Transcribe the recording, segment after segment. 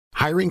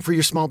Hiring for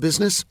your small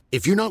business?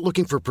 If you're not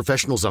looking for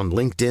professionals on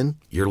LinkedIn,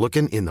 you're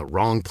looking in the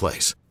wrong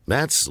place.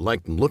 That's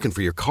like looking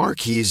for your car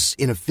keys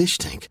in a fish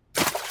tank.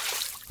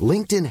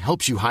 LinkedIn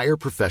helps you hire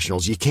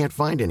professionals you can't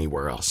find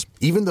anywhere else,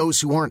 even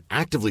those who aren't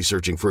actively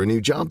searching for a new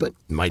job but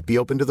might be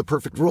open to the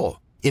perfect role.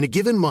 In a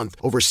given month,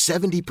 over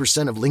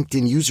 70% of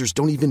LinkedIn users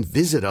don't even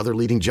visit other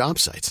leading job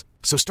sites.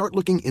 So start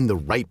looking in the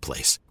right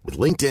place. With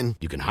LinkedIn,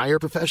 you can hire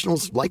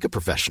professionals like a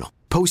professional.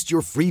 Post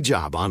your free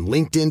job on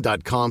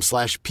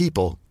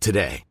linkedin.com/people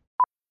today.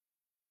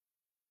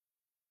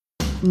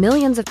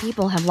 Millions of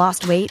people have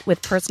lost weight with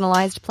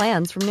personalized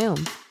plans from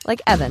Noom.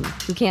 Like Evan,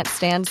 who can't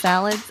stand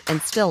salads and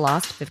still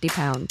lost 50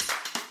 pounds.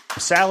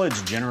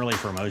 Salads generally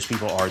for most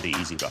people are the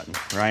easy button,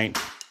 right?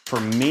 For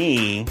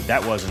me,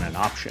 that wasn't an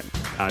option.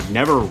 I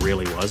never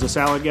really was a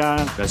salad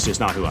guy. That's just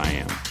not who I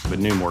am. But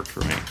Noom worked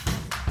for me.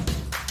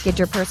 Get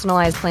your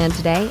personalized plan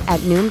today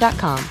at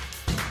Noom.com.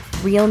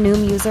 Real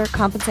Noom user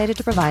compensated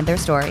to provide their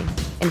story.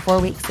 In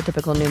 4 weeks, the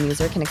typical Noom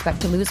user can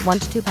expect to lose 1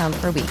 to 2 pounds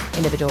per week.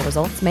 Individual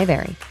results may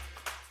vary.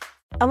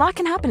 A lot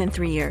can happen in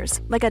 3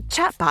 years, like a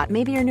chatbot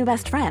may be your new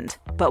best friend.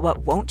 But what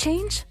won't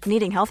change?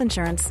 Needing health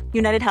insurance.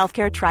 United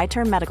Healthcare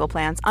Tri-Term Medical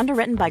Plans,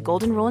 underwritten by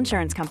Golden Rule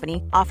Insurance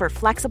Company, offer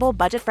flexible,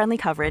 budget-friendly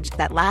coverage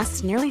that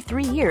lasts nearly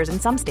 3 years in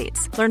some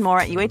states. Learn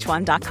more at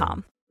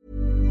uh1.com.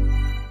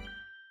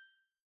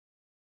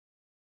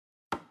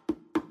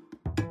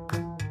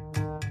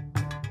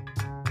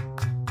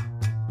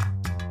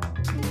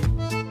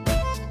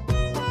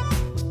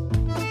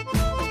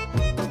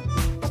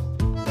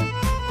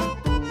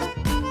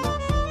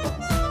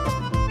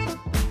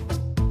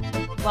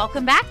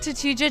 Welcome back to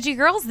Two Judgy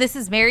Girls. This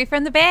is Mary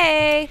from the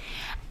Bay.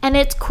 And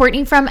it's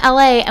Courtney from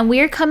LA, and we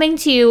are coming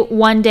to you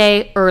one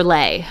day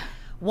early.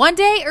 One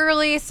day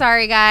early.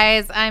 Sorry,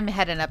 guys. I'm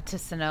heading up to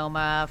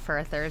Sonoma for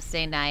a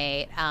Thursday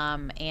night,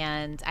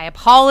 and I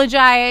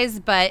apologize,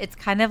 but it's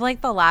kind of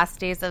like the last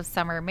days of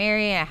summer,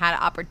 Mary, and I had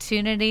an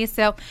opportunity,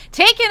 so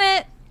taking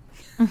it.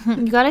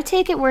 You got to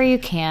take it where you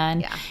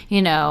can. Yeah.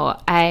 You know,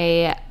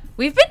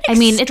 we've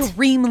been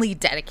extremely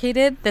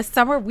dedicated this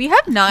summer. We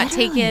have not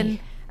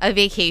taken a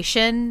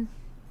vacation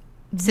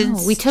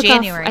since we took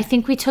January. I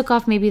think we took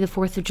off maybe the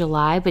 4th of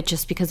July, but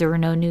just because there were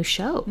no new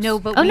shows. No,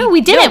 but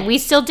we didn't. We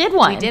still did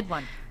one. We did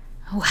one.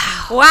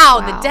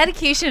 Wow. The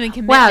dedication and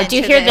commitment. Wow, do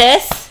you hear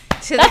this?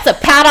 That's a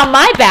pat on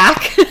my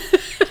back.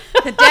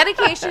 The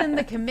dedication,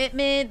 the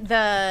commitment,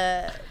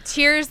 the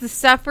tears, the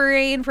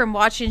suffering from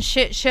watching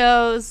shit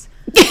shows.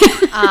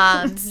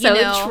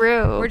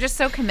 True. We're just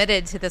so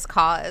committed to this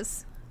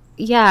cause.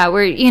 Yeah,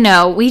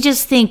 we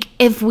just think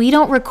if we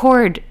don't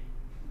record,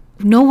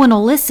 no one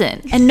will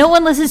listen. And no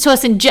one listens to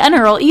us in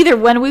general either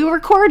when we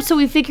record. So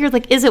we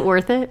figured, is it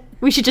worth it?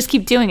 We should just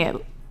keep doing it.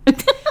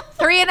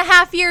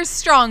 3.5 years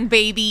strong,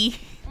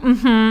 baby.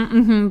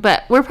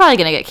 But we're probably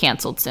going to get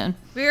canceled soon.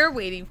 We're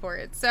waiting for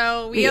it.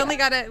 So we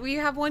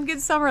have one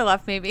good summer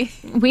left, maybe.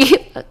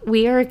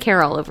 We are a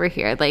Carol over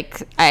here. Here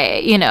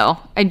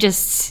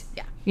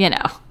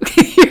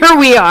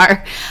we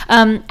are.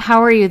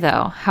 How are you,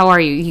 though? How are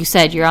you? You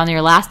said you're on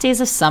your last days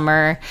of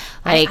summer.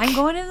 I'm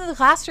going into the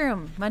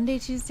classroom Monday,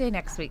 Tuesday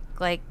next week.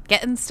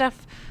 Getting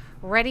stuff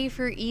ready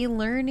for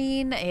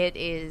e-learning. It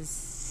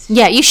is...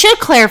 Yeah, you should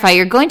clarify.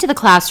 You're going to the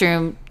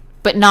classroom,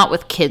 but not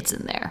with kids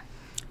in there.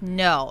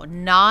 No,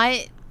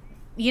 not...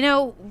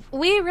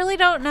 we really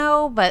don't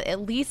know, but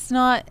at least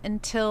not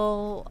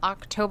until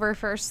October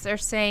 1st, they're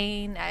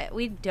saying.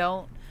 We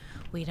don't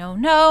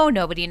know.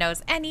 Nobody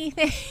knows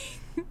anything.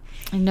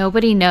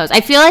 Nobody knows. I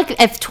feel like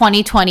if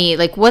 2020,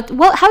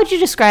 how would you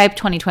describe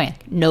 2020?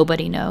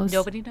 Nobody knows.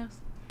 Nobody knows.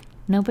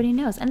 Nobody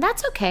knows. And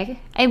that's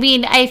okay. I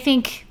mean, I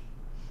think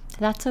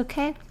that's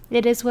okay.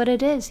 It is what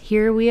it is.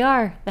 Here we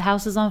are. The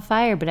house is on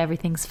fire, but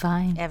everything's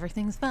fine.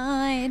 Everything's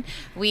fine.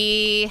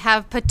 We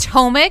have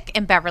Potomac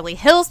and Beverly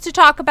Hills to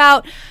talk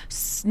about.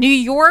 New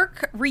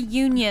York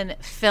reunion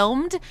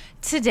filmed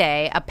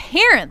today.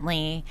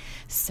 Apparently,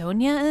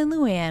 Sonia and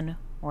Luann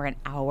were an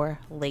hour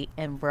late,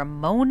 and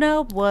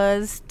Ramona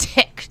was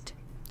ticked.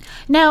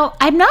 Now,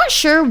 I'm not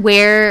sure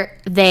where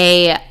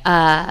they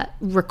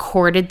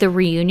recorded the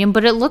reunion,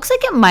 but it looks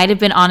like it might have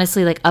been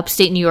honestly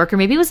upstate New York, or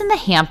maybe it was in the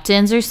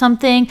Hamptons or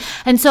something.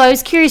 And so I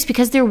was curious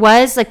because there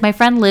was my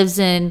friend lives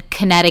in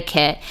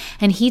Connecticut,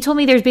 and he told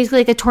me there's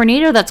basically a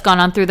tornado that's gone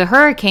on through the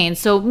hurricane.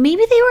 So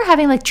maybe they were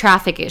having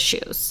traffic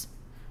issues.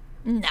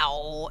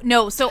 No.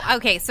 So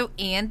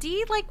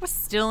Andy was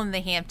still in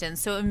the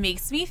Hamptons, so it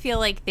makes me feel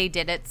like they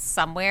did it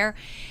somewhere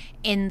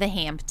in the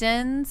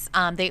Hamptons.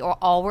 They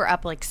all were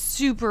up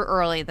super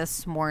early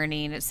this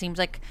morning. It seems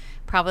like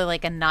probably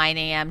a 9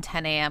 a.m.,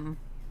 10 a.m.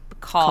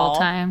 call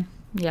time.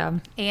 Yeah.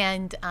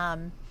 And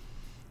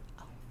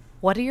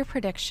what are your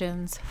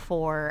predictions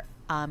for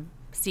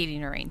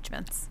seating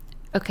arrangements?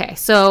 Okay,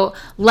 so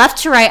left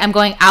to right, I'm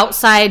going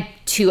outside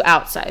to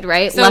outside,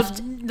 right? So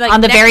left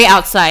on the very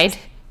outside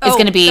is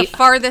going to be the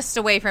farthest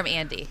away from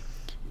Andy.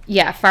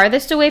 Yeah,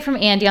 farthest away from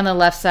Andy on the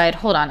left side.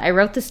 Hold on, I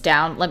wrote this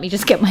down. Let me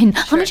just get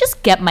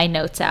my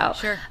notes out.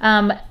 Sure.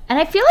 And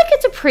I feel like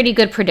it's a pretty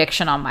good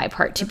prediction on my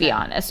part, to be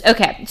honest.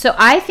 Okay, so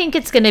I think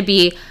it's going to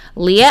be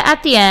Leah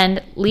at the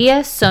end,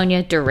 Leah,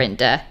 Sonia,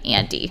 Dorinda,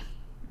 Andy.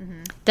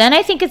 Then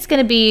I think it's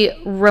going to be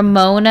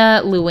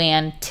Ramona,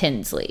 Luann,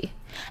 Tinsley.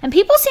 And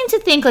people seem to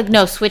think, like,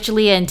 no, switch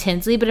Leah and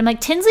Tinsley. But I'm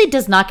like, Tinsley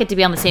does not get to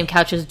be on the same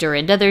couch as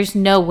Dorinda. There's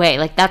no way.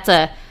 Like, that's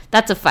a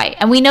fight.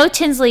 And we know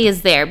Tinsley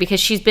is there because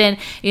she's been,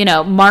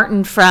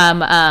 Martin from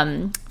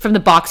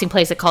the boxing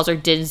place that calls her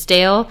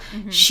Dinsdale.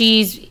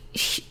 She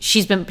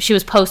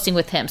was posting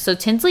with him. So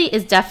Tinsley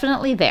is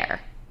definitely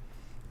there.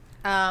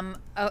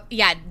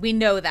 Yeah, we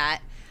know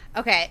that.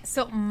 Okay,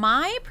 so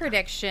my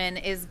prediction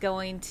is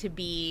going to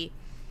be,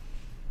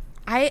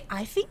 I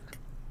think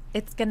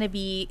it's going to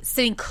be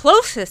sitting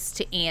closest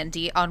to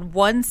Andy on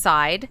one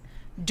side.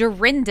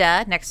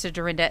 Dorinda, next to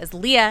Dorinda, is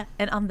Leah,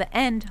 and on the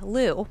end,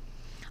 Lou.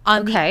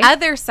 On the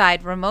other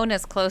side,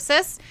 Ramona's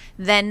closest,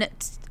 then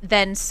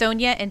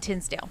Sonia and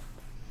Tinsdale.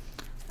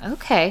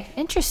 Okay,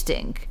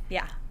 interesting.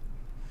 Yeah.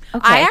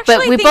 Okay,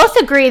 but we both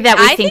agree that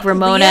we think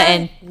Ramona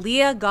and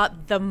Leah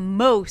got the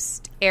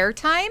most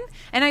airtime,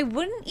 and I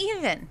wouldn't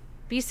even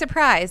be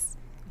surprised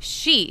if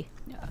she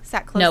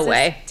sat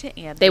closest to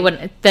Andy. They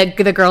wouldn't.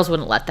 The girls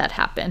wouldn't let that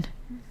happen.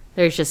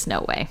 There's just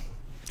no way.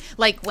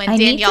 Like when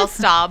Danielle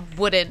Staub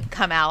wouldn't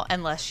come out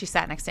unless she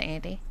sat next to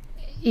Andy.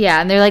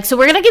 Yeah, and they're like, so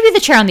we're going to give you the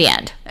chair on the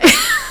end.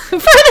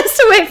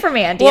 Furthest away from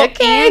Andy,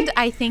 okay? And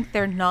I think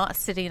they're not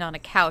sitting on a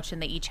couch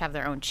and they each have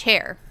their own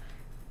chair.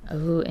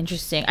 Oh,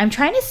 interesting. I'm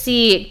trying to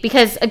see,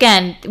 because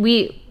again,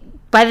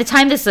 by the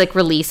time this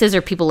releases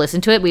or people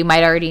listen to it, we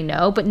might already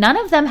know, but none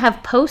of them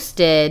have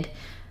posted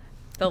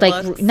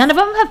none of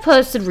them have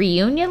posted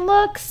reunion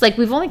looks. Like,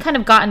 we've only kind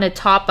of gotten a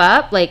top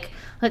up. Like,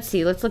 let's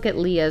see, let's look at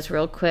Leah's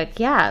real quick.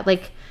 Yeah,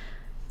 like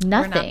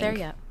nothing. We're not there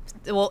yet.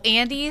 Well,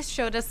 Andy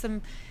showed us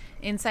some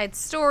inside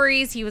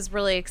stories. He was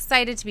really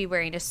excited to be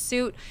wearing a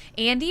suit.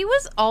 Andy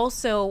was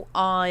also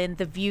on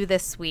The View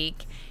this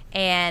week,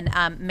 and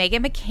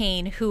Meghan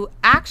McCain, who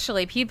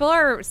actually people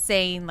are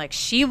saying like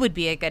she would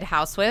be a good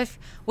housewife,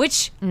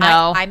 which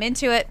I'm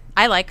into it.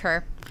 I like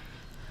her.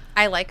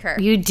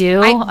 You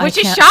do? Which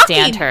is shocking.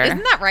 Stand her.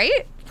 Isn't that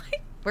right?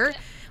 We're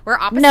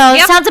opposite. No,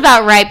 it sounds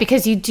about right,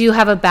 because you do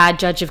have a bad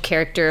judge of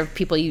character of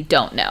people you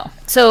don't know.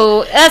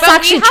 So that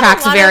actually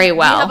tracks very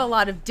well. We have a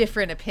lot of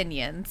different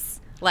opinions.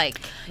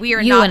 Like, we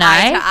are not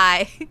eye to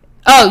eye.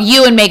 Oh,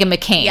 you and Meghan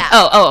McCain.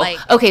 Yeah.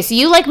 Okay, so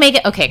you like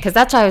Meghan. Okay, because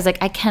that's why I was like,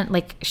 I can't,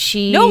 like,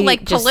 she. No,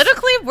 like,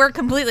 politically, we're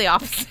completely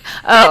opposite.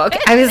 Oh,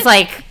 okay. I was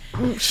like,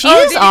 she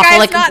is did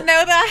awful. You guys not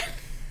know that?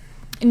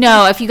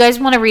 No, if you guys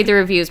want to read the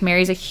reviews,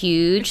 Mary's a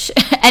huge.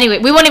 Anyway,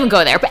 we won't even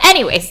go there. But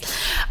anyways,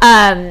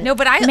 no,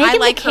 but I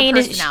like McCain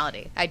her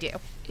personality. I do.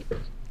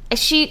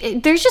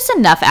 There's just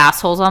enough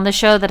assholes on the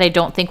show that I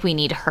don't think we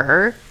need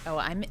her. Oh,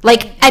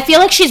 I feel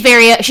like she's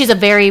a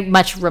very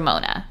much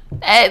Ramona.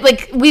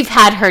 Like, we've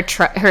had her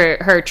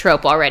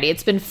trope already.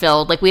 It's been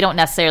filled. Like, we don't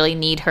necessarily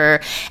need her.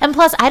 And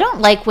plus, I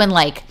don't like when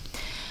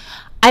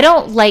I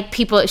don't like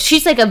people.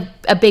 She's like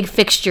a big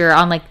fixture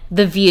on like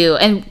The View,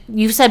 and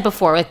you said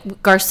before, like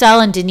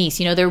Garcelle and Denise,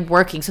 they're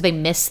working, so they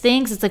miss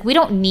things. It's like, we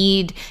don't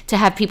need to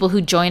have people who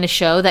join a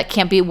show that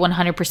can't be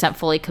 100%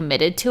 fully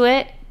committed to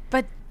it.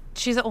 But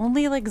she's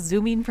only like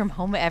zooming from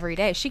home every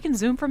day. She can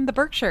zoom from the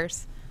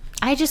Berkshires.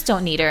 I just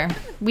don't need her.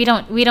 We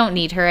don't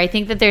need her. I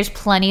think that there's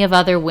plenty of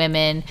other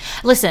women.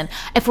 Listen,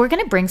 if we're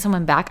gonna bring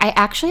someone back, I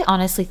actually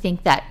honestly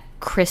think that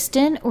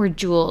Kristen or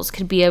Jules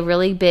could be a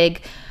really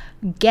big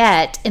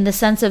get, in the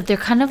sense of they're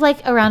kind of like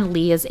around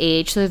Leah's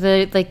age, so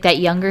they're like that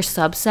younger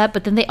subset,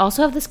 but then they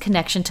also have this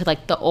connection to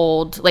like the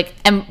old, like,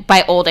 and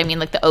by old I mean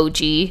like the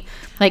OG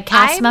like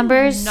cast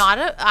members.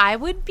 I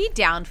would be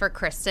down for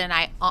Kristen.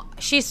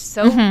 She's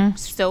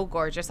so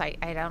gorgeous. I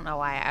don't know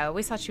why. I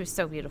always thought she was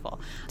so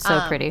beautiful,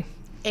 so pretty,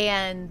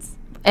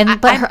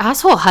 but her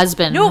asshole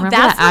husband. No, remember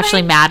that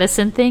Ashley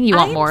Madison thing? You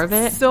want more of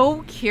it?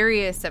 So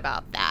curious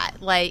about that.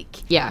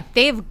 Like, yeah,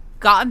 they've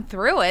gotten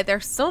through it. They're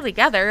still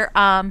together.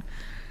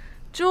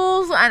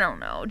 Jules, I don't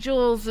know.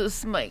 Jules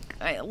is like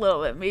a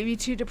little bit maybe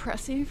too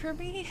depressing for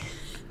me.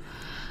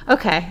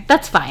 Okay,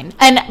 that's fine.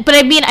 But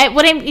I mean,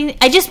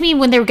 I just mean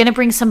when they're going to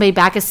bring somebody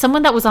back as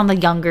someone that was on the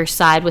younger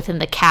side within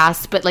the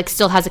cast, but like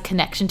still has a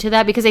connection to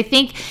that, because I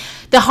think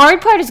the hard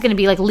part is going to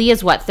be like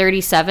Leah's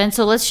 37,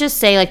 so let's just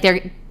say like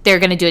they're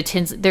going to do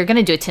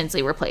a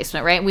Tinsley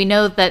replacement, right? We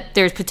know that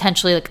there's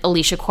potentially like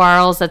Alicia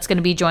Quarles that's going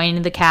to be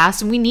joining the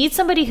cast, and we need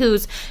somebody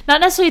who's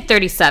not necessarily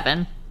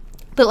 37.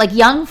 But like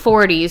young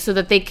 40s, so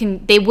that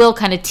they will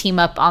kind of team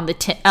up on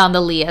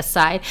the Leah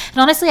side. And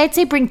honestly, I'd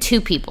say bring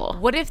two people.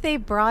 What if they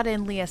brought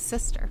in Leah's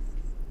sister?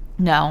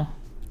 No,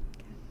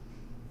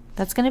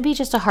 that's going to be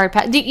just a hard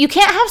pass. You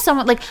can't have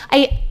someone like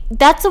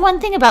that's the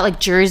one thing about like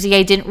Jersey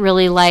I didn't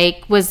really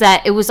like, was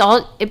that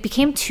it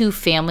became too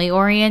family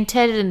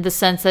oriented, in the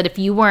sense that if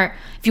you weren't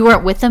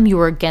with them, you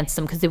were against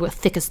them, because they were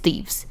thick as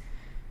thieves.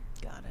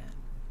 Got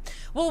it.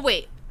 Well,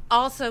 wait.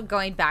 Also,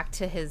 going back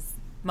to his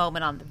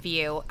moment on The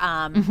View.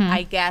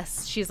 I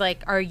guess she's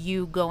like, are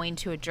you going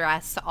to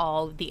address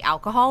all the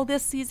alcohol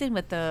this season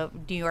with the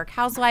New York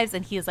Housewives?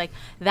 And he's like,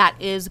 that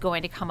is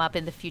going to come up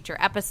in the future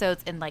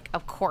episodes. And like,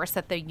 of course,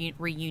 at the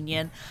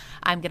reunion,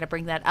 I'm going to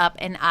bring that up.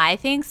 And I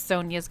think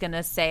Sonja's going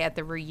to say at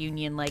the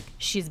reunion, like,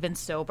 she's been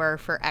sober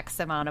for X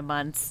amount of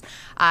months.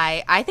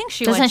 I think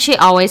she doesn't she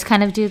always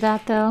kind of do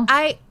that though?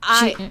 I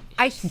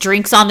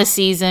drinks on the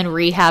season,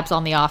 rehabs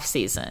on the off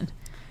season.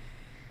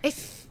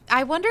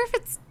 I wonder if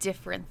it's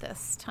different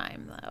this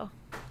time, though.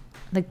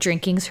 Like,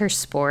 drinking's her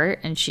sport,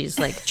 and she's,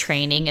 like,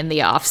 training in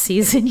the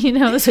off-season, you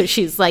know? So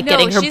she's, like,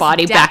 getting her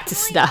body back to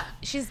stuff.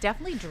 She's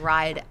definitely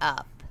dried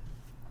up,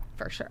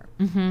 for sure.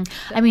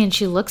 I mean,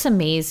 she looks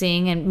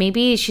amazing, and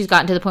maybe she's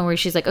gotten to the point where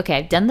she's like, okay,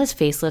 I've done this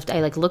facelift.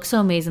 I, like, look so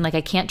amazing. Like,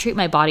 I can't treat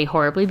my body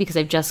horribly because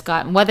I've just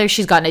gotten, whether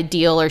she's gotten a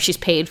deal or she's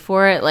paid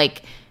for it,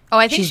 like,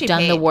 I think she's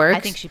done the work.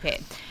 I think she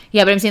paid.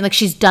 Yeah, but I'm saying, like,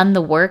 she's done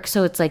the work,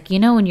 so it's like, you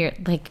know, when you're,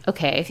 like,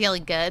 okay.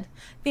 Feeling good.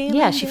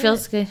 She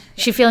feels good.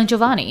 She's feeling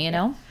Giovanni, you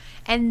know?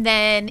 And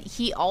then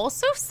he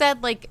also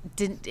said, like,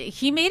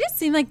 he made it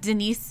seem like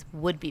Denise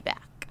would be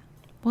back.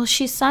 Well,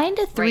 she signed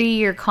a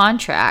 3-year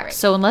contract,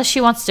 so unless she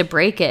wants to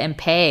break it and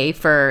pay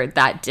for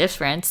that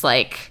difference,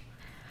 like,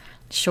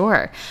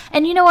 sure.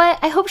 And you know what?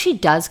 I hope she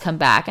does come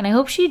back, and I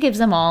hope she gives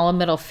them all a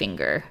middle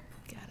finger.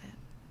 Got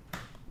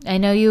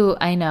it.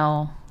 I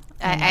know.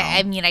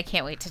 I mean, I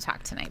can't wait to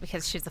talk tonight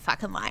because she's a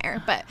fucking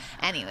liar. But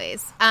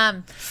anyways,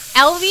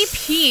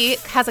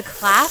 LVP has a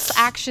class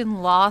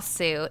action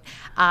lawsuit.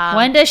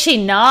 When does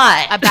she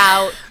not?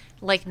 About,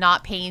 like,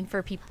 not paying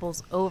for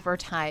people's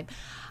overtime.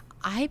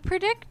 I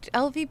predict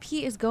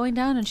LVP is going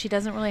down and she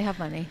doesn't really have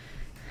money.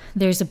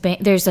 There's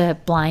a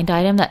blind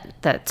item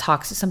that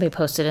talks. Somebody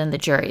posted in the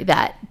jury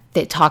that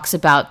talks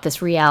about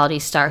this reality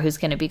star who's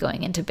going to be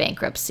going into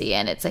bankruptcy,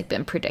 and it's like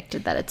been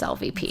predicted that it's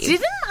LVP.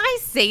 Didn't I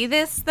say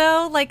this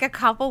though? Like a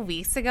couple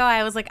weeks ago,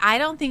 I was like, I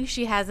don't think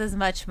she has as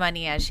much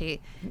money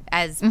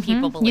as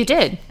people believe. You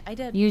did. I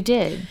did. You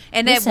did.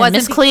 And listen, it wasn't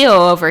Miss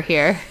Cleo over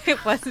here.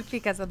 It wasn't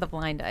because of the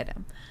blind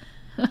item.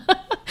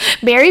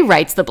 Mary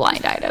writes the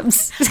blind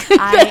items.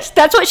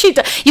 That's what she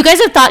does. You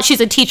guys have thought she's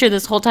a teacher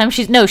this whole time.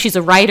 She's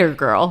a writer,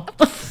 girl.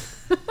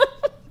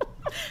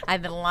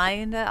 I've been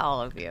lying to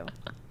all of you.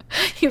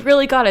 You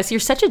really got us.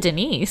 You're such a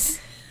Denise.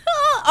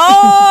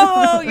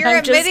 Oh, you're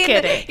I'm just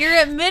kidding.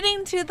 You're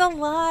admitting to the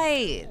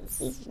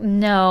lies.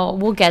 No,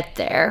 we'll get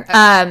there.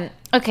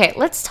 Okay,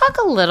 let's talk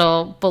a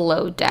little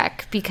below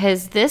deck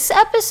because this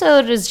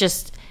episode is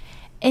just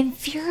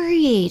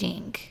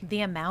infuriating.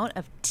 The amount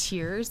of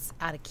tears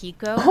out of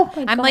Kiko. Oh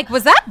my I'm God. like,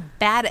 was that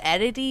bad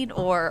editing,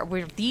 or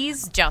were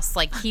these just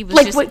like he was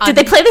like? just Did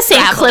they play the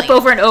same clip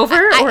over and over?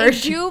 I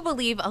do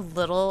believe a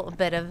little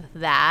bit of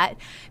that.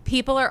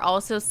 People are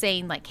also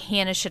saying like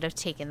Hannah should have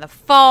taken the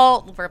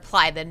fault,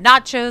 replied the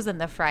nachos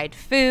and the fried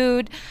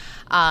food,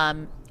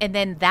 and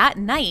then that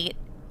night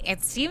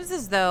it seems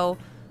as though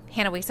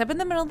Hannah wakes up in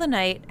the middle of the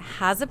night,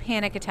 has a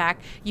panic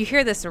attack. You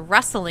hear this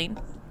rustling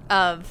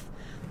of.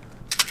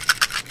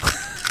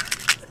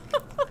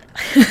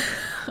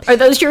 Are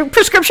those your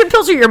prescription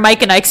pills or your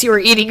Mike and Ike's you were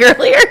eating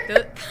earlier?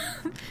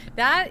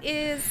 That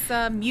is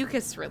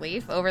mucus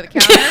relief over the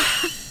counter.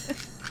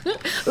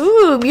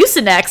 Ooh,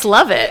 Mucinex,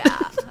 love it. Yeah.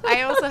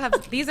 I also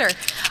have, these are.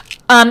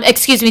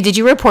 Excuse me, did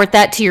you report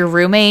that to your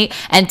roommate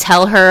and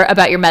tell her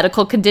about your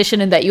medical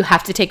condition and that you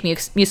have to take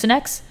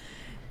Mucinex?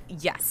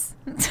 Yes.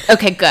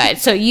 Okay, good.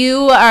 So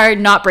you are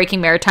not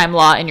breaking maritime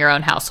law in your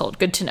own household.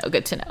 Good to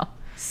know.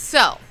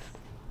 So,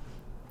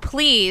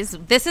 please,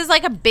 this is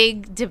like a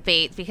big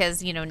debate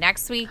because, you know,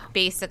 next week,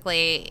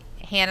 basically,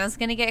 Hannah's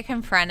going to get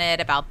confronted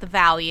about the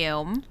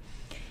Valium.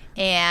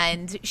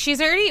 And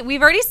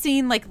we've already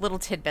seen like little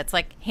tidbits.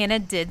 Like Hannah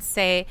did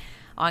say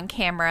on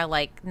camera,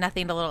 like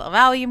nothing a little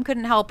Valium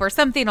couldn't help or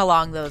something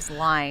along those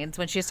lines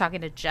when she was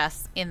talking to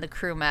Jess in the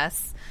crew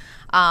mess.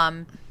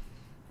 And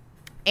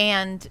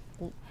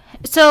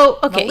so,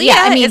 okay,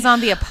 Malia is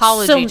on the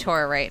apology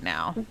tour right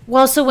now.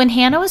 Well, so when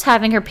Hannah was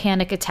having her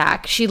panic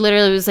attack, she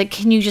literally was like,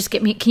 can you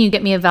get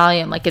me a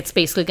Valium? Like, it's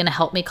basically going to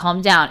help me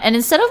calm down. And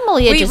instead of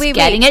Malia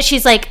getting it,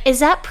 she's like, is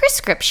that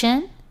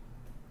prescription?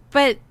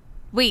 But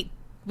wait,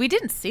 we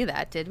didn't see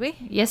that, did we?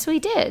 Yes, we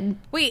did.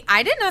 Wait,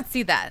 I did not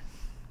see that.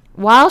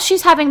 While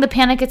she's having the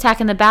panic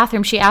attack in the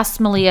bathroom, she asked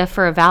Malia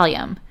for a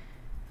Valium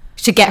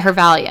to get her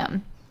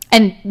Valium.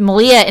 And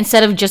Malia,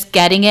 instead of just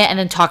getting it and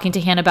then talking to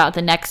Hannah about it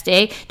the next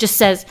day, just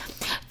says,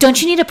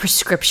 don't you need a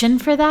prescription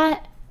for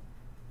that?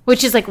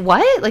 Which is like,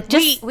 what? Like,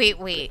 just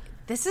Wait.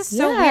 This is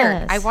so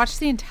weird. I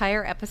watched the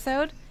entire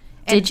episode.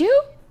 Did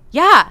you?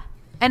 Yeah.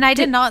 And I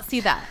did not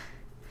see that.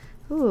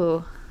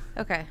 Ooh.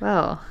 Okay.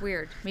 Well.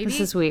 Weird. Maybe. This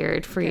is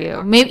weird for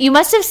you. Maybe you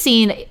must have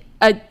seen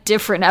a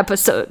different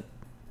episode.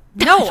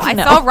 No, I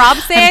saw Rob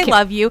say I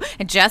love you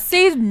and Jess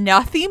say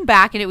nothing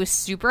back, and it was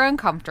super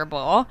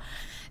uncomfortable.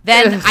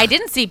 Then I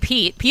didn't see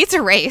Pete. Pete's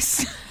a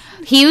race.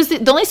 He was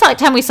the only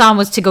time we saw him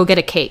was to go get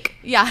a cake.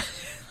 Yeah.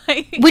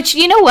 Which,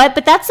 you know what?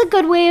 But that's a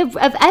good way of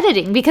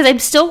editing because I'm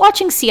still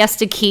watching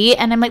Siesta Key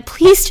and I'm like,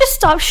 please just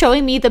stop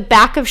showing me the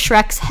back of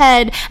Shrek's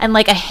head and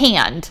like a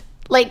hand.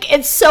 Like,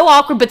 it's so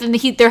awkward, but then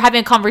they're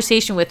having a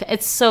conversation with it.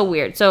 It's so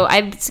weird. So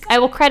I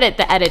will credit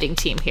the editing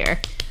team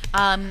here.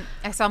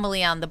 I saw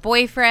Malia on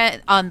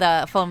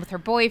the phone with her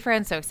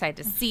boyfriend. So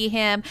excited to see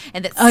him.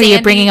 And that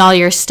you're bringing all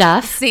your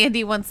stuff?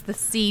 Sandy wants the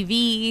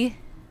CV.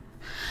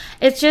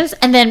 It's just,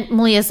 and then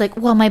Malia's like,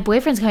 well, my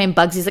boyfriend's coming.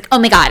 Bugsy's like, oh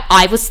my God,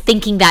 I was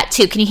thinking that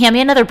too. Can you hand me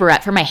another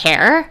barrette for my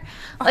hair?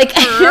 Like,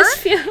 her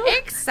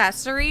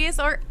accessories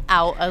are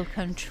out of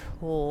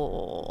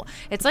control.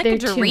 It's like a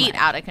Dorit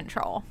out of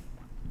control.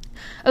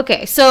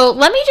 Okay, so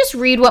let me just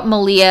read what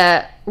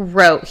Malia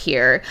wrote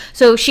here.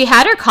 So she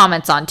had her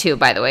comments on too,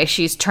 by the way.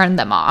 She's turned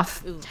them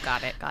off. Ooh,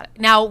 got it.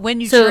 Now, when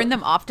you turn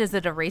them off, does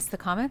it erase the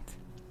comments?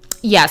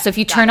 Yeah, so if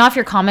you turn off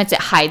your comments, it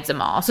hides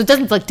them all. So it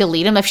doesn't like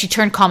delete them. If she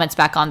turned comments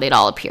back on, they'd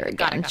all appear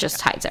again. It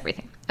just hides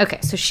everything. Okay,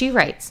 so she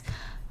writes,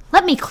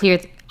 let me clear...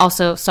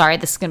 Also, sorry,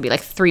 this is going to be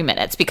like 3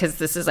 minutes because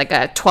this is like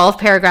a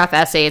 12-paragraph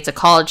essay. It's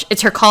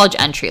her college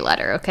entry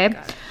letter, okay?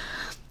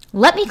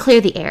 Let me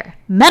clear the air.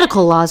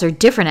 Medical laws are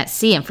different at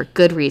sea and for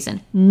good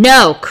reason.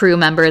 No crew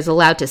member is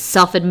allowed to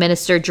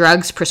self-administer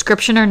drugs,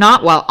 prescription or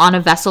not, while on a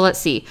vessel at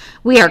sea.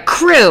 We are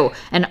crew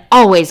and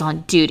always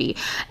on duty.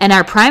 And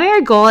our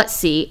primary goal at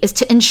sea is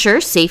to ensure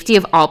safety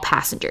of all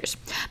passengers.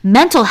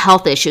 Mental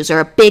health issues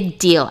are a big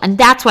deal, and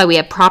that's why we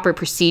have proper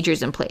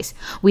procedures in place.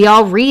 We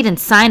all read and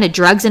sign a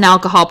drugs and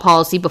alcohol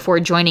policy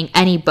before joining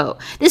any boat.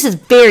 This is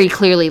very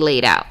clearly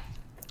laid out.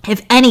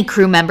 If any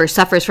crew member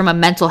suffers from a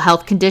mental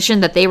health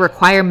condition that they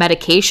require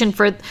medication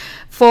for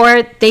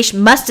they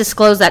must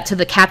disclose that to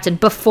the captain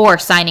before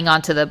signing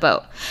onto the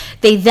boat.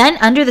 They then,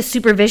 under the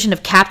supervision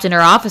of captain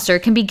or officer,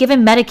 can be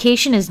given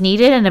medication as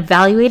needed and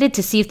evaluated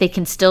to see if they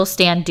can still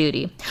stand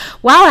duty.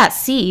 While at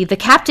sea, the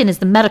captain is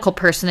the medical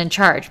person in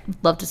charge.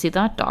 Love to see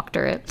that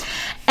doctorate.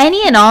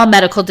 Any and all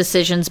medical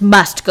decisions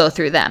must go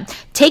through them.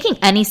 Taking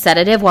any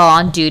sedative while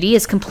on duty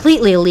is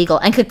completely illegal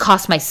and could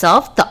cost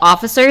myself, the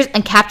officers,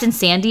 and Captain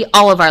Sandy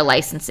all of our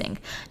licensing.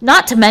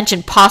 Not to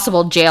mention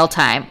possible jail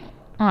time.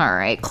 All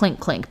right, clink,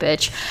 clink,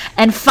 bitch.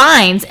 And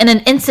fines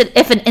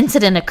if an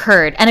incident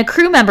occurred and a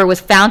crew member was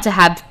found to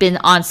have been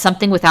on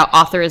something without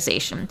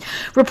authorization.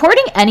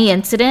 Reporting any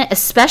incident,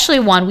 especially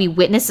one we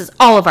witness, is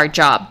all of our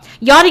job.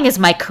 Yachting is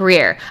my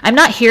career. I'm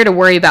not here to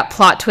worry about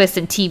plot twists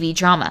and TV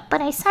drama,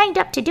 but I signed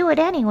up to do it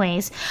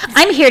anyways.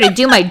 I'm here to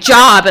do my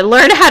job and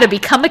learn how to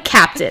become a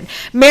captain.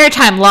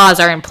 Maritime laws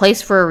are in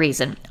place for a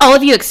reason. All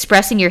of you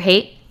expressing your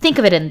hate, think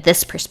of it in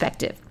this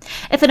perspective.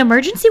 If an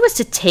emergency was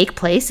to take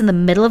place in the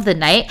middle of the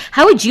night,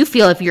 how would you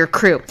feel if your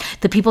crew,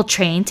 the people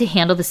trained to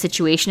handle the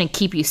situation and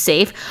keep you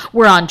safe,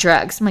 were on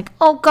drugs? I'm like,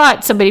 oh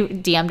God, somebody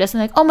DM'd us and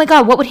like, oh my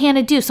God, what would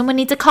Hannah do? Someone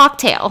needs a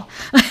cocktail.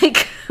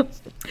 Like,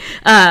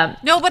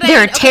 no, but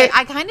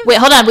I kind of... Wait,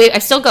 hold on.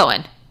 I'm still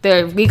going.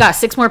 We got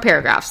 6 more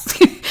paragraphs.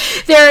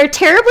 There are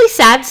terribly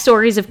sad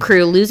stories of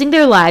crew losing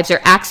their lives or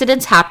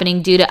accidents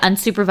happening due to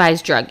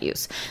unsupervised drug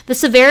use. The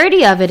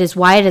severity of it is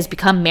why it has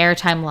become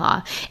maritime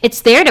law.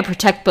 It's there to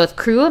protect both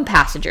crew and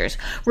passengers.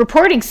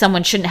 Reporting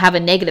someone shouldn't have a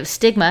negative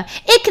stigma.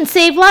 It can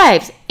save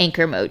lives.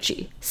 Anchor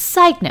emoji.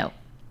 Side note.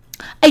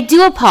 I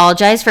do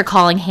apologize for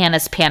calling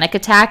Hannah's panic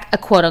attack a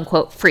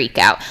quote-unquote freak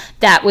out.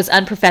 That was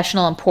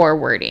unprofessional and poor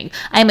wording.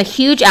 I am a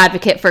huge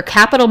advocate for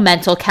capital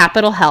mental,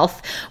 capital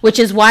health, which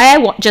is why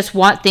I just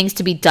want things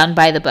to be done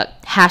by the book.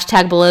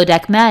 Hashtag below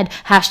deck med,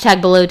 hashtag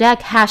below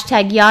deck,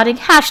 hashtag yachting,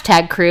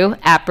 hashtag crew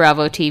at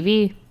Bravo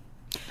TV.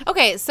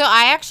 Okay, so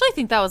I actually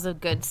think that was a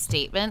good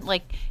statement.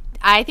 Like,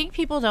 I think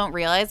people don't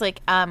realize,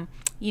 like,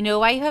 you know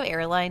why you have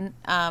airline,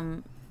 they're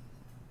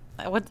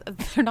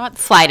not...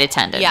 Flight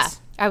attendants. Yeah.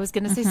 I was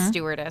going to say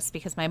stewardess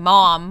because my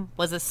mom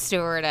was a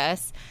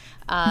stewardess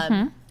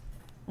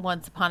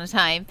once upon a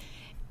time.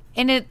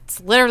 And it's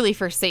literally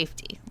for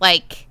safety.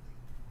 Like,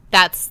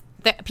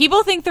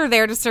 people think they're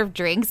there to serve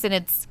drinks, and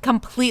it's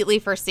completely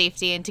for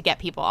safety and to get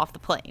people off the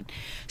plane.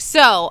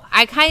 So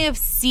I kind of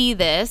see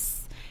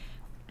this.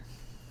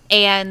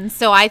 And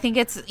so I think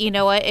it's, you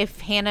know what, if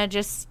Hannah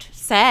just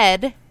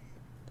said.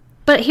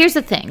 But here's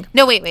the thing.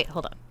 No, wait,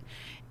 hold on.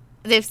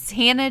 If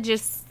Hannah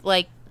just,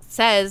 like,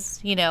 says,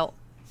 you know,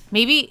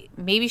 Maybe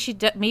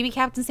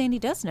Captain Sandy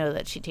does know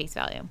that she takes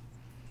Valium.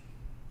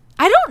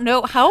 I don't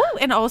know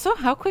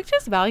how quick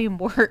does Valium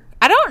work?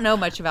 I don't know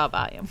much about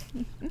Valium.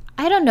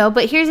 I don't know,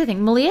 but here's the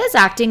thing. Malia is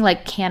acting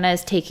like Hannah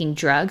is taking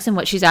drugs, and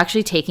what she's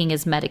actually taking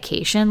is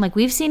medication. Like,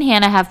 we've seen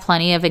Hannah have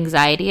plenty of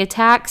anxiety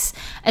attacks,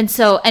 and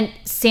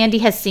Sandy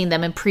has seen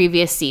them in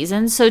previous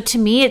seasons. So to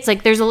me, it's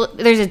like there's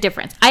a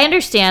difference. I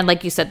understand,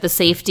 like you said, the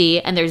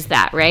safety, and there's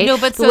that, right? No,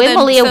 but the way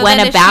Malia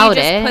went about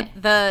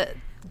it.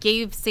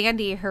 Gave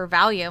Sandy her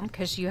Valium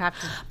because you have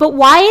to. But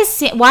why is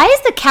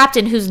the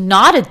captain, who's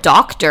not a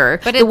doctor,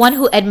 the one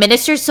who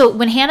administers? So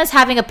when Hannah's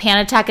having a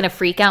panic attack and a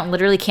freak out and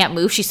literally can't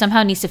move, she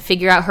somehow needs to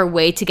figure out her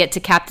way to get to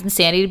Captain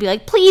Sandy to be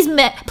like, please,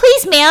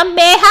 ma'am,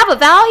 may I have a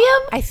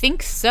Valium? I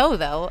think so,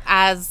 though.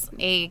 As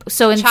a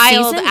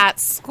child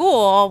at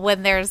school,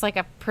 when there's like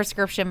a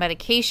prescription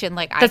medication,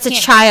 like that's a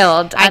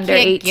child under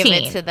 18. I can't give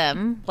it to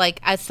them,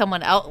 like as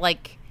someone else,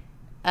 like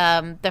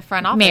the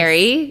front office.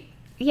 Mary,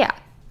 yeah.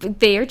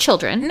 they are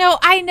children. No,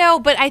 I know,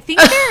 but I think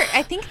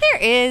there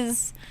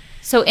is.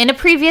 So in a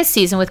previous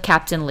season with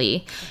Captain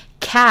Lee,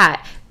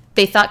 Kat,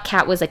 they thought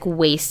Kat was like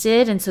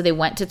wasted, and so they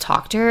went to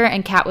talk to her,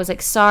 and Kat was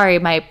like, sorry,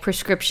 my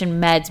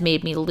prescription meds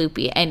made me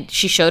loopy. And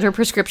she showed her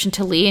prescription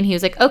to Lee, and he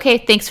was like, okay,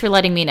 thanks for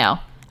letting me know.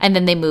 And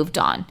then they moved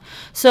on.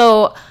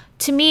 So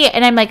to me,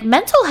 and I'm like,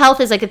 mental health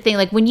is like a thing.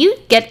 Like when you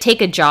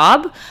take a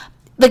job,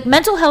 like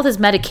mental health is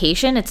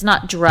medication. It's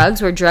not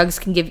drugs, where drugs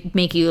can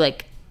make you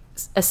like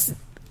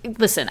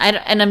listen,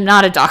 and I'm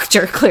not a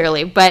doctor,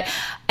 clearly, but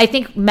I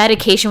think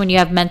medication when you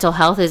have mental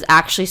health is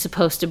actually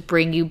supposed to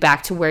bring you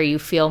back to where you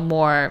feel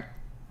more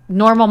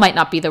normal, might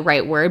not be the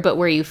right word, but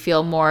where you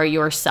feel more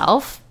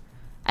yourself.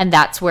 And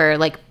that's where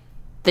like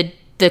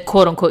the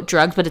quote unquote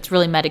drugs, but it's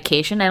really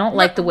medication. I don't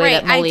like the way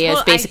that Malia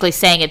is basically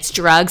saying it's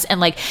drugs, and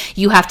like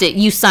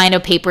you sign a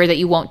paper that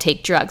you won't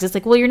take drugs. It's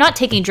like, well, you're not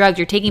taking drugs,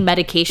 you're taking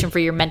medication for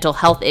your mental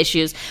health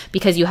issues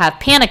because you have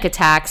panic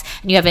attacks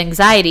and you have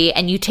anxiety,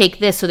 and you take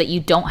this so that you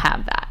don't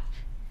have that.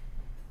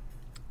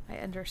 I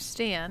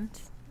understand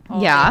all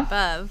the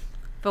above,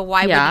 but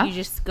why wouldn't you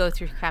just go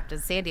through Captain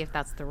Sandy if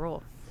that's the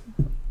rule?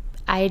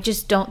 I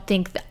just don't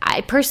think that.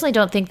 I personally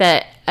don't think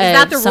that is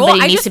that the somebody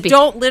rule? I needs just to be.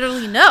 Don't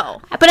literally know.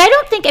 But I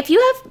don't think if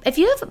you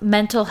have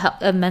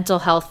a mental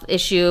health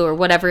issue or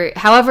whatever,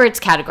 however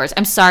it's categorized.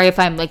 I'm sorry if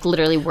I'm like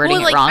literally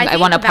wording it wrong. I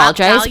want to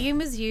apologize.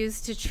 Valium is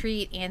used to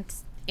treat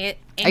anxiety.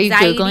 Are you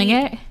Googling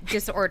it?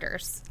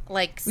 Disorders,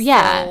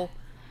 yeah. So.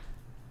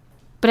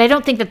 But I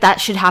don't think that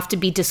should have to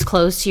be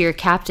disclosed to your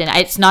captain.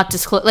 It's not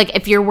disclosed. Like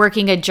if you're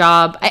working a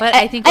job, But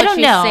I think what I don't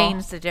she's know. saying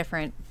is a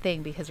different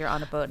thing because you're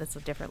on a boat. It's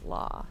a different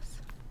law.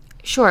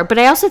 Sure, but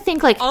I also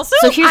think like also,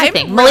 so here's the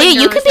thing, Malia,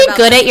 you can be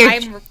good at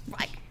your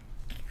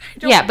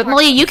but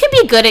Malia, you can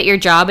be good at your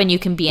job and you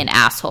can be an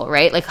asshole,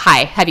 right? Like,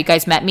 hi, have you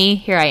guys met me?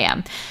 Here I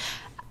am.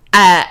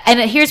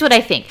 And here's what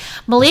I think.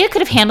 Malia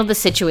could have handled the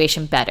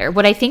situation better.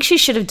 What I think she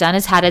should have done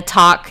is had a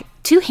talk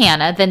to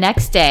Hannah the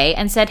next day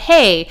and said,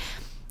 hey,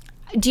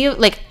 do you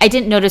I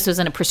didn't notice it was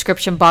in a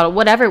prescription bottle,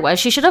 whatever it was.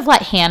 She should have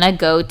let Hannah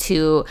go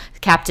to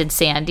Captain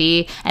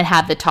Sandy and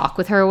have the talk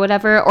with her or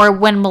whatever. Or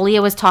when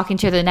Malia was talking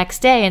to her the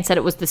next day and said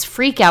it was this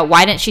freak out,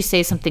 why didn't she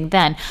say something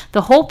then?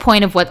 The whole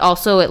point of what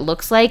also it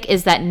looks like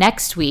is that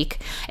next week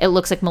it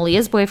looks like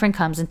Malia's boyfriend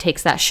comes and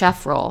takes that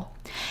chef role.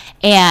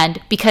 And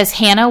because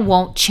Hannah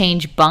won't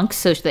change bunks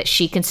so that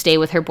she can stay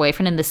with her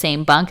boyfriend in the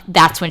same bunk,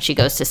 that's when she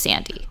goes to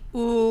Sandy.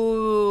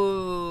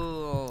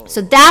 Ooh.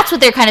 So that's what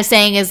they're kind of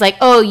saying is like,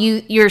 oh,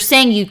 you're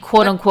saying you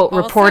quote unquote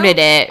reported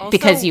it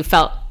because you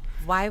felt.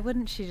 Why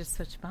wouldn't she just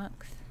switch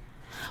bunks?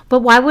 But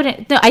why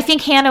wouldn't? No, I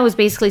think Hannah was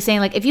basically saying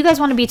like, if you guys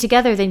want to be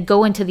together, then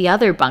go into the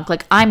other bunk.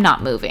 Like I'm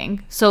not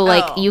moving. So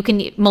like you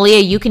can, Malia,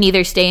 you can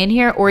either stay in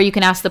here or you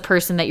can ask the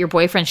person that your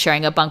boyfriend's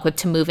sharing a bunk with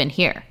to move in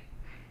here.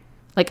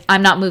 Like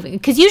I'm not moving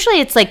because usually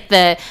it's like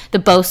the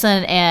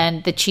bosun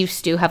and the chief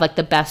stew have like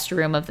the best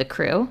room of the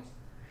crew.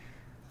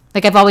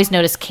 Like I've always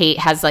noticed Kate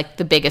has like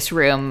the biggest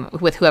room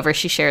with whoever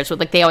she shares with.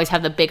 Like they always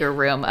have the bigger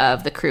room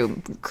of the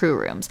crew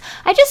rooms.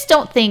 I just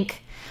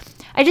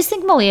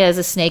think Malia is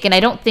a snake, and I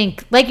don't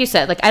think, like you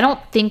said, like I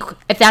don't think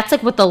if that's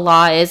like what the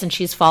law is and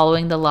she's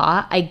following the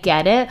law, I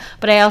get it.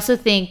 But I also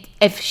think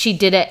if she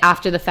did it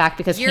after the fact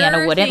because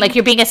Hannah wouldn't, like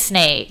you're being a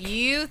snake.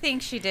 You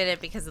think she did it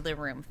because of the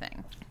room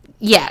thing?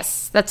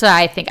 Yes, that's what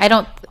I think.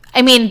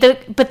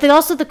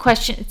 Also the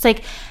question, it's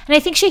like, and I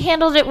think she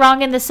handled it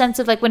wrong in the sense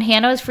of like when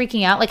Hannah was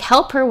freaking out, like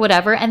help her,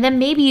 whatever. And then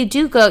maybe you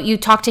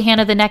talk to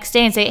Hannah the next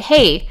day and say,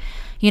 hey,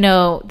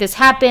 this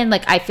happened.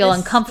 Like I feel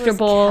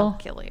uncomfortable.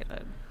 Calculated.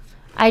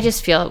 I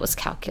just feel it was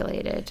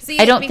calculated. See,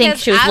 I don't think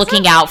she was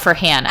looking out for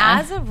Hannah.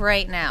 As of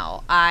right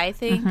now, I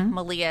think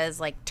Malia is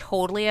like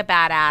totally a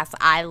badass.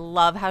 I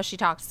love how she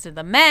talks to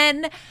the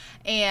men,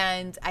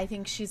 and I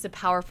think she's a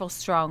powerful,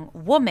 strong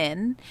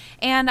woman.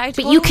 And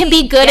but you can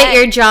be good at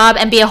your job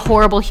and be a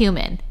horrible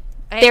human.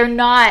 They're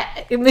not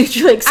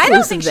mutually exclusive. I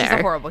don't think there. She's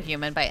a horrible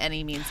human by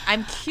any means.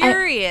 I'm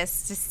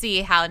curious to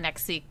see how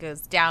next week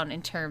goes down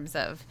in terms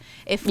of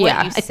if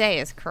what you say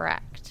is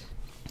correct.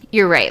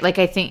 You're right. Like,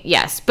 I think,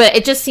 yes. But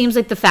it just seems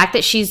like the fact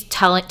that she's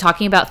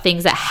talking about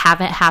things that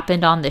haven't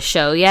happened on the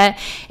show yet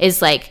is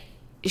like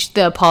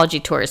the apology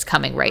tour is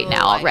coming right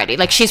now already.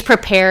 Like, she's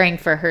preparing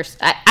for her.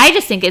 I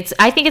think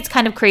it's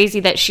kind of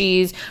crazy that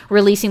she's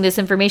releasing this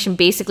information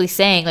basically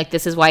saying, like,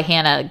 this is why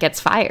Hannah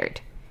gets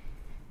fired.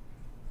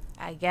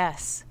 I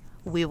guess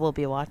we will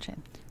be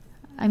watching.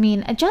 I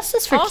mean,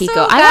 justice for also,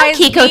 Kiko. Guys, I want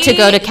Kiko to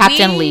go to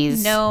Captain Lee's.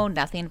 We know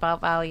nothing about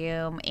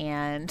Valium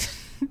and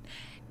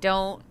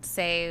don't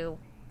say...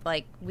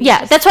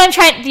 that's why I'm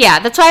trying. Yeah,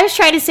 that's why I was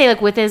trying to say.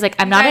 Like with this, like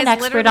I'm not an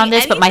expert on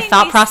this, but my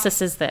thought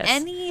process is this: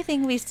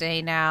 anything we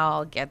say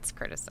now gets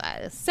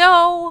criticized,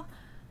 so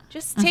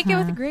just take it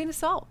with a grain of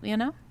salt,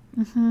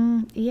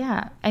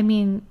 Yeah, I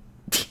mean,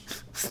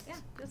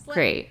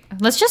 great.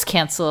 Let's just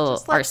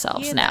cancel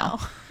ourselves now.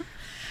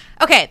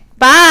 Okay,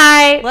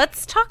 bye.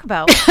 Let's talk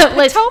about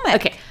Potomac.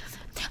 Okay,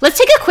 let's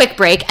take a quick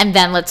break and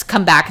then let's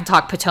come back and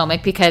talk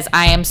Potomac because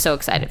I am so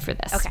excited for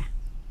this. Okay.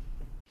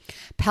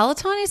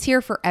 Peloton is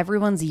here for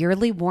everyone's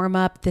yearly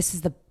warm-up. This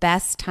is the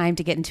best time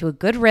to get into a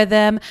good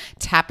rhythm,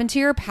 tap into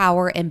your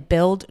power, and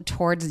build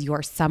towards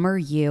your summer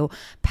you.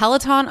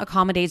 Peloton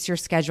accommodates your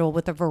schedule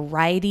with a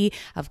variety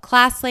of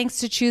class lengths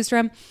to choose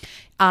from.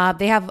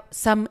 They have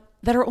some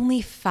that are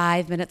only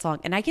 5 minutes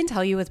long. And I can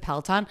tell you with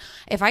Peloton,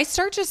 if I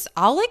start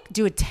I'll like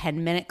do a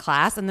 10-minute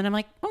class and then I'm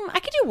like, I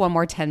could do one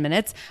more 10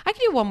 minutes. I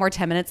could do one more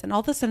 10 minutes. And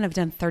all of a sudden I've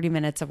done 30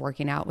 minutes of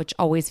working out, which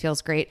always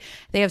feels great.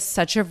 They have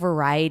such a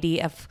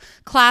variety of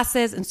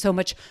classes and so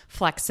much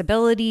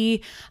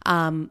flexibility.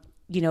 You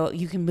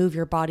can move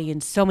your body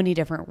in so many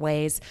different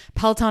ways.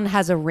 Peloton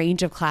has a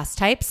range of class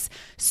types.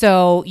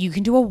 So you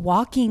can do a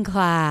walking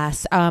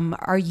class.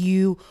 Are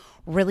you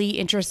really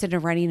interested in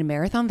running a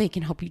marathon? They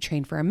can help you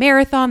train for a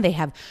marathon. They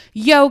have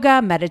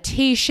yoga,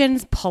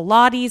 meditations,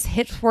 Pilates,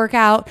 HIIT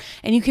workout,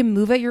 and you can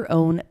move at your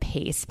own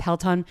pace.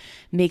 Peloton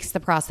makes the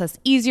process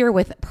easier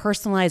with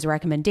personalized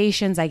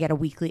recommendations. I get a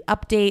weekly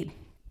update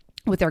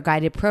with their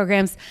guided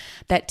programs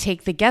that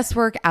take the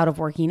guesswork out of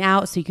working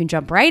out so you can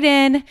jump right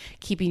in,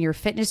 keeping your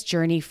fitness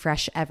journey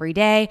fresh every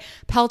day.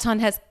 Peloton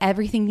has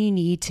everything you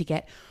need to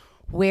get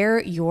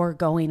where you're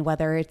going,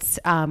 whether it's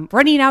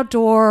running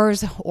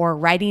outdoors or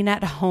riding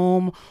at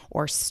home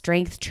or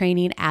strength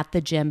training at the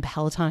gym.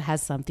 Peloton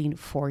has something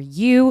for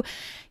you.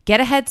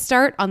 Get a head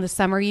start on the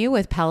summer you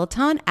with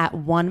Peloton at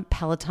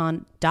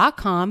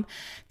onepeloton.com.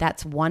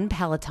 That's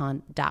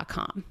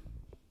onepeloton.com.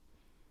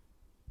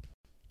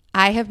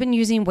 I have been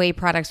using Ouai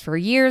products for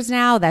years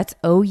now. That's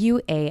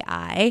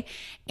OUAI.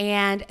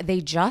 And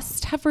they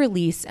just have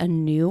released a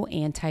new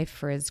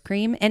anti-frizz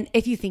cream. And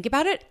if you think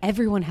about it,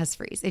 everyone has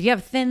frizz. If you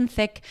have thin,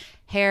 thick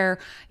hair,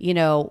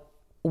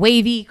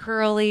 wavy,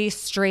 curly,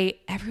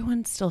 straight,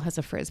 everyone still has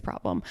a frizz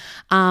problem.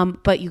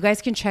 But you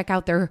guys can check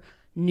out their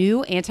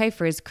new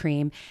anti-frizz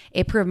cream.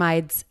 It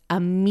provides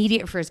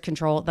immediate frizz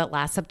control that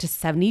lasts up to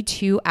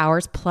 72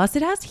 hours. Plus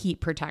it has heat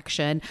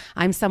protection.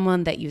 I'm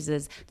someone that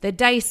uses the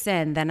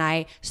Dyson, then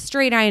I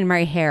straight iron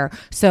my hair.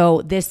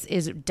 So this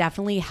is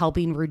definitely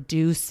helping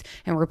reduce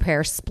and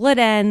repair split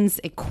ends.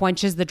 It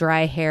quenches the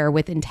dry hair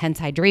with intense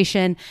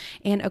hydration.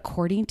 And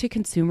according to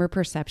consumer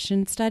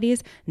perception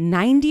studies,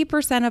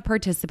 90% of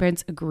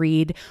participants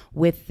agreed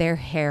with their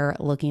hair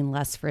looking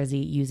less frizzy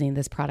using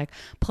this product.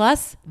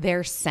 Plus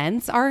their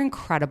scents are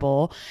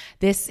incredible.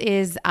 This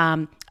is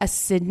a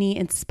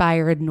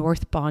Sydney-inspired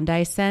North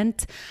Bondi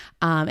scent.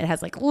 It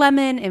has like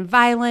lemon and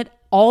violet.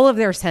 All of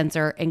their scents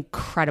are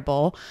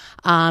incredible.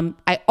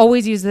 I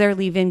always use their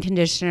leave-in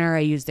conditioner.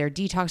 I use their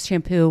detox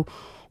shampoo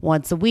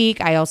once a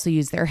week. I also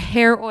use their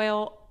hair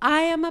oil.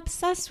 I am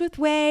obsessed with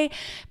Ouai.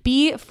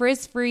 Be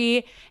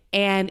frizz-free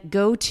and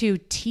go to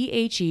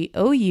THEOUAI.com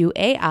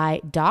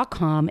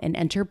and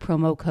enter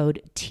promo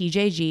code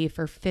TJG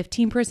for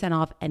 15%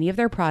 off any of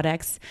their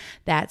products.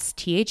 That's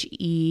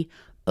THEOUAI.com,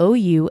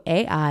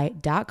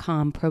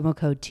 promo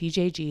code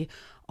TJG.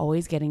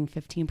 Always getting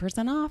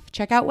 15% off.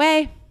 Check out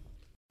Ouai.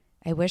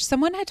 I wish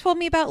someone had told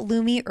me about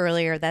Lume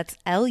earlier. That's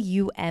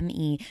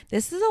Lume.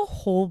 This is a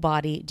whole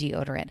body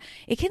deodorant.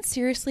 It can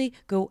seriously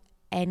go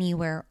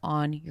anywhere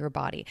on your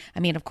body.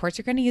 I mean, of course,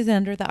 you're going to use it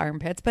under the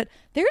armpits, but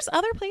there's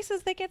other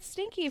places that get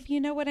stinky, if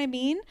you know what I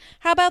mean.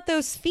 How about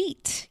those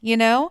feet?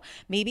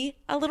 Maybe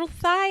a little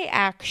thigh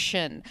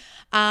action.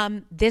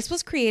 This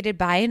was created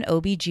by an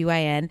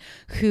OBGYN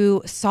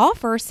who saw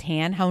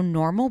firsthand how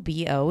normal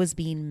BO is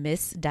being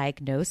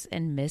misdiagnosed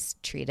and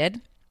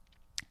mistreated.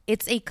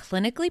 It's a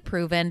clinically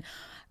proven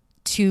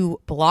to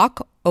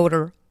block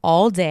odor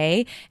all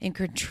day and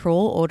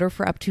control odor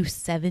for up to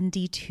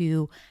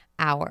 72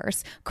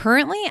 hours.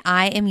 Currently,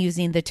 I am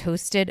using the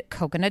Toasted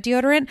Coconut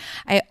deodorant.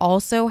 I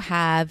also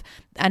have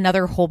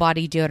another whole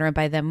body deodorant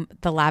by them,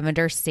 the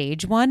Lavender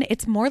Sage one.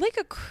 It's more like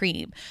a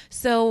cream.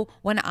 So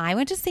when I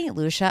went to St.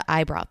 Lucia,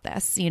 I brought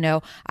this.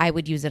 I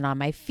would use it on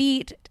my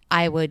feet.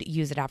 I would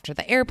use it after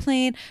the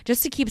airplane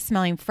just to keep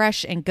smelling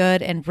fresh and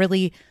good and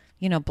really,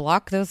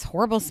 block those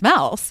horrible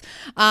smells.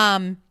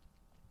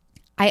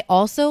 I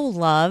also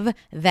love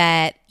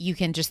that you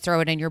can just throw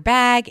it in your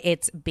bag.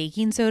 It's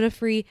baking soda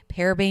free,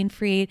 paraben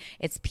free.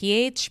 It's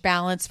pH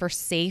balanced for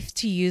safe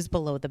to use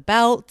below the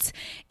belt.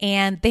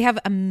 And they have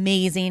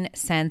amazing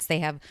scents. They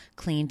have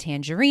clean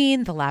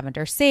tangerine, the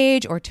lavender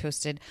sage, or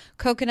toasted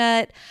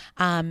coconut.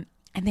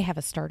 And they have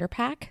a starter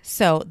pack.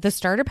 So the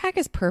starter pack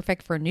is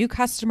perfect for new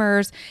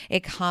customers.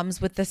 It comes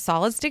with the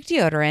solid stick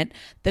deodorant,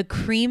 the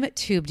cream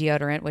tube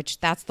deodorant, which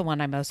that's the one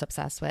I'm most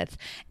obsessed with,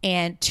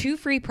 and 2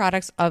 free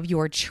products of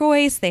your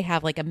choice. They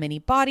have like a mini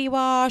body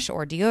wash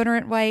or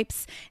deodorant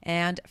wipes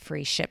and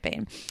free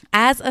shipping.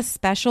 As a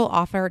special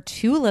offer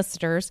to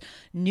listeners,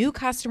 new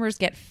customers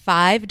get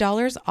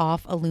 $5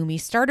 off a Lume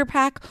starter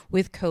pack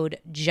with code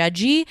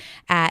JUDGY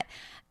at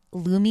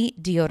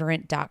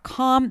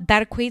LumeDeodorant.com.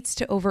 That equates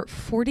to over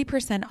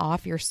 40%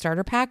 off your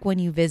starter pack when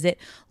you visit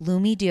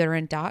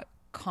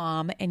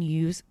LumeDeodorant.com and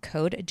use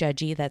code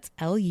JUDGY. That's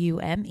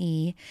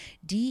LumeDeodorant.com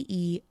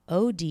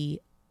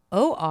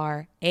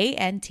ORANT.com.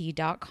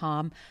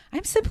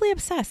 I'm simply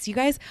obsessed. You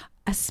guys,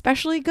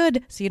 especially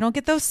good so you don't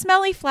get those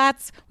smelly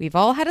flats. We've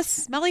all had a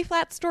smelly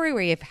flat story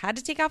where you've had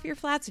to take off your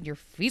flats and your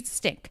feet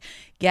stink.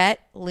 Get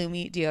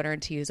Lumi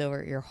deodorant to use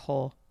over your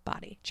whole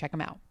body. Check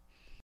them out.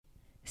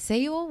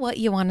 Say what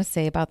you want to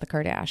say about the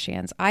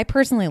Kardashians. I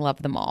personally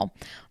love them all,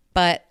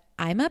 but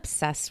I'm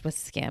obsessed with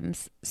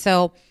Skims.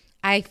 So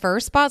I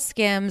first bought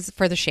Skims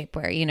for the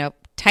shapewear, you know,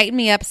 tighten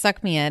me up,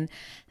 suck me in.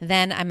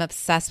 Then I'm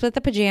obsessed with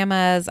the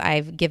pajamas.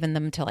 I've given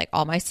them to like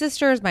all my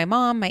sisters, my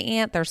mom, my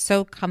aunt. They're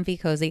so comfy,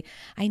 cozy.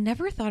 I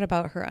never thought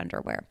about her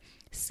underwear.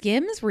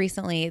 Skims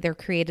recently, they're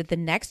created the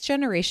next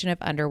generation of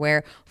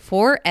underwear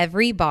for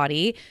every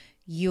body.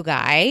 You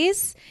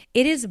guys,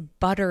 it is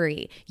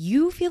buttery.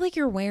 You feel like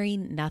you're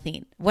wearing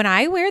nothing. When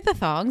I wear the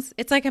thongs,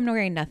 it's like I'm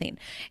wearing nothing.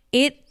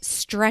 It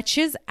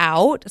stretches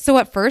out. So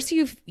at first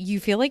you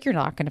feel like you're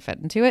not going to fit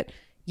into it.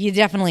 You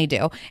definitely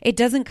do. It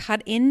doesn't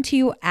cut into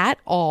you at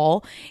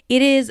all.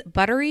 It is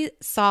buttery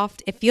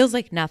soft. It feels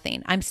like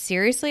nothing. I'm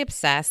seriously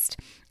obsessed.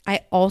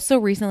 I also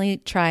recently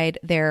tried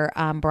their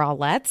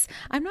bralettes.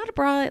 I'm not a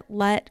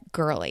bralette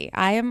girly.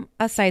 I am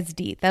a size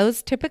D.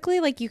 Those typically,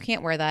 like, you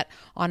can't wear that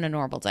on a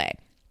normal day.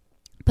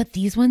 But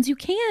these ones you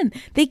can.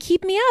 They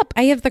keep me up.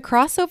 I have the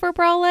crossover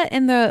bralette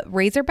and the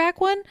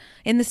Razorback one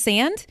in the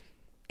sand.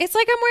 It's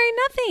like I'm wearing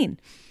nothing.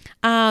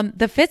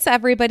 The Fits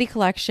Everybody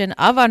collection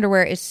of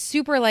underwear is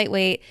super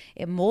lightweight.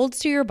 It molds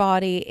to your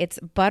body. It's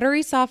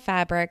buttery soft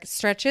fabric,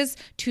 stretches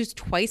to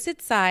twice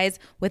its size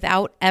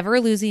without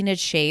ever losing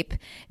its shape,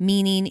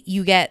 meaning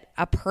you get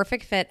a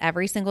perfect fit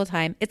every single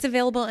time. It's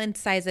available in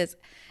sizes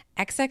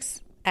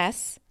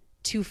XXS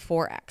to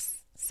 4X.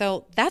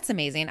 So that's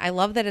amazing. I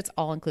love that it's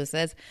all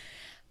inclusive.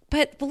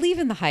 But believe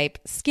in the hype.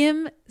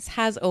 Skims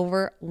has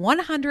over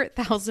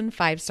 100,000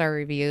 5-star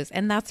reviews,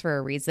 and that's for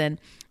a reason.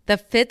 The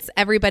Fits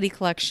Everybody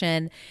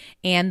collection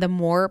and the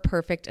More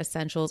Perfect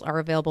Essentials are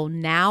available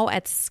now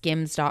at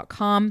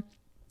skims.com.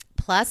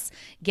 Plus,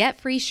 get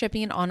free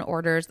shipping on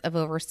orders of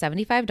over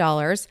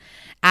 $75.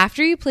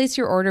 After you place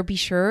your order, be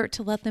sure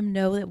to let them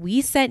know that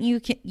we sent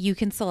you. You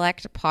can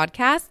select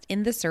podcast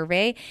in the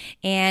survey,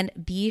 and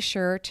be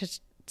sure to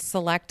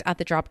select at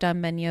the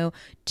drop-down menu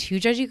to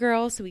Judgy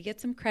Girl so we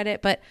get some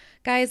credit. But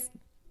guys,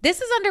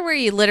 this is underwear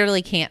you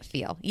literally can't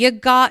feel. You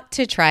got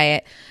to try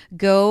it.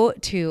 Go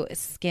to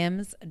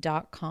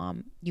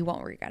skims.com. You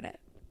won't regret it.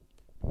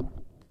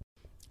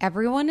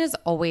 Everyone is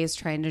always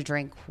trying to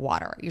drink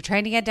water. You're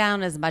trying to get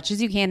down as much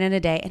as you can in a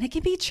day, and it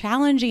can be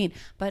challenging,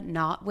 but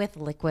not with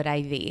Liquid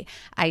IV.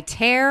 I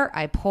tear,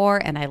 I pour,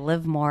 and I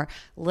live more.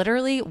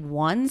 Literally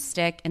 1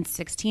 stick and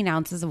 16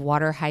 ounces of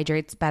water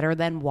hydrates better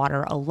than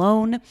water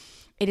alone.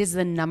 It is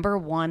the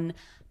 #1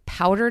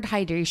 powdered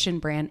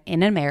hydration brand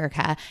in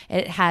America.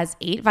 It has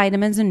 8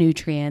 vitamins and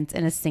nutrients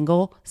in a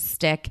single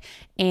stick,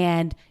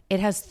 and it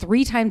has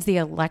 3 times the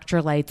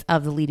electrolytes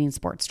of the leading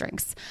sports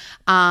drinks.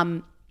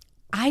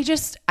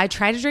 I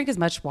try to drink as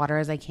much water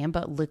as I can,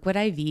 but Liquid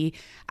IV,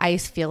 I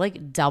feel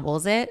like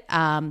doubles it.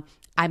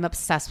 I'm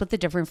obsessed with the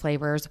different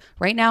flavors.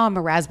 Right now, I'm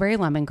a raspberry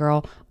lemon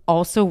girl.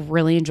 Also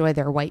really enjoy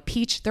their white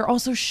peach. They're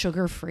also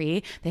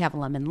sugar-free. They have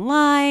lemon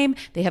lime.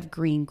 They have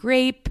green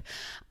grape.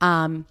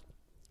 And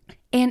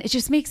it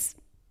just makes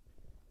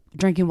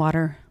drinking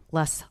water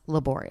less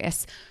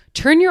laborious.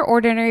 Turn your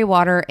ordinary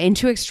water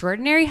into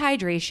extraordinary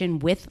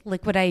hydration with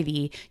Liquid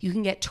IV. You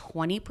can get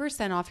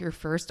 20% off your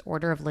first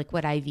order of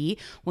Liquid IV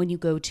when you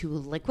go to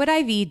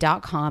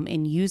liquidiv.com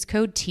and use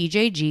code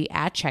TJG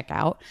at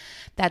checkout.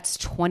 That's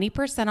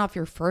 20% off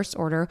your first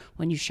order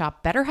when you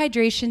shop Better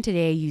Hydration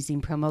today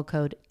using promo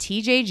code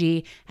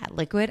TJG at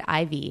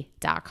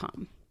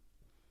liquidiv.com.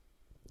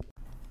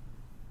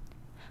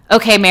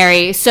 Okay,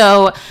 Mary.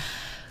 So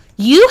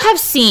you have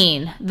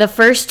seen the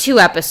first 2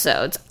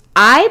 episodes.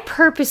 I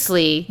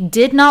purposely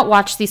did not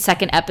watch the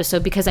second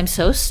episode because I'm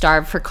so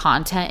starved for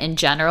content in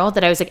general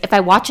that I was like, if I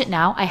watch it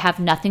now, I have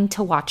nothing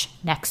to watch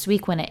next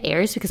week when it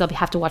airs because I'll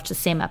have to watch the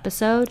same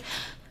episode.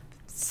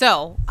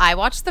 So I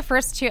watched the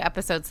first 2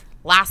 episodes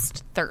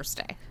last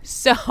Thursday.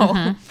 So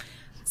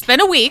it's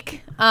been a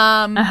week.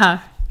 And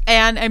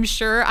I'm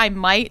sure I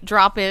might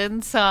drop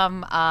in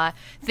some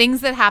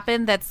things that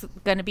happened that's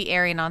going to be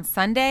airing on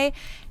Sunday.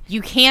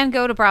 You can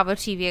go to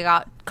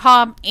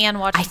BravoTV.com and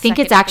watch. I think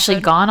it's actually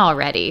gone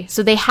already.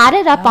 So they had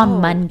it up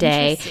on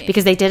Monday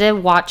because they did a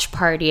watch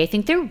party. I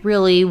think they're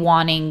really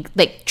wanting,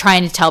 like,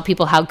 trying to tell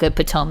people how good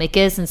Potomac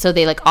is, and so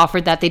they like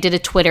offered that. They did a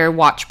Twitter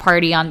watch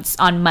party on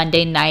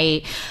Monday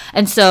night,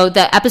 and so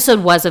the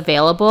episode was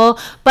available.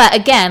 But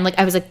again, like,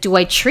 I was like, do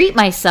I treat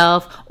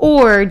myself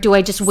or do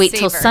I just wait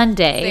till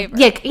Sunday?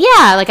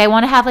 Yeah, like I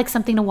want to have like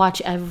something to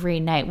watch every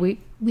night. We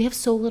have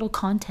so little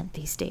content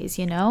these days,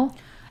 you know.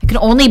 I can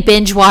only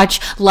binge watch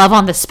Love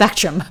on the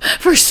Spectrum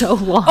for so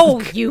long.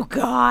 Oh, you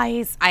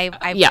guys. I've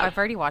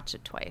already watched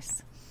it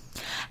twice.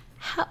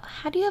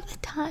 How do you have the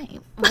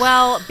time?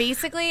 Well,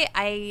 basically,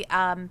 I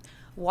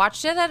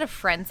watched it at a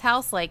friend's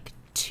house like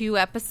 2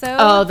 episodes.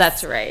 Oh,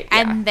 that's right.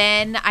 Yeah. And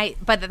then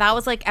but that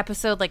was like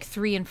episode like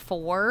 3 and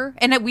 4,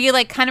 and we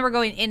like kind of were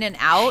going in and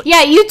out.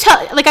 Yeah,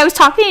 like I was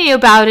talking to you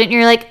about it, and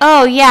you're like,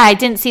 "Oh yeah, I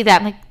didn't see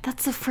that." I'm like,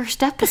 "That's the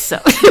first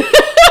episode."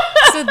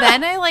 So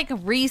then I like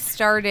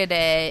restarted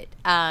it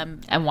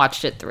and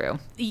watched it through.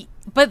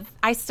 But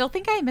I still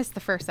think I missed the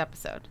first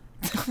episode.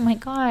 Oh my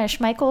gosh,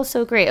 Michael is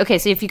so great. Okay,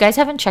 so if you guys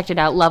haven't checked it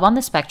out, Love on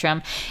the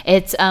Spectrum,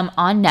 it's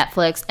on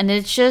Netflix, and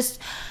it's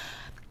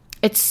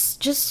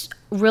just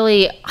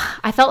really,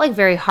 I felt like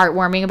very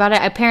heartwarming about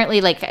it.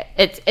 Apparently, like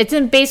it's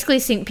in basically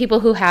seeing people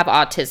who have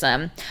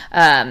autism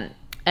and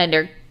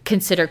are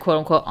considered quote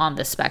unquote on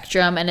the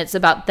spectrum, and it's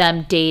about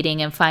them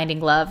dating and finding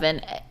love.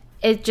 And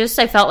it just,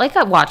 I felt like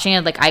watching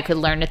it, like I could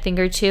learn a thing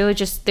or two. It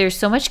just, there's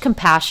so much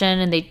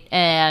compassion,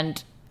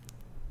 and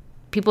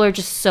people are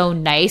just so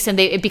nice, and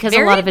because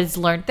a lot of it is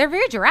learned. They're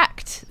very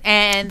direct,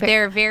 and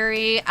they're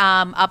very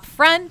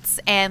upfront,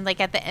 and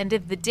like at the end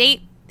of the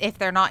date, if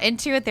they're not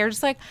into it, they're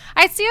just like,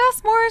 I see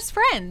us more as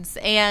friends,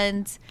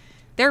 and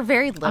they're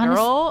very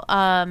literal.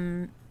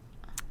 I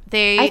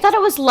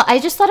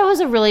just thought it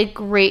was a really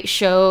great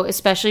show,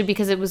 especially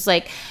because it was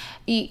like,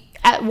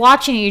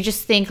 watching it, you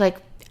just think like,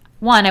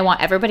 one, I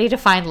want everybody to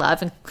find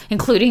love,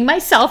 including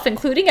myself,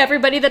 including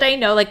everybody that I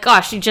know. Like,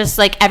 gosh, you just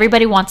like,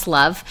 everybody wants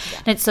love,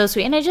 and it's so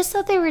sweet. And I just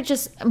thought they were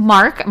just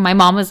Mark. My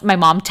mom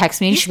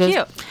texted me. He's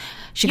cute.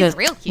 She goes,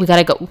 real cute. We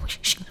gotta go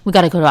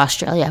to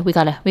Australia. We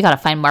gotta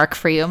find Mark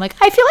for you. I'm like,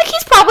 I feel like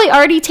he's probably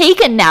already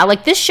taken now.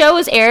 Like, this show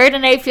is aired,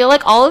 and I feel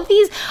like all of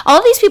these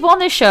people on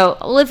this show,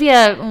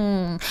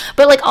 Olivia,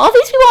 but like all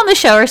these people on the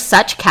show are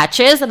such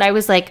catches. And I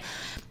was like,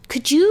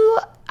 could you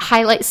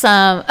highlight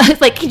some,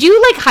 like, could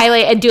you like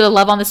highlight and do a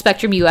Love on the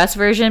Spectrum US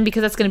version,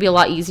 because that's going to be a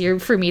lot easier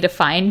for me to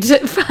find the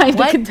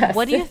contestants.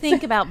 What do you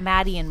think about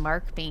Maddie and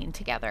Mark being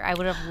together? I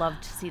would have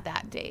loved to see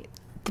that date.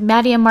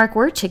 Maddie and Mark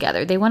were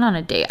together. They went on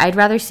a date. I'd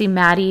rather see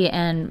Maddie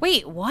and...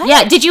 Wait, what?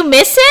 Yeah, did you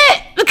miss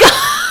it? That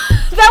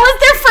was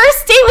their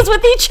first date, was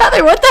with each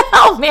other. What the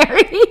hell,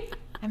 Mary?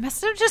 I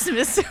must have just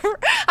missed it.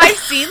 I've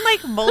seen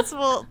like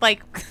multiple,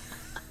 like...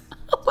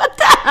 What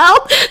the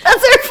hell?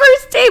 That's their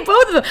first date,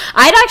 both of them.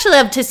 I'd actually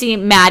love to see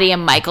Maddie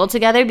and Michael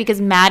together, because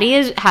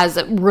Maddie has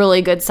a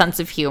really good sense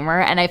of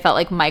humor, and I felt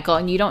like Michael,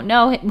 and you don't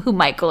know who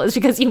Michael is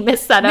because you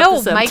missed that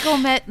episode. No, Michael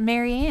met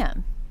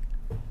Marianne.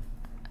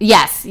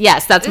 Yes,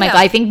 that's Michael.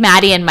 I think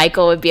Maddie and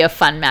Michael would be a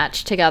fun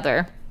match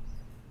together.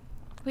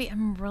 Wait,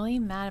 I'm really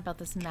mad about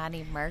this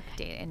Maddie Mark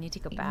date. I need to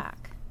go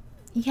back.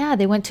 Yeah,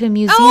 they went to a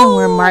museum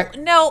where Mark...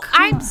 No,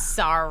 I'm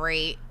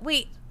sorry.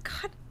 Wait,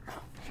 God.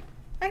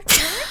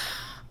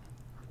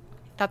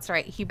 That's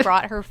right. He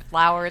brought her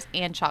flowers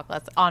and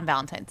chocolates on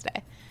Valentine's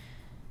Day.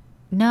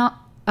 No.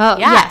 Oh,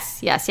 yeah.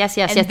 Yes.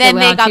 And then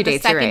they got the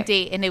second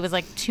date, and it was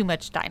like too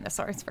much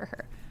dinosaurs for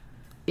her.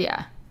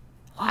 Yeah.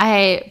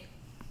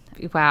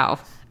 Wow.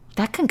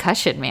 That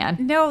concussion, man.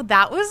 No,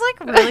 that was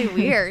like really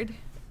weird.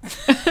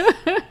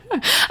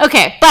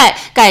 Okay,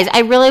 but guys,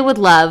 I really would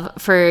love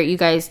for you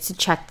guys to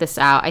check this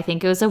out. I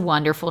think it was a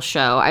wonderful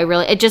show.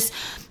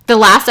 The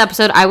last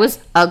episode, I was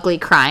ugly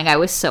crying. I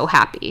was so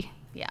happy.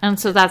 Yeah. And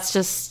so that's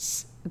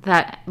just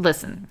that.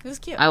 Listen, it was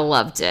cute. I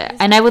loved it.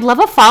 And I would love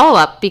a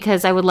follow-up,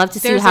 because I would love to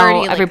see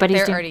how everybody's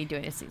doing. They're already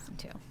doing a season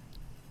 2.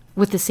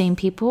 With the same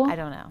people? I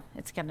don't know.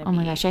 It's going to be Oh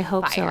my gosh, I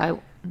hope fire.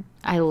 so.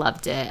 I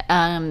loved it.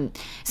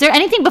 Is there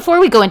anything, before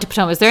we go into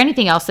Potomac, is there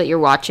anything else that you're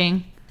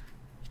watching?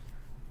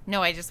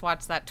 No, I just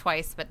watched that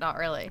twice, but not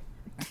really.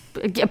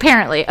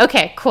 Apparently.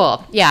 Okay,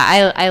 cool.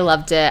 Yeah, I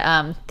loved it.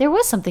 There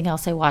was something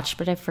else I watched,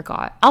 but I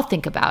forgot. I'll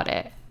think about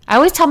it. I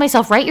always tell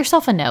myself, write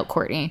yourself a note,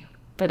 Courtney,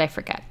 but I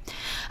forget.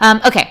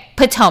 Okay,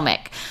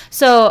 Potomac.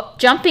 So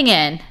jumping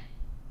in,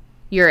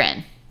 you're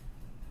in.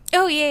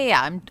 Oh,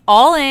 yeah. I'm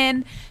all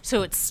in.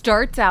 So it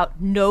starts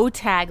out, no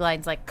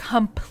taglines, like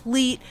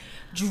complete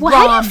drama. Well,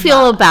 how do you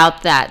feel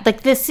about that?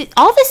 Like,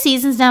 all the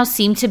seasons now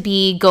seem to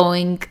be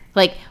going,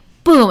 like,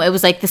 boom. It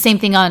was like the same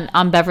thing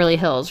on Beverly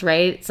Hills,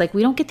 right? It's like,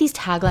 we don't get these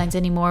taglines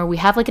anymore. We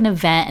have like an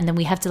event, and then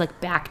we have to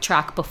like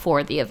backtrack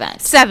before the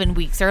event. 7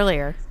 weeks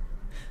earlier.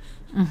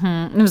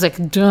 Mm-hmm. It was like,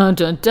 dun,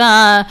 dun,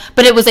 dun.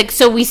 But it was like,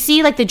 so we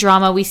see like the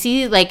drama. We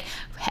see like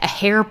a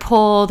hair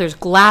pull. There's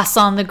glass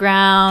on the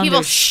ground.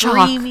 People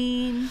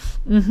screaming.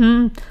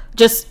 Mm-hmm.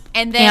 Just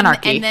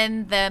anarchy. And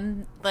then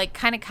them like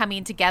kind of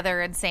coming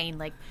together and saying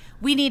like,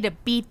 we need to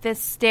beat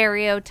this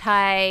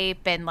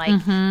stereotype. And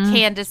like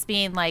Candace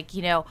being like,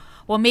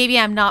 well, maybe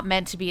I'm not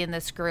meant to be in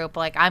this group.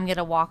 Like, I'm going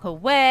to walk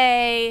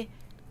away.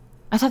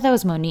 I thought that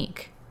was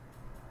Monique.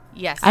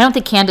 Yes. I don't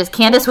think Candace.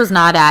 Candace was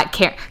not at...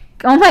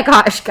 Oh my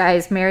gosh,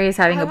 guys. Mary is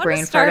having a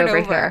brain fart over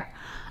here.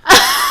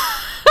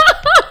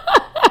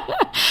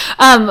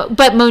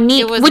 But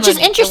Monique, which is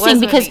interesting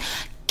because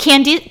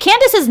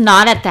Candace is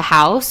not at the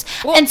house.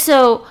 Well, and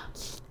so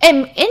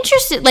I'm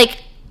interested,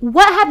 like,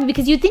 what happened?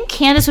 Because you'd think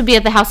Candace would be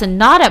at the house and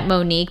not at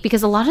Monique,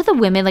 because a lot of the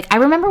women, like, I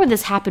remember when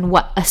this happened,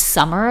 a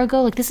summer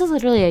ago? Like, this is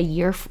literally a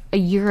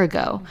year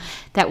ago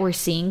that we're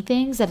seeing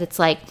things, that it's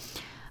like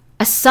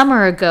a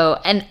summer ago,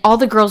 and all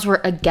the girls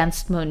were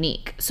against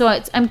Monique.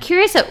 So I'm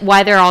curious at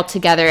why they're all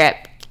together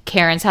at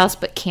Karen's house,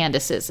 but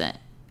Candace isn't.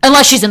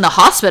 Unless she's in the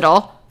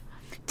hospital.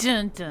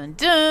 Dun, dun,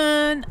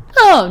 dun.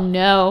 Oh,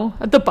 no.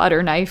 The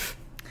butter knife.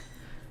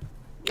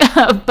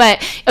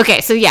 But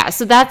okay,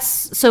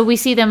 so we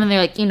see them and they're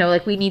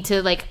like, we need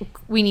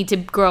to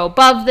grow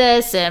above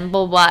this and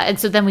blah blah. And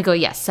so then we go,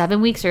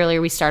 7 weeks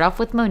earlier we start off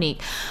with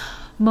Monique.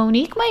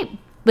 Monique might,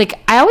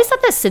 I always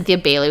thought that Cynthia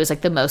Bailey was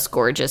the most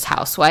gorgeous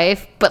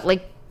housewife, but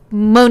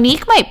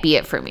Monique might be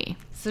it for me.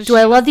 So do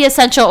I love the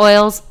essential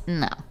oils?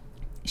 No.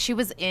 She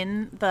was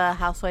in the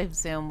housewife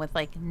Zoom with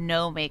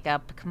no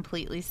makeup,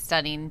 completely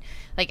stunning.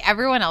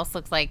 Everyone else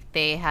looks like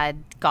they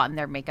had gotten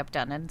their makeup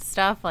done and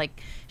stuff.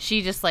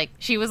 She just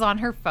she was on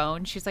her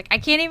phone. She's like, I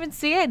can't even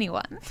see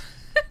anyone.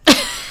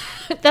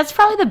 That's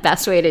probably the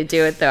best way to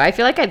do it, though. I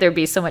feel like there'd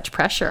be so much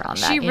pressure on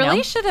that. She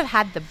really should have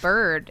had the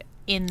bird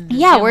in the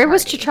Zoom where party.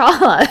 Was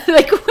T'Challa?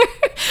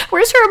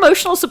 Where's her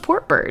emotional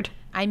support bird?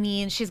 I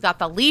mean, she's got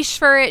the leash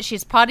for it.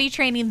 She's potty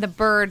training the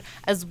bird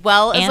as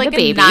well as and a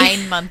baby.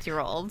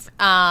 9-month-old.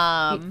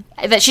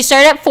 That she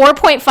started at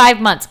 4.5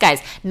 months.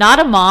 Guys, not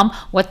a mom.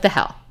 What the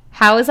hell?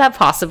 How is that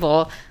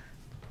possible?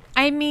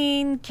 I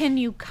mean, can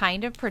you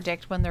kind of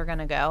predict when they're going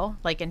to go?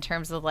 In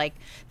terms of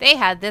they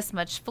had this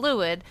much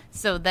fluid,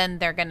 so then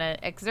they're going to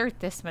exert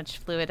this much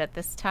fluid at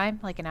this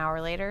time, an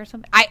hour later or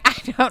something? I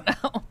don't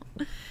know.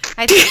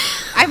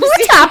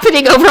 What's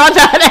happening over on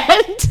that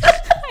end?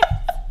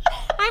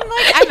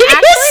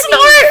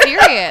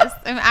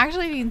 I'm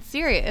actually being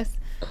serious.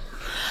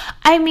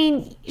 I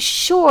mean,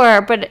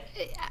 sure, but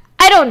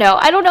I don't know.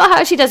 I don't know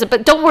how she does it,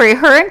 but don't worry.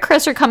 Her and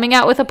Chris are coming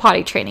out with a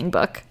potty training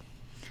book.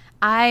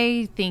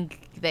 I think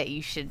that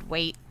you should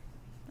wait.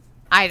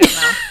 I don't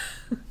know.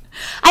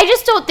 I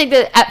just don't think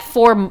that at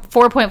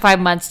 4.5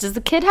 months, does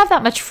the kid have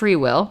that much free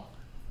will?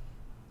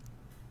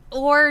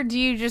 Or do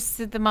you just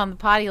sit them on the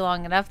potty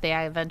long enough, they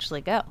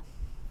eventually go?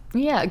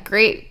 Yeah,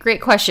 great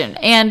question.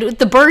 And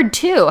the bird,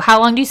 too.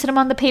 How long do you sit him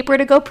on the paper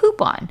to go poop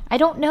on? I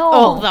don't know.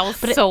 Oh, that was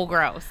so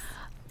gross.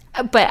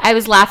 But I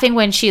was laughing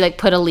when she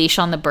put a leash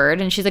on the bird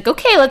and she's like,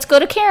 okay, let's go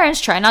to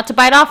Karen's. Try not to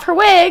bite off her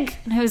wig.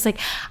 And I was like,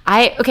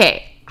 I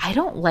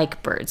don't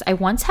like birds. I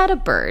once had a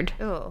bird.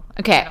 Ooh,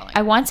 okay,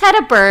 I once had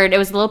a bird. It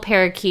was a little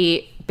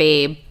parakeet.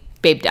 Babe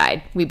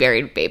died. We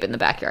buried Babe in the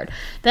backyard.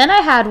 Then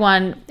I had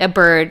a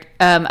bird,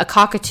 a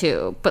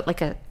cockatoo,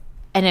 but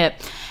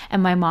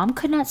and my mom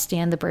could not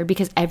stand the bird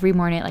because every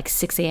morning at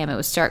 6 a.m. it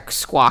would start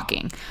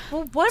squawking.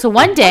 Well, so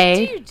one day,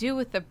 what do you do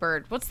with the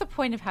bird? What's the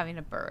point of having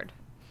a bird?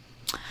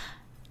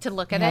 To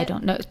look at it? I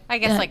don't know. I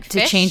guess to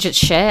fish? change its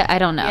shit. I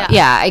don't know.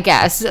 Yeah, I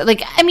guess.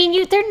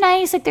 They're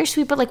nice. They're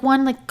sweet, but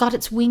one got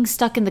its wings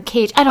stuck in the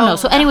cage. I don't know.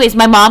 So, anyways,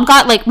 my mom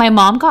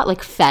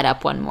got fed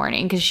up one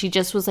morning because she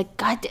just was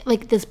God,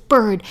 this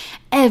bird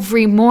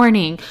every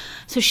morning.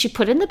 So she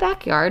put it in the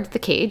backyard, the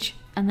cage,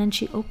 and then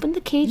she opened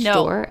the cage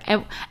door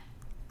and.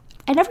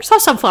 I never saw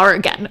Sunflower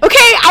again. Okay,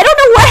 I don't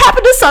know what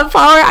happened to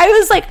Sunflower. I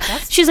was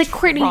she's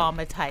Courtney.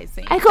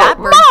 Traumatizing. I go,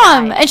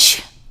 Mom, died. And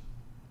she,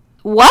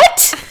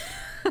 what?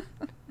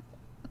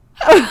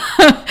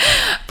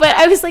 But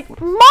I was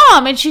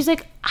Mom, and she's I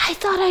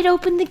thought I'd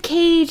open the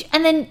cage,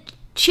 and then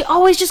she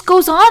always just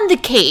goes on the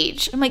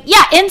cage. I'm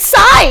yeah,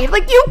 inside.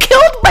 You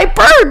killed my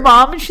bird,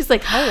 Mom. And she's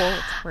how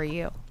old were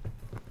you?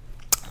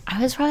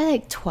 I was probably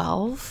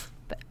 12.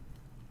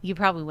 You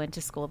probably went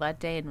to school that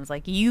day and was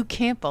you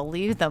can't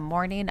believe the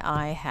morning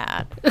I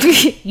had.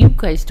 You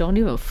guys don't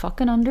even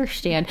fucking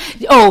understand.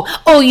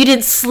 Oh, you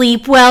didn't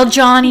sleep well,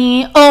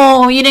 Johnny.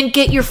 Oh, you didn't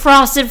get your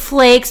Frosted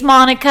Flakes,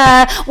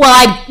 Monica.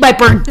 Well, my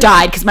bird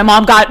died because my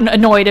mom got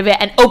annoyed of it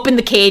and opened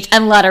the cage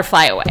and let her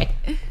fly away.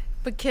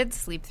 But kids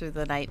sleep through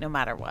the night no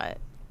matter what.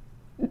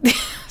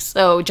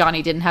 So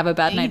Johnny didn't have a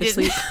bad night of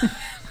sleep.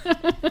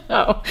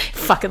 Oh,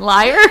 fucking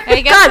liar.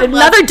 God,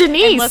 another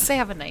Denise. Unless they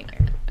have a nightmare.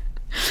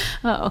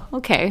 Oh,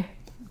 okay.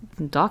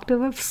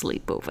 Doctor of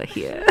sleep over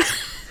here.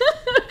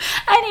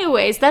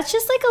 Anyways, that's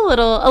just a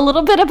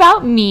little bit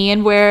about me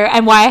and why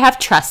I have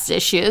trust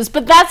issues.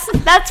 But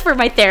that's for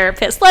my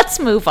therapist. Let's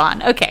move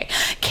on. Okay,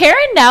 Karen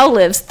now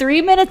lives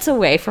 3 minutes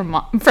away from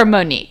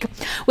Monique,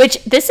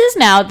 which this is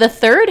now the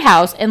third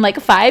house in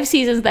 5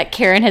 seasons that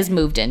Karen has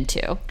moved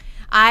into.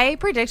 I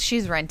predict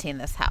she's renting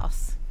this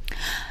house.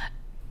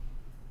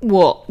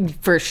 Well,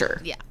 for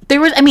sure. Yeah.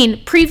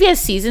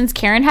 Previous seasons,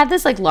 Karen had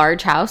this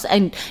large house,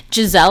 and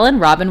Giselle and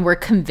Robin were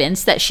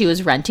convinced that she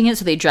was renting it,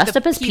 so they dressed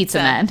up as pizza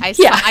men. I've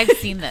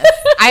seen this.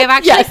 I have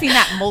actually seen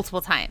that multiple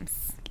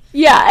times.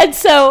 Yeah, and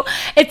so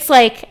it's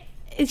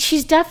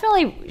she's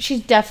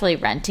definitely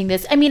renting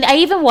this. I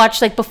even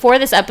watched before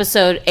this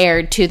episode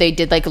aired too, they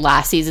did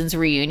last season's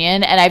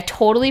reunion, and I've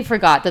totally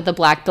forgot that the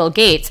Black Bill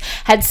Gates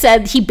had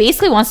said he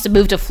basically wants to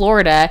move to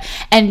Florida,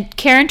 and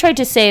Karen tried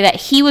to say that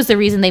he was the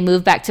reason they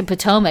moved back to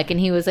Potomac, and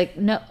he was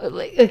no,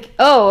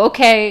 oh,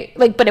 okay,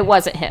 but it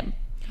wasn't him.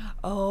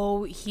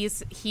 Oh,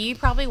 he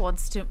probably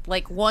wants to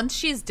once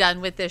she's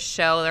done with this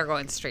show, they're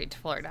going straight to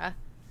Florida.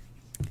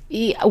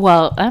 Yeah,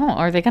 well, I don't know.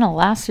 Are they going to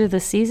last through the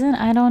season?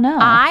 I don't know.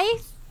 I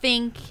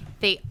think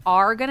they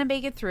are going to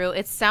make it through.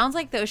 It sounds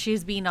though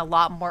she's being a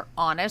lot more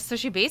honest. So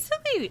she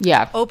basically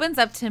opens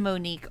up to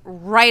Monique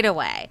right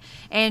away.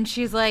 And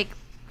she's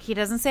he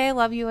doesn't say I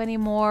love you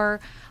anymore.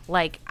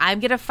 Like, I'm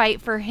going to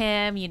fight for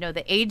him. You know,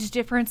 the age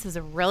difference is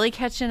really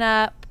catching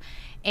up.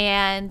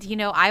 And, you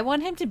know, I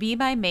want him to be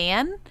my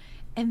man.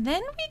 And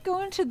then we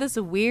go into this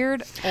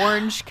weird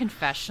orange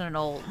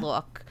confessional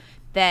look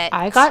that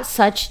I got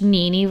such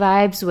Nene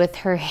vibes with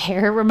her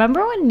hair.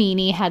 Remember when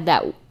Nene had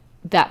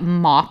that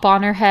mop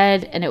on her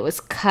head and it was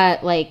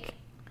cut like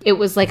it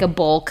was like a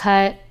bowl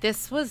cut?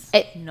 This was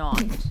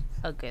not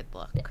a good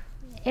look.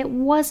 It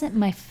wasn't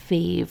my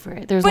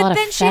favorite. There's a lot of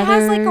feathers. But then she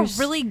has like a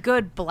really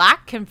good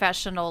black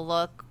confessional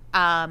look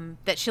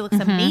that she looks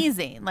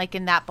amazing, like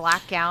in that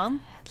black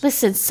gown.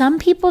 Listen, some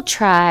people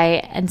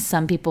try and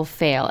some people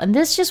fail. And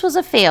this just was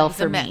a fail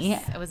for me.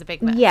 It was a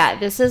big miss. Yeah,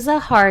 this is a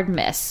hard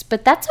miss.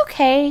 But that's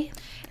okay.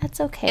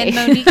 That's okay. And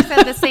Monique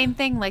said the same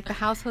thing, like the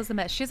house was a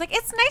mess. She's like,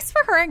 it's nice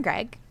for her and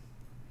Greg.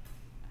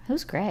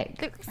 Who's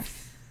Greg?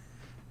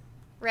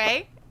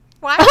 Ray?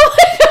 Why?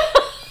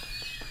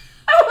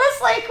 I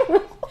was like...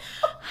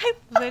 I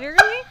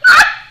literally...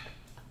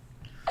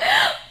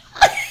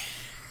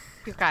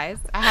 You guys,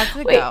 I have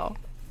to go.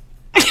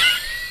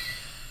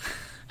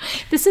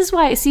 This is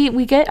why, see,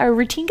 we get our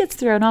routine gets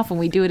thrown off when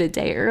we do it a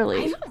day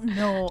early. I don't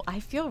know.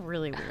 I feel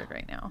really weird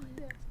right now.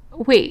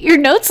 Wait, your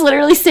notes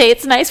literally say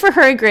it's nice for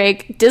her and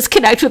Greg.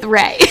 Disconnect with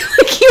Ray.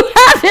 Like, you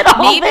have it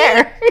all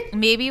there.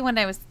 Maybe when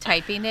I was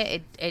typing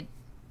it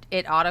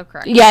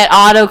autocorrected. Yeah, it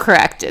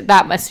autocorrected.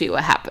 That must be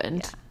what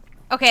happened.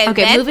 Yeah. Okay,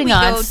 then moving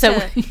on.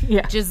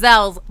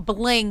 Giselle's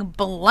bling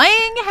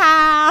bling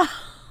house.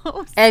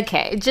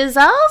 Okay,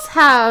 Giselle's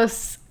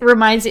house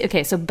reminds me.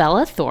 Okay, so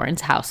Bella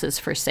Thorne's house is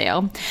for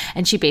sale,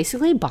 and she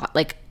basically bought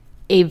like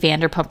a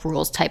Vanderpump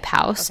Rules type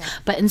house,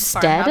 but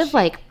instead of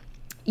like,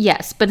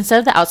 but instead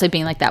of the outside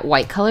being like that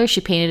white color,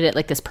 she painted it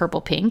like this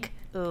purple pink,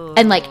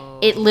 and like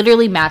it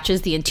literally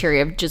matches the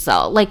interior of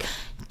Giselle. Like,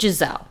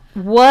 Giselle,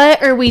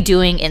 what are we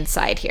doing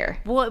inside here?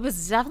 Well, it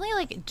was definitely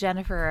like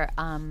Jennifer,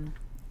 Auden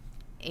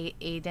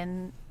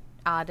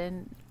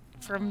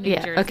from New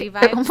Jersey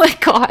vibes. Oh my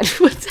God,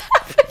 what's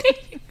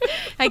happening?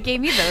 I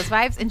gave me those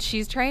vibes, and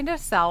she's trying to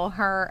sell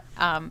her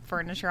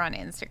furniture on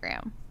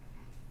Instagram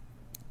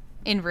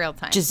in real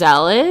time.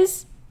 Giselle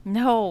is?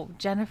 No,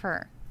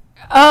 Jennifer.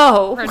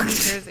 Oh. From New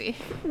Jersey.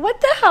 What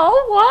the hell?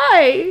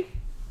 Why?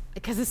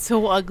 Because it's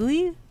so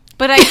ugly.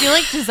 But I feel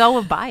like Giselle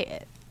would buy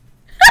it.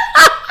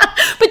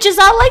 But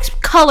Giselle likes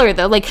color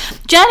though. Like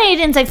Jen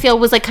Aiden's, I feel,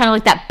 was like kind of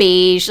like that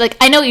beige. Like,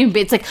 I know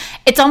it's like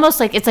it's almost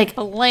like it's like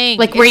bling,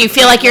 like where you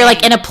feel like you're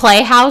like in a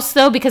playhouse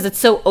though, because it's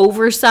so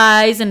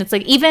oversized. And it's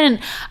like even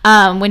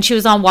when she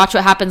was on Watch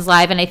What Happens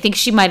Live, and I think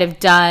she might have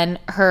done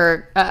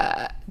her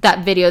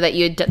that video that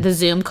you did, the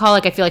Zoom call.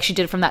 Like, I feel like she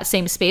did it from that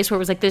same space where it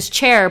was like this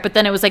chair, but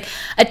then it was like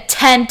a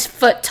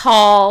 10-foot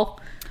tall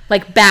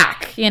like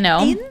back, you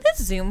know. In the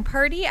Zoom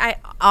party, I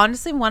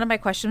honestly, one of my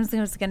questions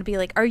was going to be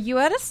like, are you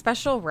at a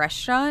special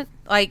restaurant?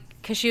 Like,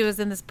 because she was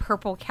in this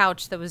purple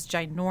couch that was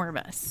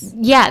ginormous.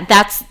 Yeah,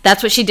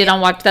 that's what she did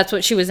on Watch. That's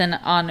what she was in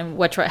on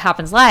Watch What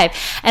Happens Live.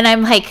 And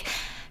I'm like,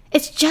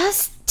 it's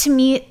just, to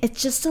me,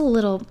 it's just a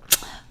little,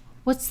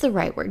 what's the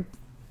right word?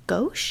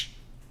 Gauche?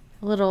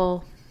 A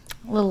little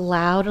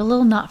loud, a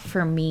little not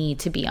for me,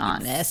 to be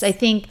honest. I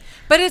think.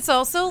 But it's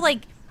also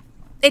like,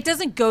 it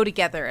doesn't go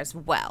together as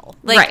well.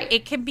 Like, right.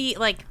 It can be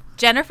like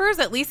Jennifer's,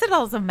 at least it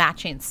has a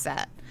matching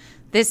set.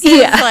 This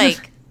is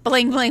like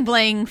bling, bling,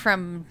 bling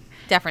from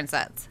different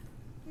sets.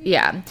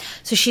 Yeah.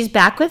 So she's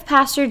back with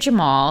Pastor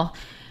Jamal,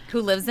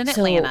 who lives in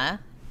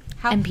Atlanta.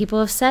 And people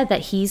have said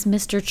that he's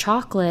Mr.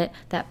 Chocolate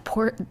that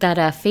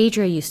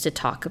Phaedra used to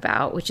talk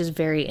about, which is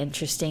very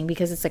interesting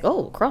because it's like,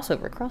 oh,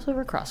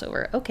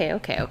 crossover. Okay.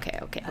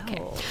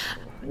 Oh.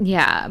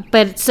 Yeah.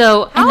 But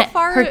so. How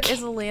far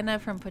is Atlanta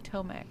from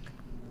Potomac?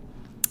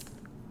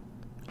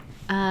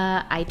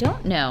 I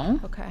don't know.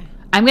 Okay.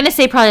 I'm going to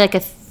say probably like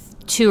a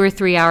 2 or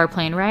 3 hour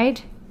plane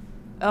ride.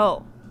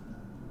 Oh.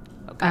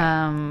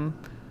 Okay.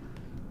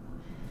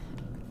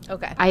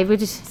 Okay. I would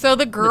just. So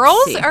the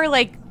girls are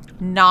like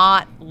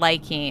not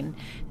liking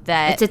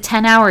that. It's a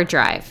 10-hour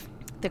drive.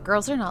 The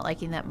girls are not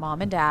liking that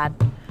mom and dad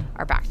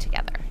are back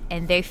together.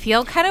 And they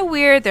feel kind of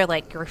weird. They're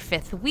like, you're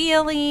fifth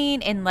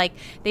wheeling. And like,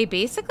 they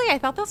basically, I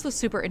thought this was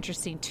super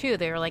interesting too.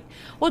 They were like,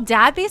 well,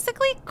 dad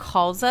basically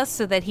calls us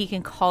so that he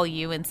can call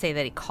you and say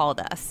that he called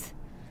us.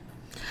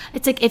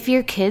 It's like, if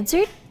your kids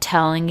are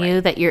telling you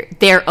that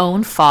their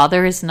own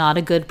father is not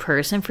a good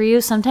person for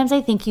you, sometimes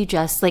I think you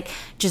just, like,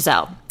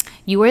 Giselle,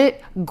 you are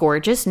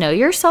gorgeous, know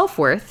your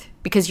self-worth,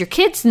 because your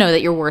kids know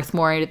that you're worth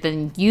more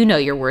than you know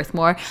you're worth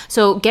more.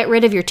 So get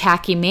rid of your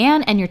tacky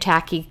man and your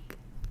tacky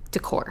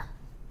decor.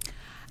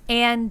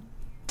 And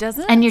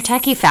your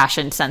tacky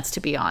fashion sense, to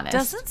be honest.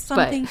 Doesn't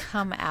something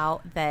come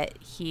out that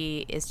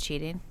he is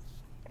cheating?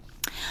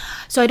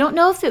 So I don't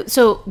know if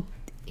so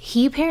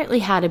he apparently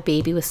had a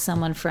baby with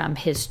someone from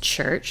his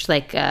church,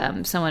 like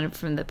someone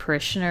from the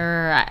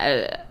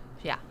parishioner.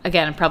 Yeah.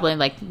 Again, I'm probably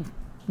like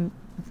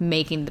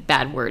making the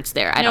bad words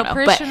there. I don't know.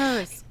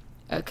 Parishioners.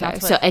 Okay.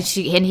 So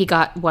and he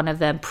got one of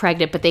them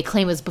pregnant, but they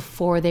claim it was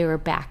before they were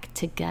back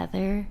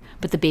together.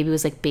 But the baby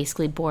was like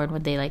basically born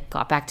when they like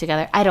got back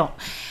together.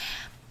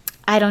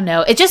 I don't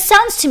know. It just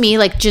sounds to me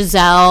like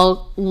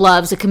Giselle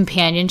loves a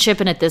companionship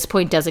and at this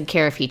point doesn't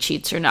care if he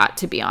cheats or not,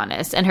 to be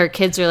honest. And her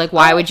kids are like,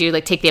 why would you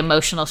like take the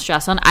emotional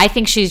stress on? I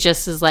think she's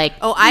just as like...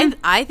 Oh,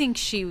 I think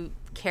she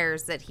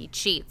cares that he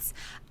cheats.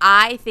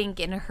 I think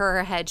in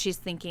her head she's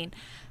thinking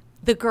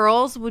the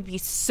girls would be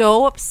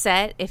so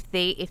upset if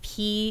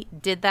he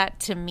did that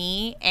to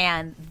me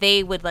and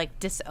they would like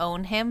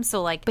disown him.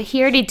 So like... But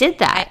he already did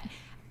that.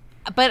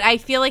 But I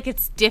feel like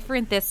it's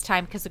different this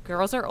time because the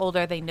girls are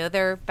older. They know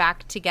they're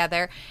back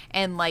together.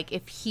 And, like,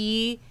 if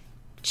he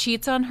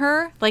cheats on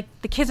her, like,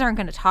 the kids aren't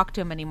going to talk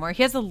to him anymore.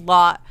 He has a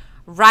lot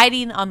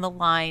riding on the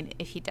line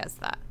if he does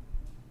that.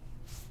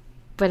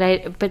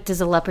 But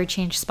does a leopard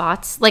change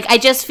spots? Like, I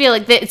just feel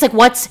like it's like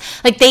what's...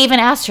 Like, they even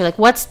asked her, like,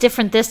 what's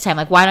different this time?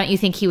 Like, why don't you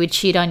think he would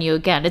cheat on you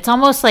again? It's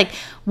almost like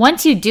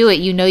once you do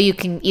it, you know you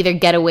can either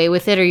get away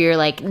with it or you're,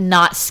 like,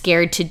 not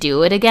scared to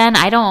do it again.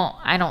 I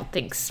don't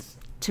think so.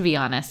 To be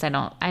honest, I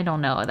don't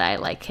know that I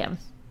like him.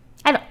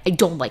 I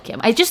don't like him.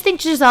 I just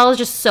think Giselle is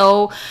just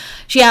so...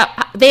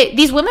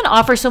 these women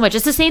offer so much.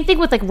 It's the same thing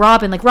with like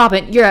Robin. Like,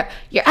 Robin, your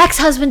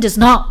ex-husband does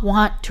not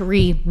want to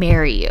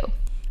remarry you.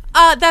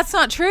 That's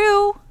not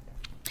true.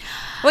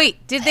 Wait,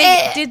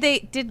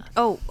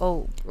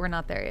 oh, we're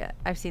not there yet.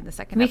 I've seen the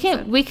second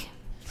episode.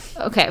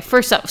 Okay,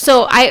 first up,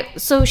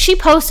 so she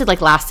posted like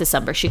last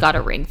December she got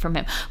a ring from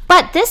him.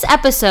 But this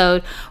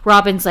episode,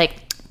 Robin's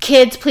like,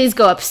 kids, please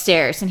go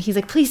upstairs. And he's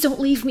like, please don't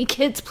leave me,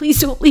 kids.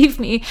 Please don't leave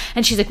me.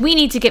 And she's like, we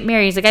need to get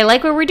married. He's like, I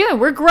like what we're doing.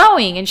 We're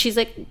growing. And she's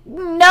like,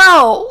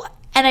 no.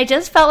 And I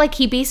just felt like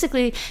he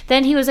basically,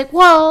 then he was like,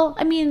 well,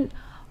 I mean,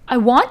 I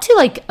want to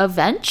like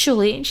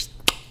eventually. And she's,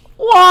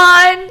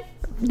 Juan.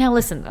 Now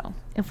listen though,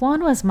 if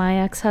Juan was my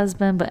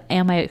ex-husband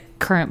and my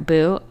current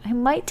boo, I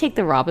might take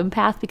the Robin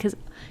path because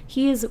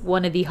he is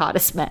one of the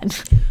hottest men.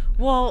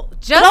 Well,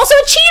 but also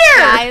a cheater.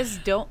 Guys,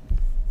 don't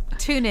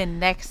tune in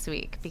next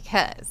week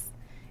because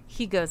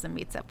he goes and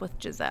meets up with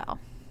Giselle.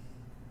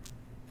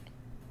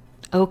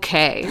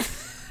 Okay.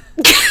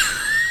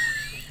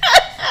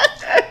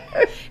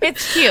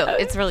 It's cute.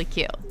 It's really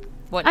cute.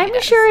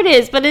 I'm sure it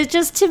is, but it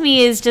just, to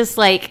me, is just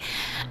like,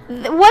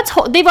 they've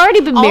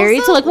already been married,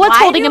 also, so like, what's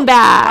holding him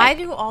back? Why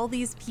do all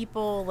these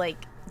people,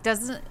 like,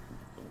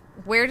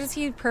 where does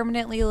he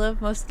permanently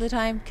live most of the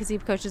time? Because he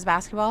coaches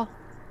basketball?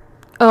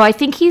 Oh, I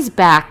think he's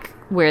back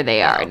where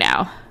they are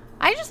now.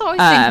 I just always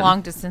think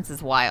long distance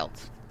is wild.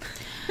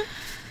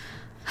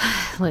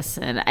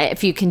 Listen,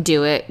 if you can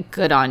do it,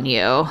 good on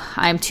you.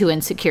 I'm too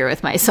insecure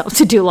with myself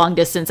to do long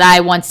distance. I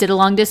once did a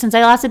long distance.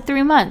 I lasted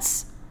 3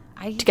 months.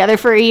 Together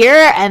for a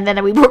year, and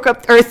then we broke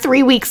up, or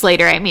 3 weeks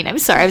later. I mean, I'm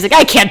sorry. I was like,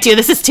 I can't do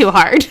this. It's too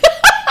hard.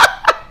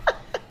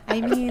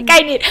 I mean,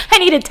 like, I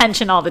need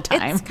attention all the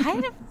time. It's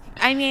kind of,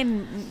 I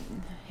mean,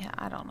 yeah,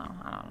 I don't know.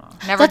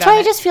 That's why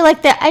I just feel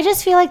like I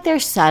just feel like they're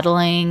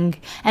settling,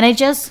 and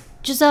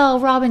Giselle,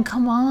 Robin,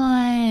 come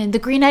on, the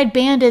Green-Eyed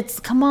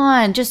Bandits, come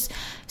on, just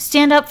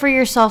stand up for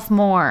yourself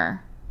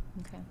more.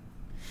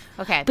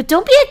 Okay. But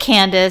don't be a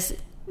Candace.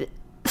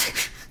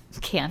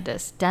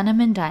 Candace,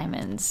 Denim and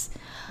Diamonds.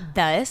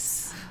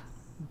 This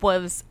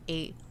was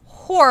a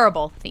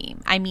horrible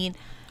theme. I mean,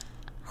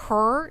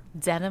 her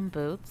denim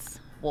boots.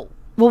 Well,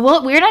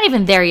 we're not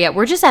even there yet.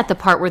 We're just at the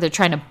part where they're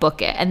trying to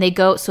book it. And they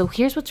go, so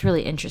here's what's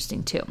really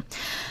interesting, too.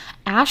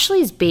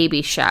 Ashley's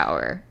baby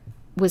shower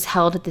was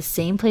held at the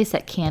same place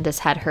that Candace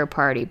had her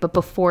party, but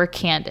before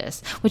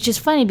Candace, which is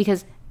funny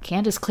because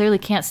Candace clearly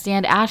can't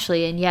stand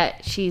Ashley, and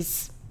yet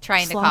she's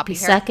trying to copy her,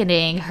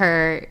 seconding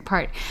her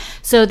part.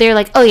 So they're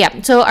like, oh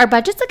yeah, so our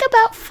budget's like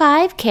about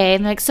 $5,000,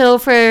 and like, so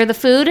for the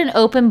food and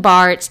open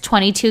bar it's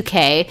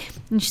 $22,000,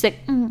 and she's like,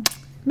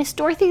 Miss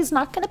Dorothy's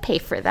not gonna pay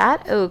for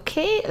that.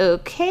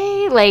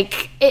 Okay,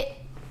 like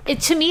it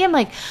to me, I'm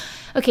like,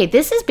 okay,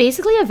 this is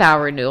basically a vow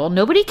renewal.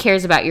 Nobody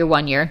cares about your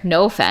 1 year.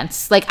 No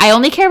offense. Like, I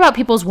only care about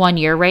people's 1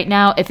 year right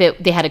now if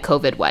they had a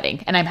COVID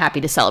wedding, and I'm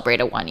happy to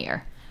celebrate a 1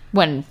 year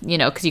when,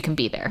 because you can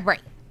be there.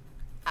 Right.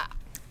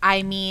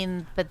 I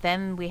mean, but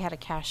then we had a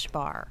cash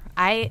bar.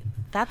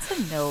 That's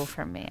a no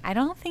from me. I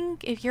don't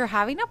think if you're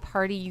having a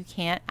party, you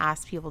can't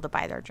ask people to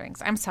buy their drinks.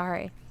 I'm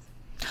sorry.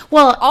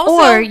 Well,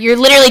 also, or you're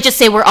literally just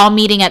say we're all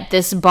meeting at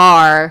this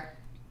bar,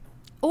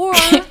 or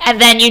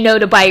and then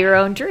to buy your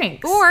own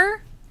drinks,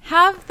 or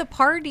have the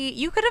party.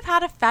 You could have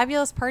had a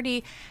fabulous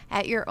party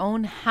at your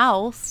own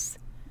house.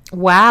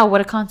 Wow,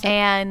 what a concept!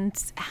 And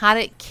had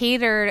it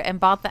catered and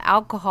bought the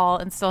alcohol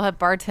and still have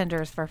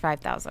bartenders for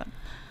 $5,000.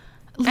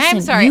 Listen,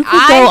 I'm sorry. You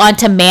could go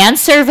onto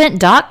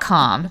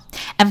manservant.com,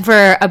 and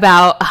for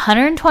about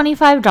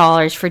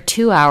 $125 for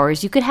 2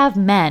 hours, you could have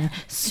men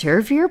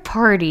serve your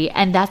party,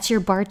 and that's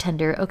your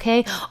bartender,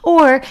 okay?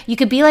 Or you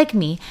could be like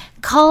me,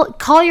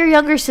 call your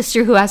younger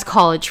sister who has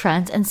college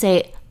friends and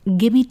say,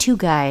 give me 2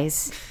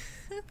 guys.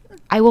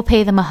 I will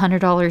pay them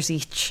 $100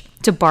 each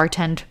to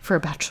bartend for a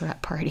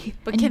bachelorette party.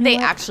 But can they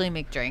actually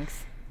make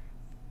drinks?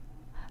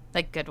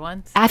 Like good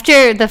ones?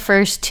 After the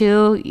first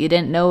 2, you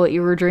didn't know what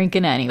you were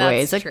drinking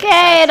anyways. That's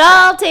okay, it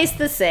all tastes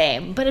the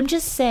same. But I'm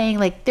just saying,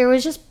 like, there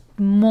was just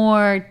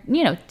more,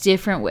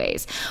 different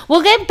ways.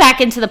 We'll get back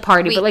into the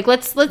party, but like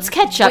let's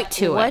catch up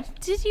to it.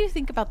 What did you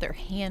think about their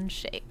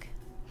handshake?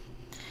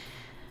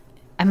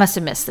 I must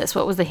have missed this.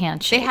 What was the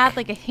handshake? They had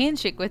like a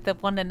handshake with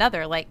one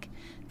another, like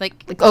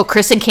oh,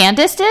 Chris and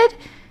Candace did?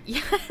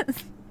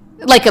 Yes.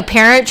 Like a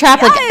Parent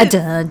Trap, yes. like a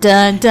dun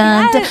dun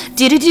dun Yes. dun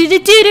do do do do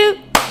do.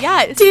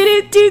 Yes.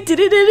 Do do do do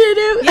do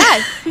do.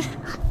 Yes.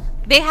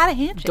 They had a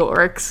handshake.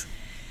 Dorks.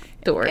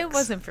 It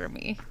wasn't for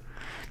me.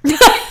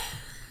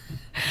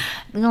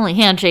 The only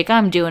handshake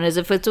I'm doing is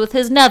if it's with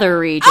his nether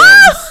regions.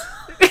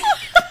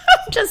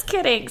 Just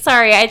kidding.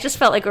 Sorry, I just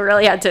felt like we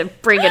really had to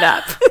bring it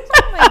up.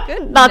 Oh my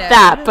goodness. Not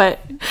that, but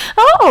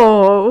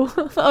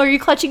are you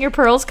clutching your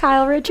pearls,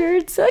 Kyle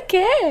Richards?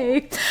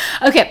 Okay.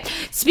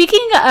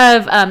 Speaking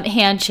of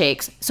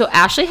handshakes, so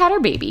Ashley had her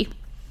baby.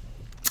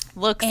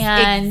 Looks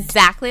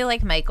exactly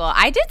like Michael.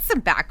 I did some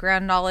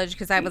background knowledge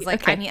because I was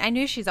like, Okay. I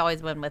knew she's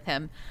always been with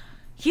him.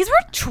 He's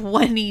worth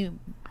 $20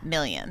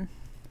 million.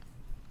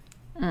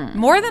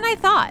 More than I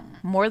thought.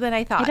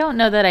 I don't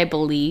know that I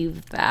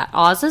believe that.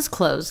 Oz is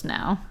closed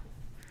now.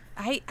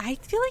 I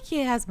feel like he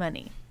has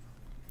money.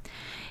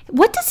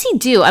 What does he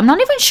do? I'm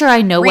not even sure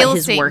I know what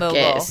his work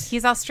mogul. is.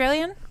 He's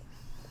Australian?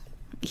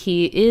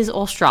 He is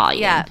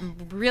Australian. Yeah,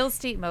 real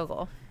estate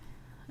mogul.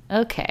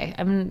 Okay.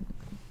 Okay.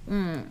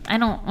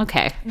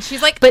 And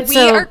she's like, But we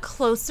so- are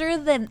closer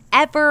than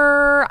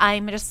ever.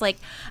 I'm just like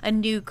a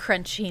new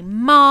crunchy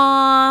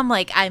mom.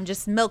 Like, I'm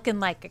just milking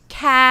like a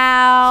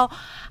cow.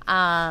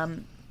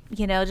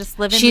 Just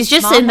living She's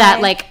this just mom in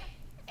that, life. like,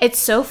 it's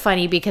so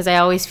funny because I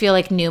always feel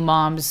like new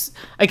moms,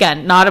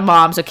 again, not a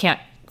mom, so can't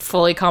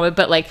fully comment,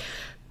 but like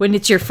when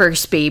it's your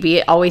first baby,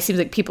 it always seems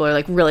like people are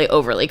like really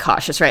overly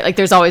cautious, right? Like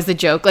there's always the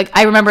joke. Like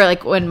I remember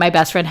like when my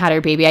best friend had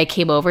her baby, I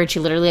came over and she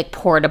literally like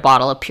poured a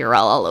bottle of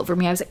Purell all over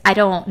me. I was like, I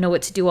don't know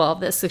what to do all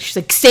of this. So she's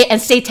like,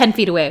 stay 10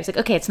 feet away. I was like,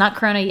 okay, it's not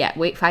Corona yet.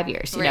 Wait 5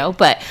 years, you know?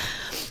 But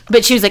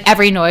she was like,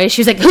 every noise,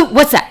 she was like,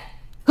 what's that?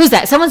 Who's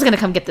that? Someone's going to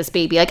come get this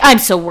baby. Like, I'm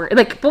so worried.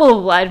 Like, blah,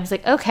 blah, blah. I was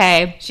like,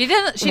 okay. She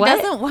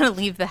doesn't want to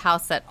leave the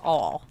house at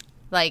all.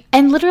 Like,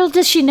 and little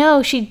does she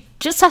know, she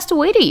just has to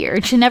wait a year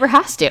and she never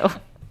has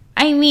to.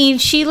 I mean,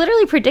 she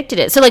literally predicted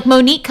it. So, like,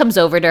 Monique comes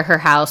over to her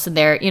house and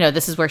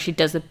this is where she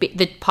does the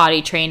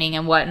potty training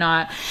and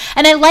whatnot.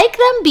 And I like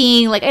them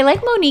being, like, I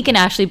like Monique and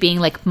Ashley being,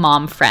 like,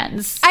 mom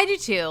friends. I do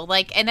too.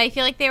 Like, and I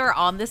feel like they were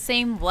on the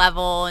same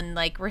level and,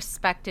 like,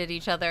 respected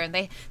each other and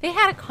they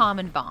had a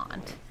common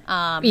bond.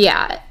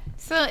 Yeah.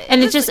 So,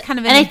 And it's just kind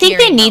of and I think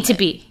they endearing need to moment.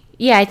 be.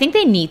 Yeah, I think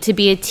they need to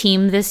be a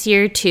team this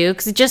year, too.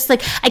 Because it's just,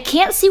 like, I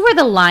can't see where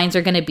the lines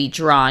are going to be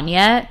drawn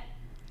yet.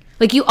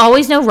 Like, you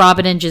always know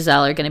Robin and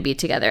Giselle are going to be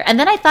together. And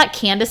then I thought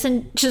Candace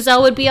and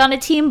Giselle would be on a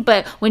team.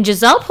 But when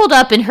Giselle pulled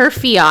up in her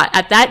Fiat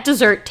at that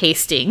dessert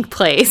tasting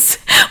place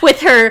with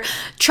her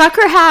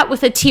trucker hat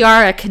with a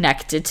tiara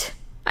connected,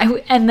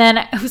 and then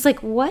I was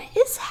like, what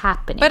is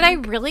happening? But I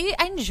really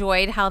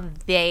enjoyed how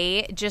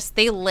they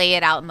lay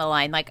it out in the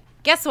line. Like,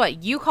 guess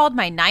what? You called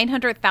my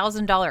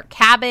 $900,000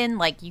 cabin.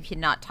 Like, you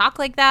cannot talk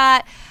like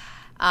that.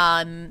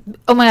 Oh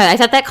my God, I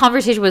thought that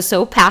conversation was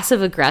so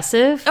passive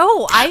aggressive.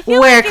 Oh, I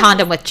feel wear like a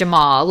condom with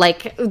Jamal.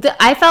 Like,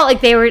 I felt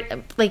like they were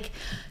like.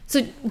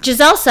 So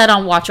Giselle said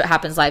on Watch What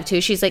Happens Live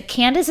too. She's like,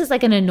 Candace is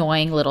like an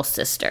annoying little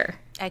sister.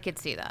 I could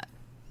see that.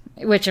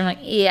 Which I'm like,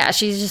 yeah,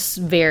 she's just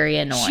very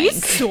annoying.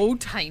 She's so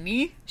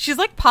tiny. She's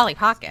like Polly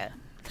Pocket.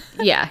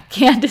 Yeah,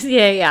 Candace.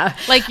 Yeah.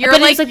 Like you're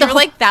But like it's like you're the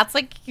like that's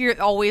like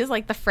you're always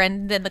like the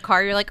friend in the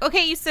car. You're like,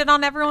 okay, you sit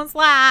on everyone's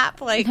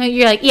lap. Like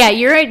You're like, yeah,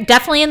 you're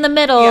definitely in the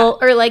middle, Yeah.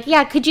 or like,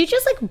 yeah, could you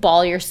just like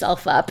ball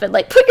yourself up and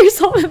like put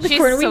yourself in the She's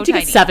corner? We so need to get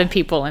tiny. 7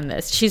 people in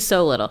this. She's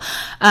so little.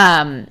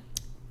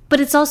 But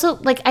it's also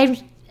like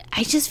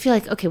I just feel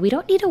like, okay, we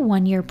don't need a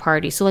 1-year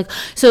party.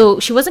 So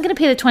she wasn't going to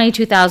pay the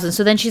 $22,000.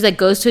 So then she's like,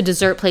 goes to a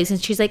dessert place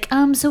and she's like,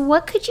 so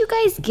what could you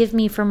guys give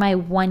me for my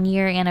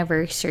 1-year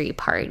anniversary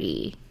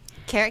party?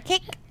 carrot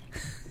cake.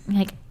 I'm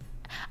like,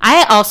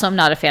 I also am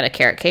not a fan of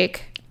carrot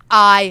cake.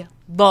 I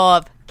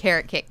love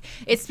carrot cake.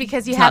 It's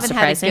because you It's not haven't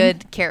had a surprising.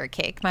 good carrot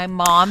cake. My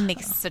mom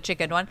makes such a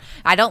good one.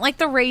 I don't like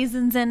the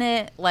raisins in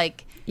it.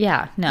 Like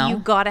Yeah, no. you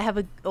gotta have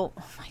a. Oh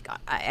my god,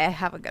 I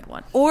have a good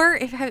one. Or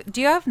do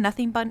you have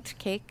nothing bundt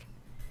cake?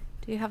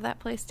 Do you have that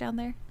place down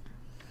there?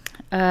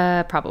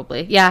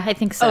 Probably. Yeah, I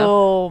think so.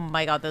 Oh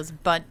my god, those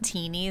bundt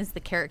teenies, the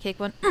carrot cake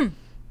one.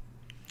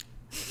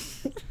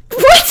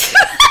 What?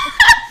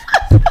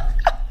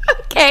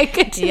 Okay,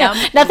 good to know. Yum.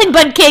 Nothing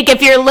but cake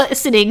if you're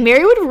listening.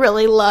 Mary would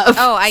really love.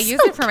 Oh, I use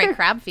it for my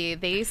crab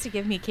feed. They used to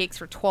give me cakes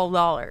for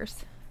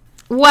 $12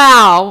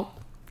 Wow.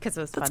 because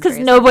it was That's because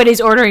fundraising.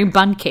 nobody's ordering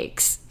bun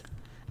cakes.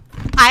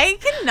 I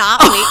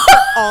cannot wait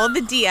for all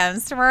the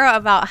DMs tomorrow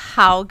about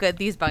how good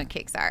these bun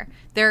cakes are.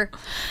 They're.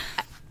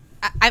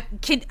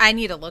 I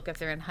need to look if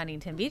they're in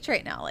Huntington Beach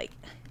right now. Like,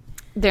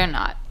 They're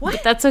not. What?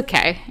 But that's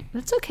okay.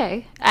 That's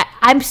okay.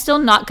 I'm still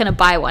not going to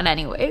buy one I'm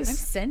anyways.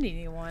 sending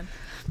you one.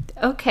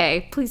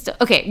 Okay, please don't.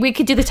 Okay, we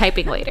could do the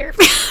typing later.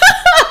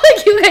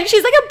 You guys,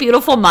 she's like a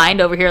beautiful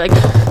mind over here, like,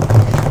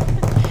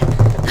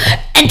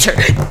 enter.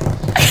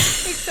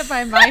 Except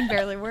my mind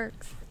barely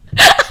works.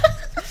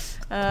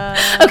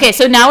 Okay,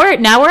 so now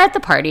we're at the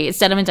party. It's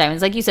Denim and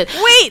Diamonds, like you said.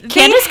 Wait,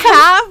 Candace they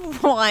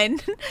have one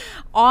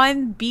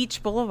on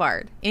Beach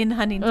Boulevard in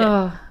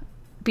Huntington.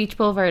 Beach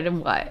Boulevard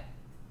and what?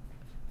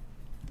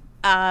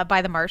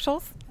 By the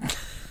Marshalls.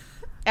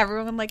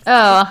 Everyone likes.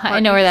 Oh, I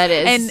know where that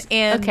is.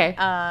 And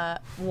okay.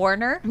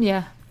 Warner.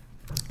 Yeah.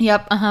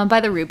 Yep. By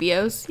the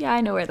Rubios. Yeah,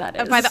 I know where that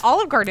is. By the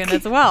Olive Garden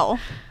as well.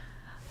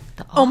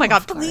 Oh my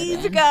God!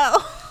 Please go.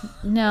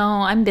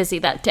 No, I'm busy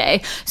that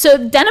day. So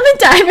Denim and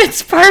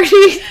Diamonds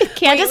party.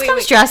 Candace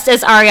comes dressed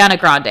as Ariana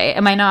Grande.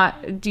 Am I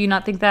not? Do you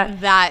not think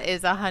that? That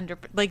is 100.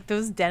 Like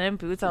those denim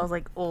boots. I was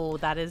like, oh,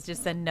 that is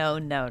just a no.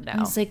 I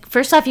was like,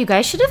 first off, you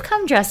guys should have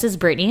come dressed as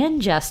Britney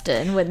and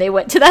Justin when they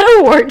went to that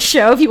award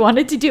show. If you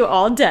wanted to do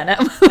all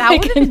denim, that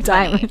would have been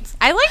diamonds.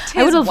 I liked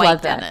his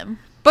white denim.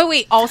 But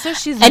wait, also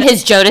she's and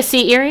his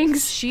Jodeci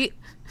earrings.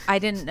 I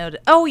didn't know.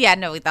 Oh yeah,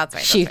 no, that's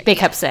right. They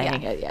kept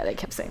saying it. Yeah, they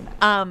kept saying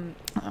that.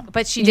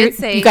 But she did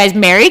say, you guys,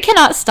 Mary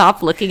cannot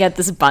stop looking at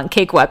this Bunk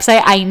Cake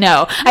website. I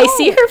know. No. I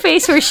see her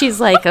face where she's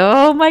like,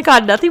 oh my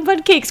God, nothing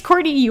but cakes.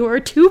 Courtney, you are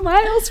 2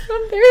 miles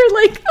from there.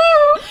 Like,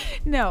 oh.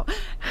 No,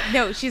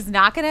 she's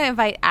not going to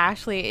invite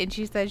Ashley. And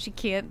she said she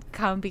can't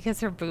come because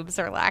her boobs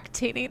are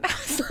lactating.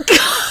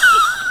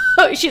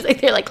 She's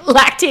like, they're like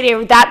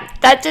lactating.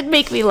 That did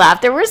make me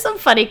laugh. There were some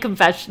funny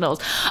confessionals.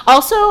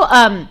 Also,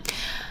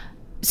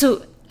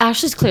 so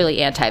Ashley's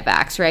clearly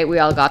anti-vax, right? We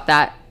all got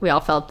that. We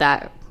all felt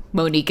that.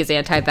 Monique is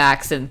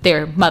anti-vax, and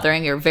their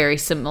mothering are very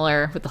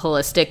similar with the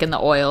holistic and the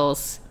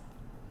oils.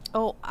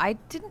 Oh, I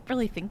didn't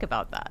really think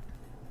about that.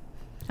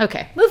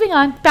 Okay, moving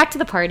on. Back to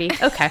the party.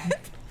 Okay.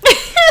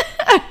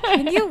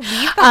 Can you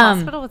leave the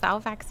hospital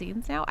without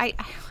vaccines now? I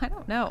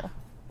don't know.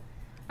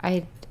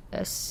 I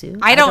assume.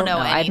 I don't know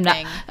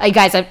anything.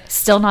 Guys, I'm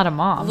still not a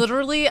mom.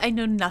 Literally, I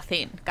know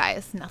nothing,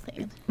 guys.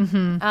 Nothing.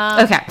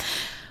 Mm-hmm. Okay.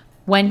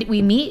 When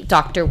we meet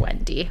Dr.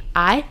 Wendy,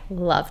 I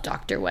love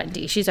Dr.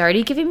 Wendy. She's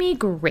already giving me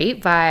great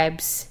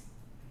vibes.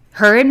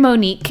 Her and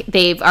Monique,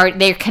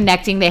 they're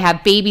connecting. They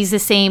have babies the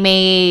same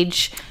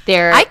age.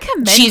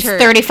 She's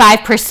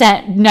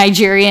 35%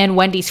 Nigerian.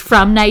 Wendy's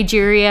from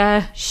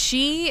Nigeria.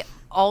 She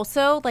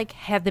also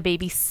had the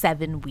baby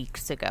 7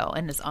 weeks ago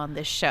and is on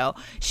this show.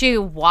 She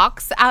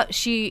walks out.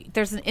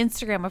 There's an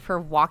Instagram of her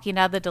walking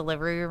out of the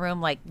delivery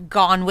room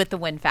Gone with the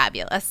Wind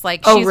fabulous.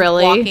 She's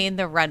really? Walking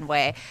the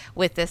runway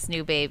with this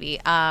new baby.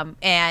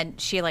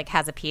 And she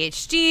has a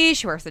PhD.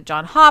 She works at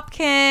Johns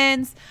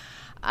Hopkins.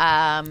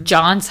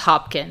 Johns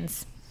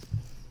Hopkins.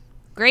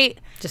 Great.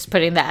 Just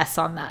putting the S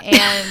on that.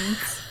 And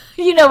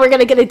we're going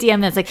to get a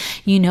DM that's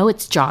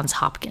it's Johns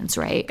Hopkins,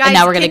 right? Guys, and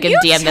now we're going to get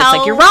a DM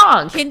that's you're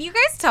wrong. Can you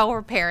guys tell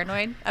we're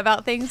paranoid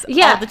about things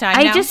all the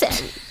time now?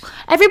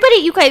 Everybody,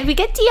 you guys, we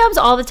get DMs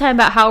all the time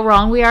about how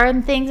wrong we are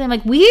in things. I'm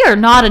like, we are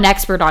not an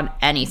expert on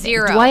anything.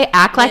 Zero. Do I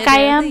act like I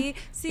am?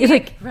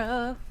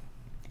 Zero.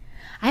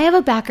 I have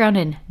a background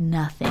in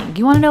nothing.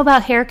 You want to know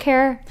about hair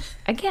care?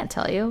 I can't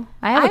tell you.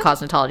 I have a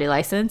cosmetology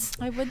license.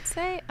 I would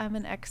say I'm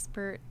an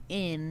expert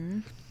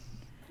in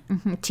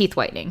teeth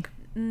whitening.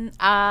 No,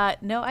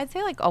 I'd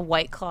say a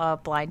White Claw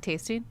blind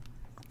tasting.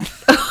 I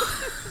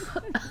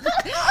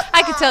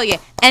could tell you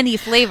any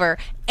flavor,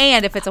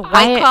 and if it's a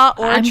White Claw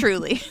or a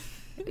Truly.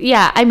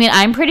 Yeah,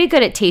 I'm pretty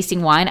good at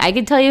tasting wine. I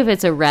can tell you if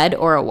it's a red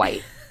or a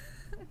white.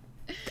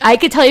 I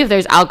could tell you if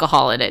there's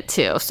alcohol in it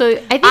too. So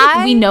I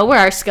think we know where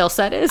our skill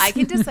set is. I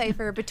can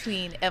decipher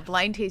between a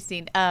blind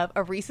tasting of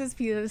a Reese's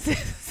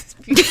Pieces,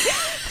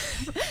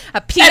 a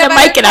peanut and a butter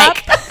Mike and cup,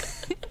 Ike.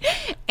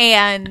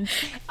 and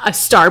a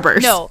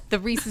Starburst. No, the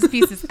Reese's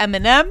Pieces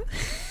M&M.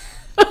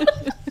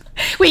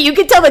 Wait, you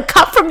can tell the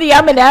cup from the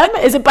M&M?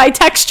 Is it by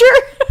texture?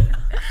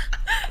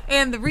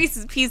 And the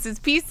Reese's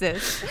Pieces.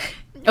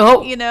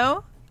 Oh.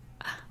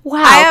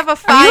 Wow. I have a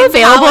fine Are you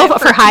available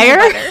for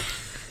hire?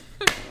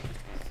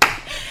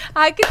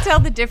 I could tell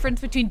the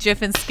difference between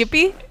Jif and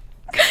Skippy.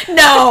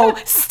 No,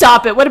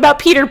 stop it. What about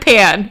Peter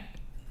Pan?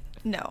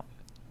 No.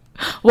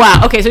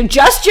 Wow. Okay, so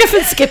just Jif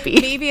and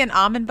Skippy. Maybe an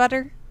almond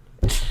butter.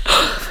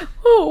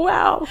 Oh,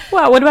 wow.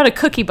 Wow, what about a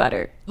cookie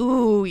butter?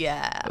 Ooh,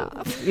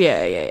 yeah.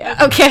 Yeah.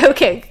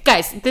 Okay.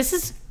 Guys,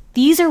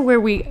 these are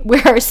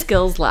where our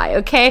skills lie,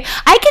 okay?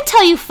 I can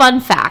tell you fun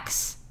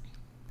facts.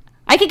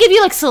 I can give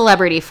you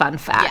celebrity fun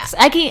facts.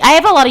 Yeah. I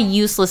have a lot of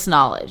useless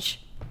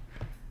knowledge.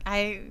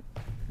 I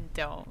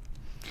don't.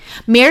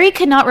 Mary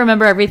cannot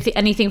remember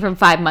anything from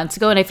 5 months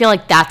ago, and I feel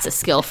like that's a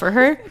skill for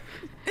her.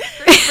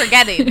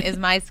 Forgetting is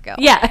my skill.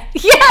 Yeah.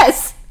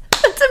 Yes.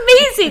 That's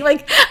amazing.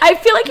 I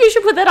feel like you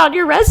should put that on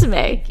your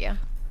resume. Thank you.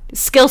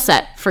 Skill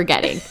set,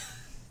 forgetting.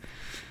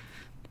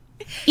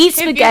 Eat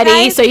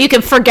spaghetti so you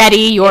can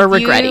forgetty your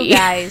regretty. You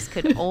guys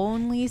could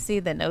only see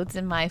the notes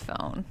in my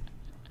phone.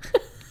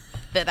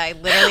 That I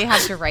literally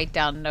have to write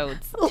down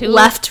notes.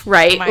 Left,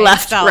 right,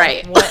 left,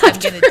 right. What I'm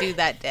going to do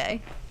that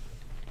day.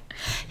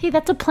 Hey,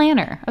 that's a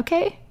planner,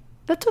 okay?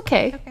 That's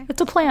okay.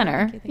 It's a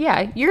planner. Thank you.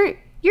 Yeah, you're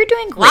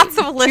doing great. Lots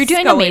of lists. You're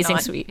doing amazing,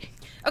 sweet.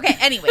 Okay,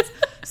 anyways.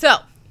 So,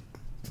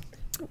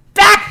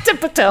 back to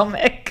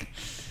Potomac.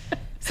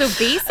 So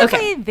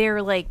basically,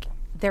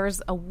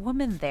 there's a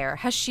woman there.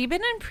 Has she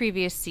been in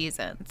previous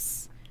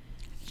seasons?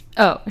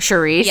 Oh,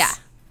 Charisse? Yeah.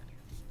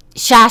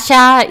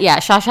 Shasha. Yeah,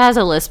 Shasha has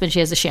a lisp and she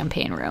has a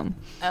champagne room.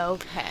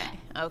 Okay.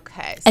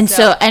 And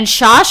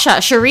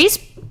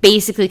Charisse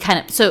basically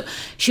so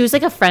she was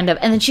like a friend of,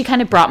 and then she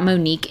kind of brought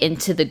Monique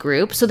into the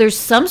group. So there's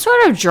some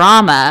sort of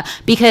drama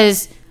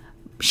because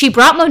she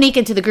brought Monique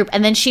into the group,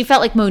 and then she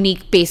felt like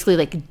Monique basically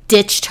like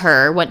ditched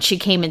her once she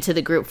came into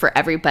the group for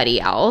everybody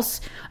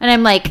else. And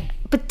I'm like,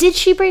 but did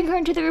she bring her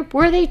into the group?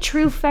 Were they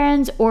true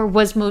friends, or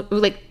was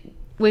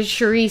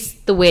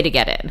Charisse the way to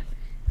get in?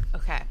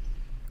 Okay.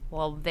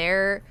 Well,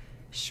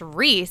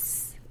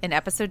 Charisse, in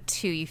episode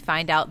 2, you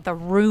find out the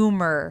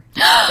rumor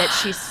that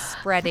she's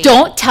spreading.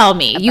 Don't tell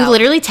me. You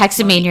literally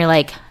texted me and you're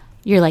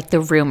like the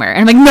rumor.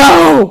 And I'm like,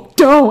 no,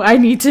 don't. I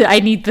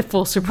need the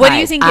full surprise. What do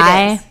you think it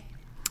is?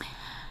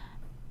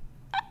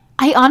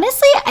 I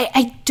honestly,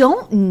 I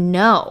don't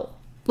know.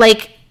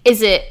 Like,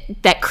 is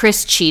it that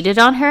Chris cheated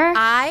on her?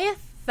 I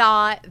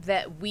thought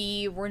that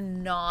we were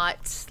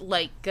not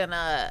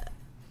gonna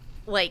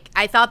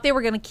I thought they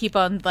were gonna keep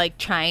on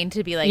trying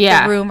to be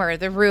the rumor,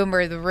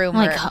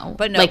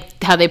 but no.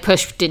 Like how they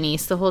pushed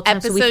Denise the whole time.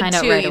 Episode so we find 2,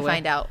 out right you away.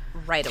 find out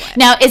right away.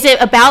 Now, is it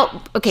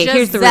about? Okay,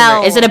 here's the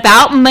rumor. Is it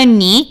about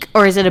Monique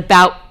or is it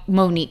about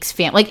Monique's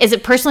family? Like, is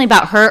it personally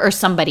about her or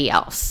somebody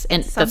else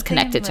and that's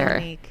connected to her?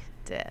 Monique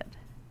did,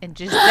 and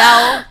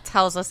Giselle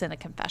tells us in a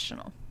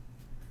confessional.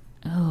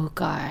 Oh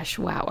gosh!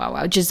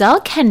 Wow!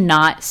 Giselle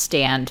cannot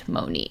stand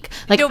Monique.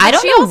 Like, No, I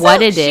don't know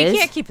what it is. She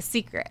can't keep a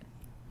secret.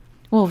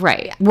 Well,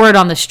 right. Yeah. Word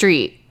on the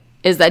street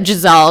is that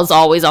Giselle is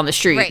always on the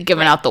street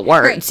giving out the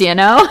words, you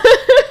know?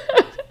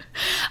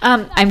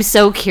 I'm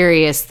so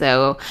curious,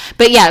 though.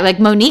 But yeah,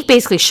 Monique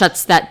basically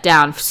shuts that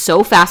down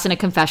so fast in a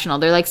confessional.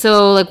 They're like,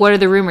 so, what are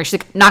the rumors?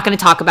 She's like, not going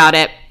to talk about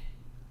it.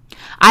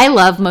 I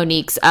love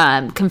Monique's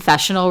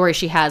confessional where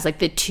she has,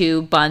 the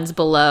 2 buns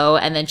below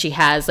and then she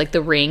has,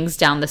 the rings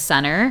down the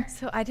center.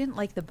 So I didn't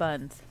like the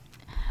buns.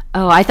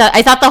 Oh, I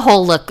thought the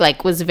whole look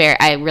was very.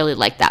 I really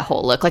liked that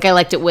whole look. I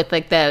liked it with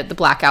the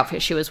black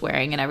outfit she was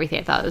wearing and everything.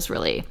 I thought it was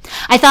really.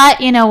 I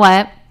thought, you know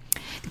what,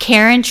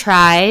 Karen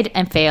tried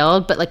and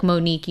failed, but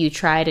Monique, you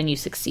tried and you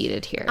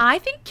succeeded here. I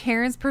think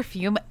Karen's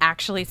perfume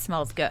actually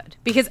smells good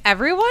because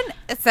everyone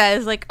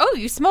says oh,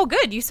 you smell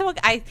good. You smell.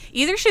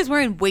 Either she's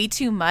wearing way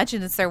too much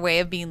and it's their way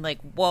of being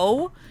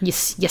whoa, you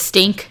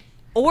stink,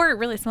 or it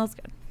really smells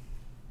good.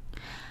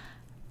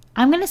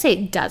 I'm gonna say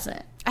it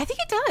doesn't. I think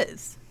it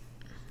does.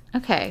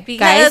 Okay,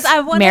 because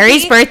guys,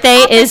 Mary's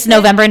birthday is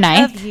November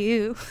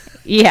 9th.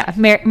 Yeah,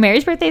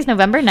 Mary's birthday is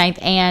November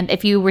 9th, and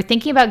if you were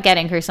thinking about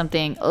getting her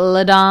something,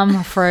 La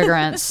Dame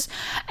fragrance.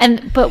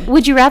 But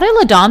would you rather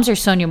La Dame's or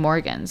Sonia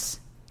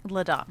Morgan's?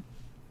 La Dame.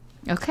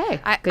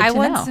 Okay, I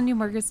want Sonia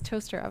Morgan's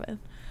toaster oven.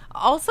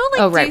 Also,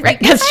 right.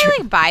 If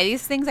I buy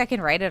these things, I can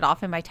write it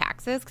off in my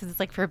taxes because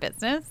it's for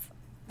business.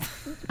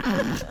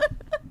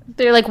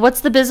 They're like,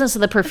 what's the business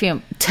of the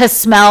perfume? To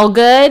smell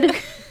good?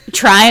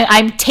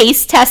 I'm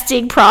taste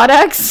testing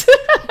products.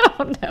 I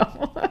don't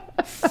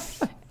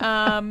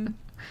know.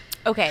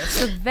 Okay,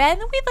 so then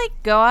we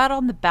go out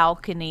on the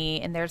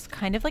balcony and there's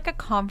kind of a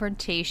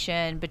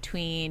confrontation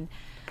between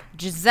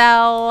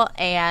Giselle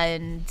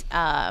and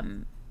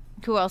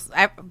who else?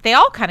 They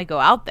all kind of go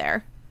out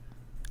there.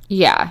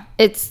 Yeah,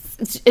 it's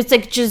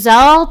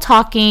Giselle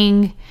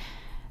talking.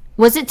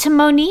 Was it to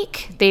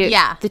Monique?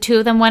 The 2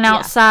 of them went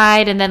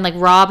outside, and then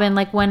Robin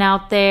went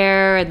out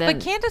there, and then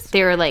but Candace,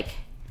 they were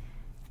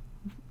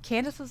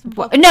Candace was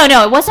involved. No,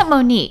 it wasn't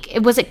Monique.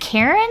 Was it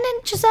Karen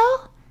and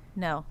Giselle?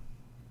 No.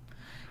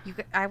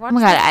 I watched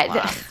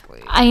last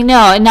week. I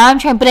know, and now I'm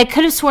trying, but I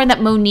could have sworn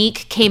that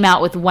Monique came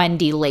out with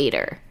Wendy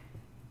later.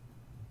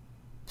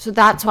 So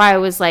that's why I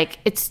was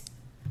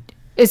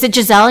is it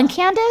Giselle and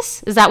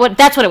Candace?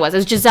 That's what it was. It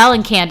was Giselle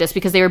and Candace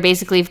because they were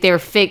basically they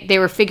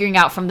were figuring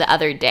out from the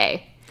other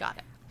day. Got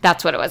it.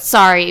 That's what it was.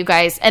 Sorry, you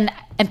guys. And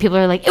people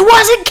are like, it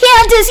wasn't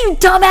Candace, you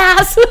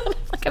dumbass.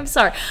 I'm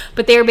sorry.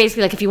 But they were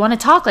basically if you want to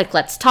talk,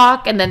 let's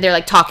talk. And then they're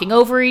talking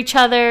over each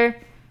other.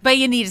 But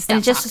you need to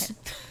stop talking.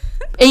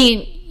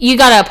 And you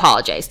got to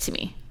apologize to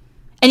me.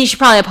 And you should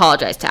probably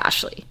apologize to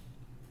Ashley.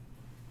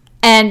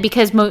 And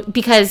because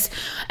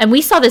and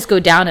we saw this go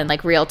down in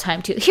real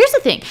time too. Here's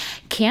the thing.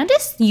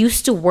 Candace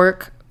used to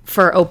work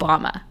for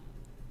Obama.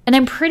 And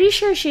I'm pretty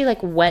sure she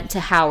went to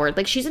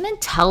Howard. She's an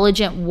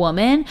intelligent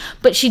woman,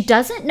 but she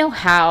doesn't know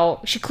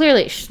how.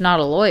 She's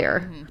not a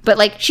lawyer,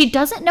 but she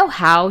doesn't know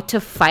how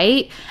to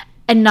fight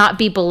and not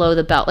be below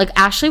the belt.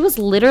 Ashley was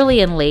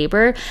literally in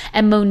labor,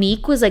 and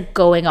Monique was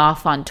going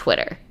off on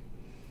Twitter,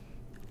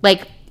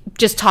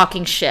 just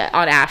talking shit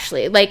on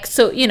Ashley.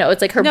 So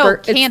it's her. No,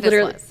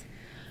 Candace was.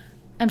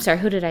 I'm sorry.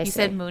 Who did I say? You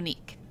said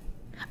Monique.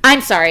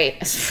 I'm sorry.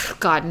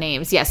 God,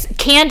 names. Yes.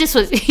 Candace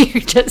was,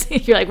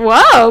 you're like,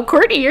 whoa,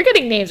 Courtney, you're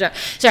getting names wrong.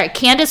 Sorry.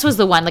 Candace was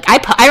the one.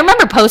 I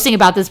remember posting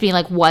about this being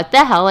what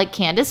the hell?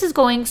 Candace is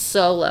going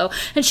so low.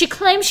 And she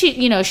claims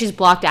she's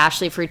blocked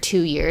Ashley for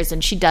 2 years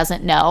and she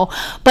doesn't know.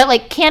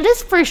 But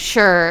Candace for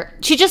sure,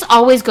 she just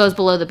always goes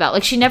below the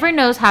belt. She never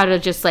knows how to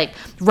just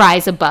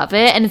rise above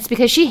it. And it's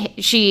because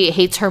she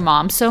hates her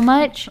mom so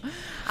much.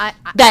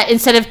 that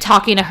instead of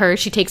talking to her,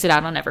 she takes it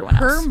out on everyone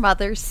else. Her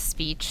mother's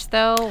speech,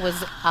 though,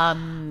 was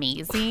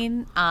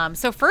amazing.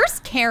 So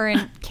first,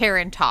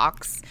 Karen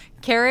talks.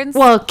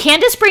 Well,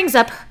 Candace brings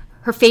up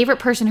her favorite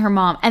person, her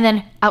mom, and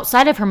then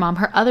outside of her mom,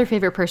 her other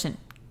favorite person,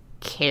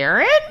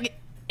 Karen?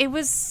 It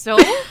was so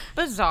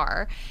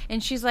bizarre.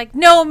 And she's like,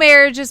 no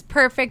marriage is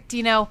perfect.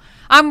 You know,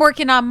 I'm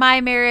working on my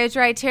marriage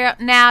right here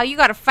now. You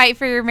got to fight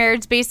for your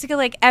marriage. Basically,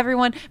 like,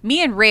 everyone,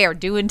 me and Ray are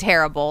doing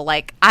terrible.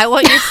 Like, I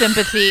want your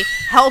sympathy.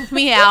 Help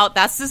me out.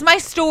 That's just my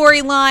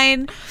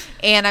storyline.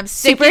 And I'm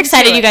super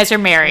excited you guys are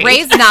married.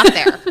 Ray's not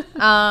there.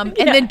 And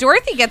then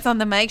Dorothy gets on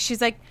the mic.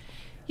 She's like,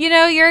 you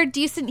know, you're a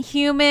decent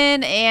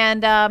human.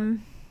 And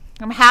I'm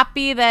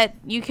happy that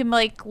you can,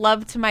 like,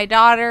 love to my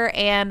daughter.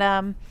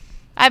 And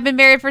I've been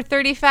married for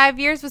 35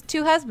 years with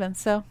 2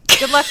 husbands. So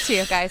good luck to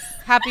you guys.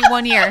 Happy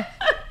 1 year.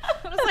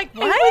 I was like,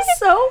 what?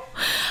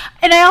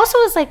 And I also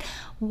was like,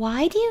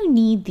 why do you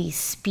need these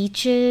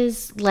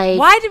speeches? Like,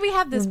 why did we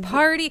have this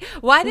party?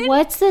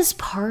 What's this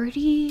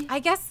party? I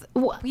guess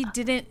we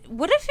didn't.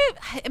 What if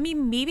it, I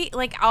mean, maybe,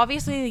 like,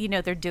 obviously, you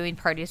know, they're doing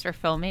parties for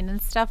filming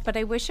and stuff, but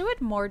I wish it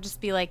would more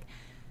just be like,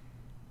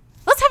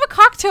 let's have a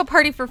cocktail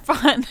party for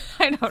fun.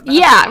 I don't know.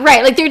 Yeah,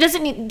 right. Like, there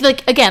doesn't need,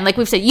 like, again, like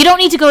we've said, you don't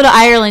need to go to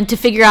Ireland to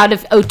figure out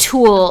if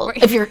O'Toole,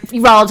 if your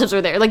relatives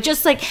are there. Like,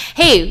 just like,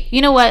 hey,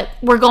 you know what?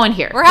 We're going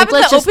here. We're having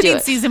like, the opening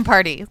season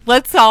party.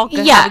 Let's all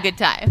have a good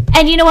time.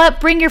 And you know what?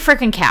 Bring your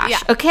freaking cash,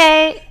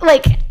 okay?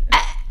 Like,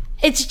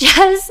 it's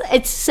just,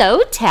 it's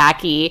so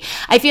tacky.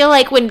 I feel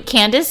like when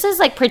Candace is,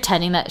 like,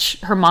 pretending that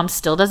her mom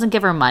still doesn't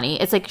give her money,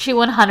 it's like she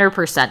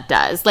 100%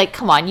 does. Like,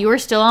 come on, you are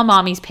still on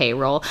mommy's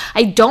payroll.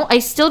 I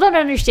still don't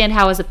understand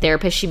how, as a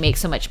therapist, she makes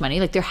so much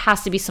money. Like, there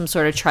has to be some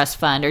sort of trust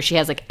fund, or she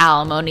has, like,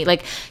 alimony.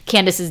 Like,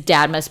 Candace's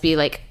dad must be,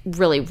 like,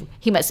 really,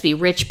 he must be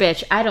rich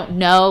bitch. I don't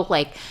know.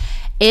 Like,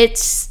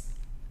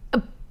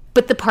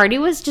 but the party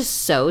was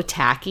just so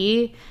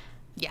tacky.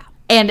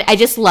 And I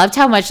just loved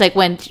how much, like,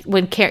 when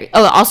Karen...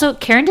 Oh, also,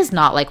 Karen does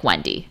not like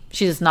Wendy.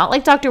 She does not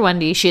like Dr.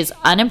 Wendy. She is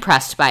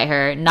unimpressed by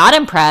her. Not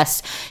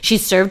impressed.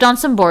 She's served on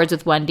some boards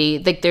with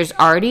Wendy. Like, there's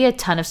already a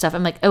ton of stuff.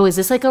 I'm like, oh, is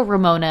this like a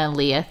Ramona and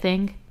Leah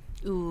thing?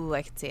 Ooh,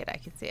 I can see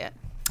it.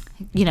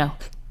 You know,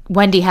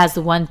 Wendy has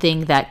the one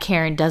thing that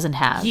Karen doesn't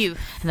have. Youth.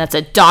 And that's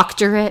a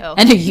doctorate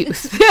and a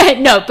youth.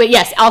 No, but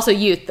yes, also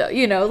youth, though.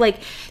 You know,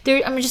 like,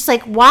 I'm just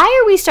like, why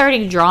are we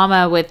starting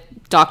drama with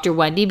Dr.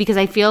 Wendy? Because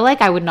I feel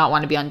like I would not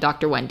want to be on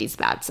Dr. Wendy's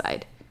bad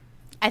side.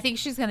 I think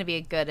she's going to be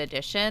a good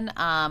addition.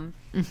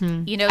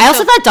 You know, I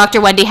also thought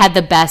Dr. Wendy had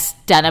the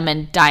best denim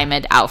and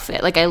diamond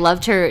outfit. Like, I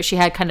loved her. She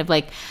had kind of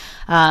like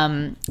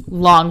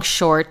long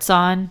shorts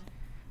on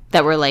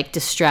that were like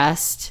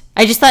distressed.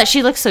 I just thought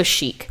she looked so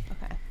chic.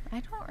 Okay, I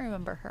don't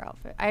remember her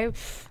outfit.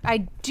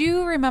 I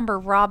do remember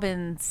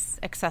Robin's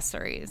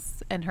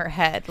accessories and her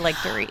head, like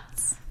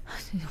Dorit's.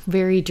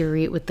 Very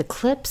Dorit with the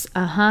clips.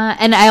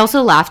 And I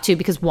also laughed too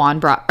because Juan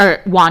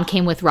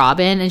came with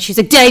Robin, and she's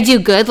like, did I do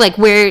good? Like,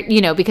 where,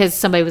 you know, because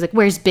somebody was like,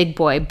 where's Big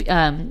Boy?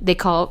 They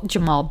call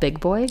Jamal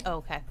Big Boy. Oh,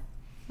 okay.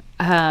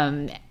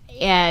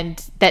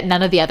 And that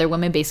none of the other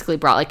women basically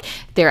brought, like,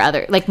 their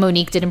other, like,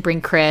 Monique didn't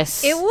bring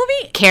Chris.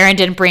 Karen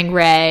didn't bring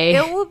Ray.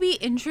 It will be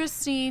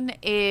interesting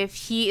if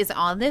he is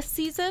on this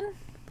season.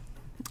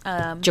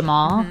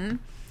 Jamal. Mm-hmm.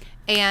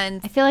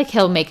 And I feel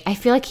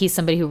like he's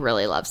somebody who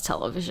really loves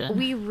television.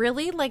 We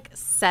really, like,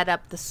 set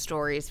up the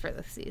stories for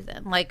the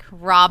season. Like,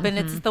 Robin,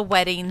 it's the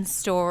wedding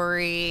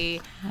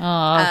story.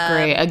 Oh,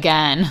 great.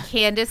 Again.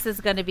 Candace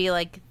is going to be,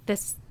 like,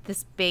 this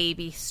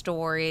baby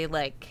story.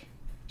 Like,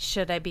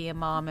 should I be a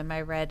mom? Am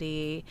I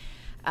ready?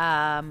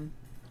 No.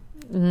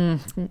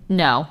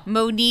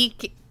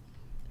 Monique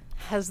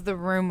has the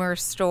rumor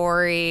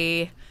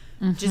story.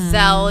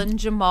 Giselle and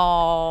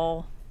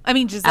Jamal. I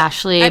mean, Giselle.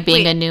 Ashley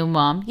being a new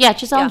mom. Yeah,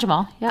 Giselle and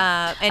Jamal.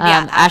 Yeah.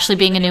 Ashley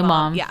being a new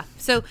mom. Yeah.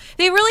 So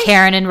they really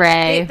Karen and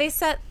Ray. They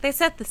set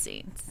the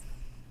scenes.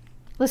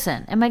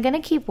 Listen, am I going to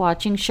keep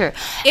watching? Sure.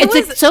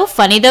 It's so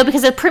funny though,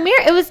 because the premiere,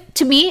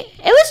 to me,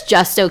 it was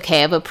just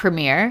okay of a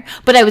premiere,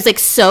 but I was like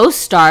so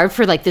starved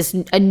for like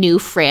a new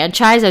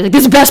franchise. I was like,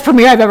 this is the best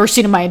premiere I've ever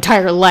seen in my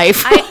entire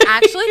life. I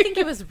actually think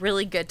it was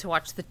really good to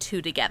watch the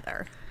two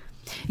together.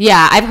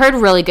 Yeah, I've heard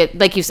really good,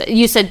 like you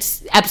said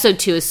episode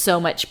 2 is so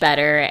much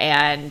better,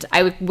 and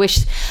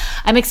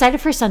I'm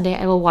excited for Sunday.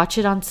 I will watch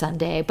it on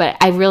Sunday, but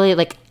I really,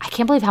 like, I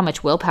can't believe how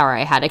much willpower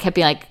I had. I kept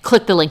being like,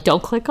 click the link,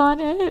 don't click on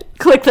it.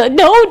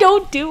 No,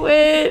 don't do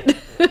it.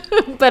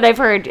 But I've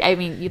heard, I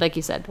mean, like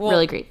you said,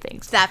 really great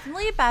things.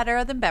 Definitely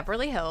better than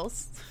Beverly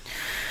Hills.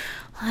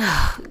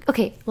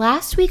 Okay,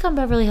 last week on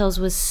Beverly Hills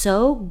was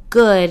so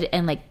good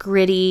and like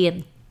gritty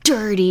and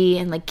dirty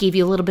and like gave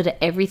you a little bit of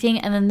everything,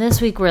 and then this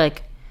week we're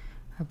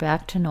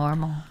back to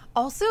normal.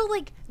 Also,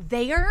 like,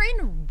 they are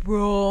in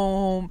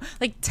Rome.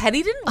 Like,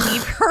 Teddy didn't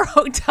leave her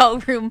hotel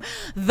room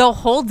the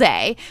whole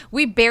day.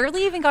 We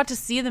barely even got to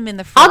see them in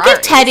the Ferraris.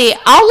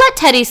 I'll let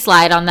Teddy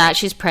slide on that.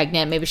 She's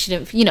pregnant. Maybe she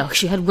didn't,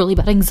 she had really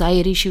bad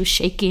anxiety. She was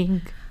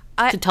shaking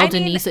to tell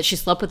Denise that she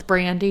slept with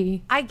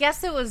Brandy. I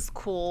guess it was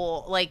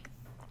cool. Like,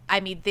 I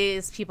mean,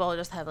 these people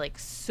just have like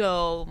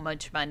so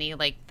much money,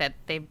 like that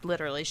they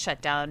literally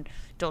shut down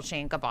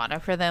Dolce &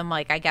 Gabbana for them.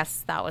 Like, I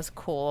guess that was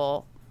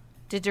cool.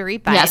 Did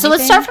Dorit buy anything? So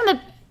let's start from the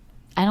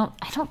I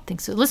don't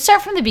think so. Let's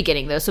start from the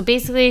beginning though. So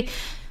basically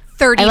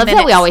 30 I love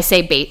minutes. that we always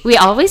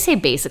say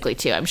basically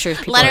too. I'm sure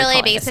people Literally,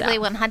 are basically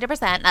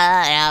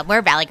 100%.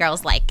 We're Valley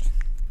Girls like.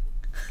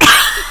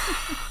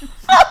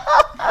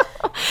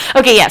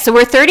 Okay, yeah. So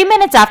we're 30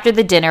 minutes after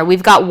the dinner.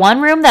 We've got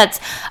one room that's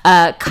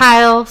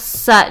Kyle,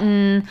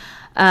 Sutton,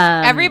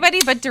 Everybody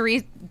but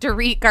Dorit,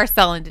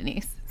 Garcelle, and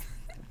Denise.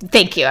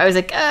 Thank you. I was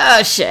like,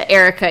 oh shit,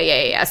 Erica,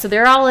 yeah. So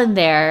they're all in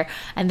there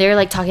and they're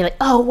like talking like,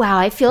 oh wow,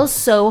 I feel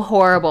so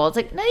horrible. It's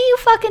like, no, you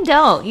fucking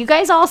don't. You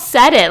guys all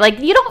said it. Like,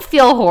 you don't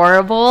feel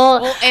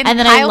horrible. Well, and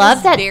then Kyle I love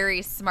was that.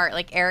 very smart.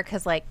 Like,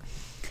 Erica's like,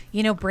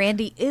 you know,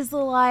 Brandy is a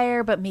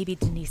liar, but maybe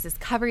Denise is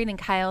covering. And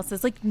Kyle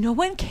says, like, no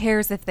one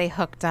cares if they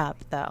hooked up,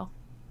 though.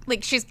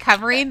 Like, she's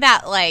covering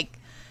that, like.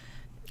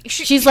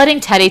 She's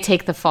letting Teddy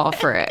take the fall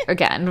for it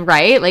again,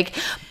 right? Like,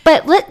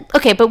 but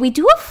we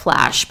do a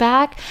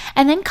flashback,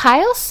 and then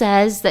Kyle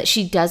says that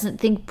she doesn't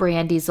think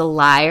Brandy's a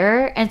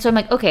liar, and so I'm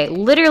like, okay,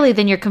 literally,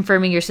 then you're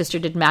confirming your sister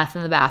did math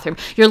in the bathroom.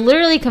 You're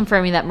literally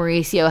confirming that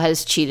Mauricio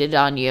has cheated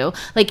on you.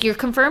 Like, you're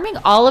confirming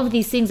all of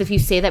these things if you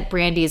say that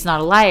Brandy is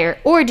not a liar,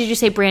 or did you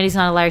say Brandy's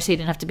not a liar so you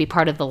didn't have to be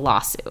part of the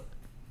lawsuit?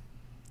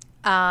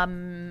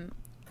 Because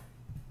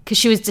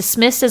she was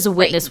dismissed as a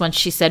witness when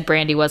she said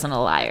Brandy wasn't a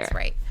liar. That's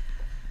right.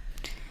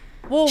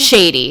 Well,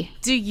 shady.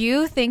 Do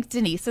you think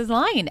Denise is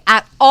lying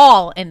at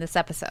all in this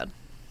episode?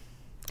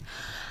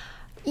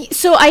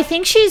 So I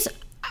think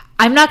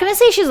I'm not going to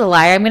say she's a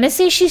liar. I'm going to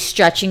say she's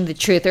stretching the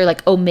truth or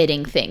like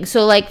omitting things.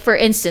 So like, for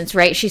instance,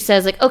 right, she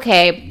says like,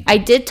 okay, I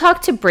did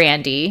talk to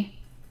Brandy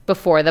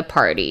before the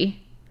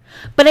party,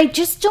 but I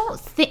just don't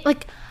think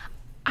like,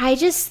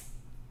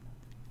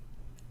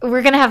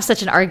 we're going to have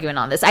such an argument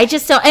on this. I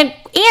just don't, and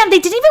they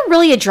didn't even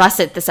really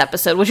address it this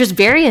episode, which was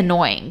very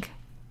annoying.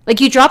 Like,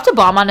 you dropped a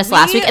bomb on us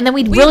last week, and then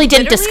we really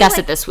didn't discuss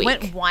it this week.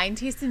 Went wine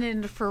tasting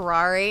in a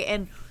Ferrari,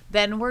 and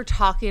then we're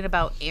talking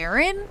about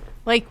Aaron?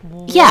 Like,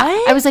 what? Yeah,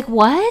 I was like,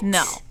 what?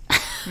 No.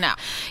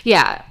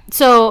 Yeah.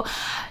 So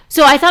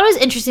I thought it was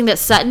interesting that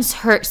Sutton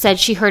said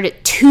she heard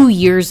it 2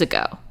 years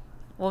ago.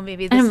 Well,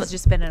 maybe this has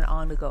just been an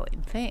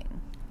ongoing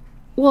thing.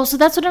 Well, so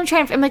that's what I'm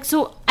trying to... I'm like,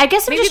 so I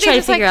guess I'm maybe just trying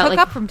to figure out, hook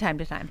up from time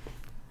to time.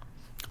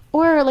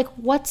 Or, like,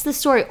 what's the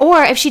story?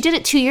 Or, if she did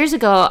it 2 years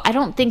ago, I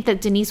don't think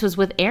that Denise was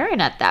with Aaron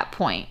at that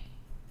point.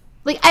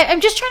 Like, I'm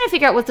just trying to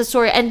figure out what the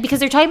story... And because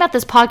they're talking about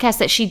this podcast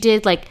that she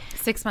did, like...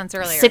 6 months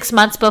earlier. 6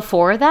 months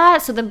before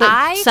that. So then,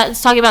 but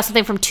Sutton's talking about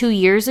something from 2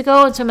 years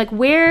ago. And so I'm like,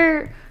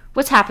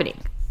 what's happening?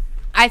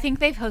 I think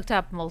they've hooked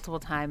up multiple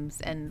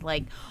times. And,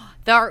 like,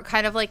 they're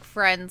kind of like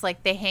friends.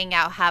 Like, they hang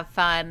out, have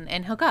fun,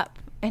 and hook up.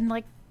 And,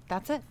 like,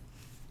 that's it.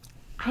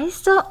 I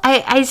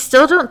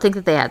still don't think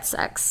that they had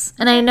sex.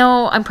 And I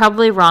know I'm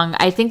probably wrong.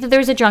 I think that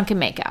there's a drunken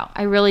makeout.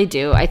 I really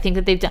do. I think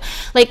that they've done...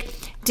 Like,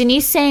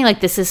 Denise saying,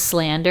 like, this is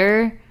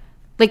slander.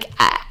 Like...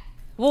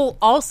 well,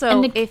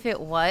 also, if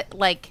it was...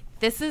 Like,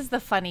 this is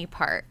the funny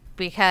part.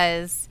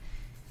 Because...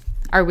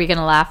 Are we going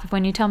to laugh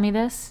when you tell me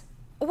this?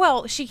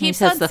 Well, she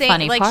keeps on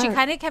saying... Like, she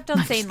kind of kept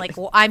on saying, like,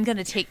 well, I'm going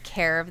to take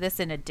care of this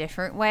in a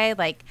different way.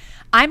 Like,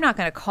 I'm not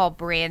going to call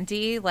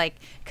Brandy. Like,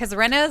 because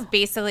Rinna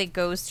basically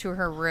goes to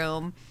her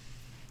room...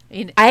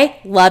 I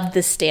loved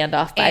the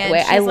standoff, by the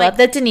way. I love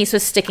that Denise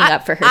was sticking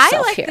up for herself here.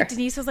 I like that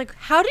Denise was like,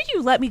 how did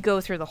you let me go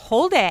through the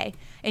whole day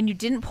and you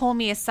didn't pull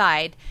me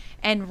aside?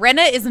 And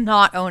Rinna is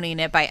not owning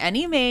it by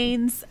any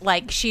means.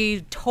 Like,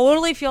 she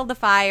totally fueled the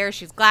fire.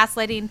 She's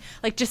gaslighting.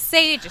 Like, just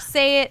say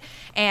it.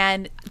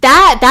 And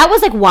that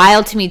was, like,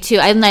 wild to me, too.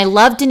 And I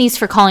love Denise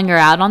for calling her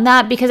out on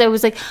that because I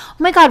was like, oh,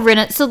 my God,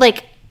 Rinna. So,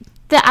 like...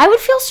 that I would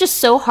feel just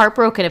so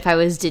heartbroken if I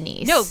was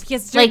Denise. No,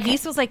 because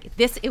Denise was like,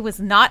 it was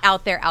not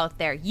out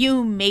there.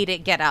 You made it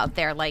get out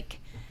there. Like,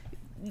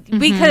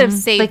 we could have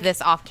saved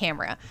this off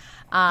camera.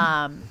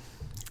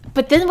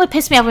 But then what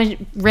pissed me off when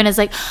Rinna's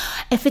like,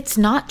 if it's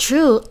not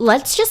true,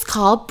 let's just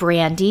call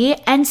Brandy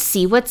and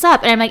see what's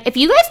up. And I'm like, if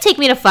you guys take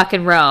me to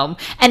fucking Rome,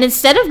 and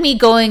instead of me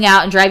going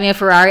out and driving a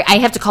Ferrari, I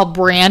have to call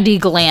Brandy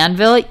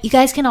Glanville, you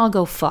guys can all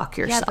go fuck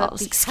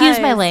yourselves. Excuse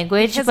my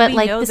language, but we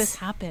like know this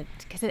happened.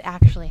 Because it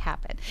actually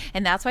happened.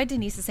 And that's why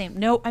Denise is saying,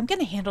 no, I'm going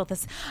to handle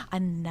this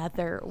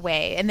another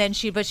way. And then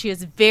she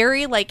is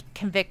very, like,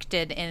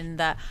 convicted in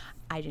the,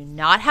 I do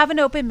not have an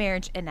open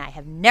marriage and I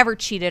have never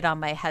cheated on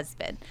my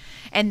husband.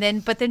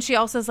 But then she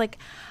also is like,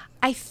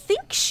 I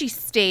think she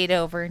stayed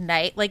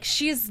overnight. Like,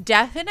 she's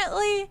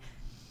definitely,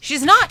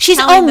 she's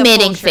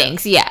omitting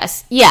things.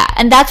 Yes. Yeah.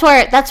 And that's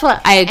what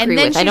I agree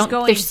with. And then she's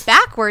going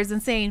backwards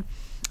and saying,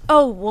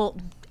 oh, well,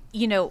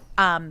 you know,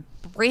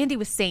 Brandy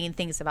was saying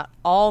things about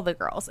all the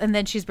girls, and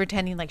then she's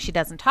pretending like she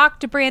doesn't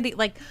talk to Brandy.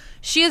 Like,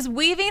 she is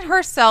weaving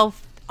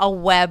herself a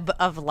web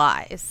of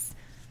lies.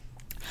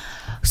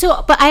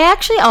 So, but I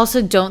actually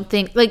also don't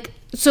think, like,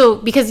 So,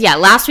 because,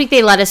 last week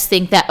they let us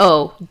think that,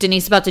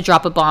 Denise is about to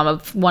drop a bomb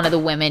of one of the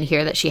women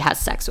here that she has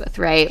sex with,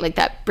 right? Like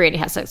that Brandi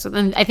has sex with.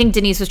 And I think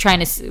Denise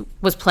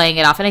was playing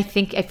it off. And I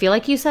feel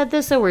like you said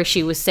this, where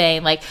she was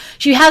saying, like,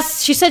 she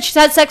said she's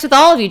had sex with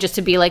all of you just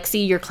to be like,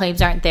 see, your claims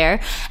aren't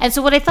there. And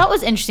so what I thought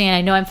was interesting, and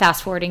I know I'm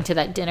fast forwarding to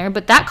that dinner,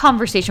 but that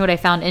conversation, what I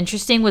found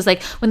interesting was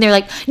like, when they're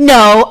like,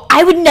 no,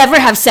 I would never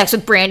have sex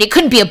with Brandi. It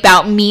couldn't be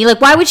about me. Like,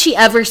 why would she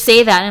ever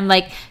say that? And I'm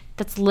like,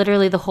 that's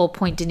literally the whole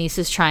point Denise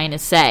is trying to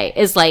say,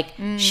 is like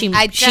she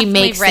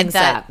makes things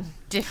up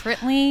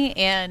differently.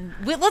 And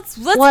let's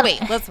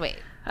wait.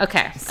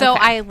 Okay. So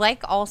I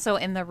like also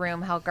in the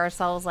room how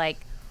Garcelle's like,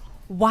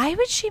 why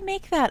would she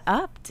make that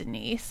up,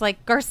 Denise?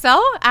 Like,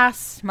 Garcelle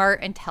asks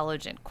smart,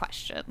 intelligent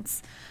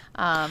questions.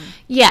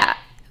 Yeah.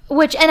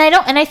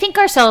 I think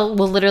Garcelle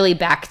will literally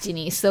back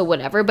Denise, though,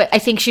 whatever. But I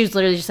think she was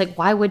literally just like,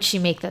 why would she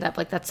make that up?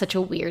 Like, that's such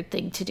a weird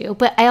thing to do.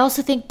 But I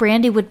also think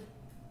Brandi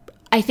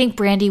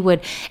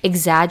would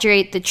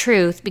exaggerate the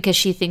truth because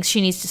she thinks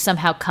she needs to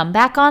somehow come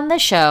back on the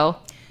show.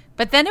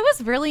 But then it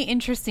was really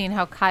interesting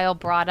how Kyle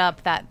brought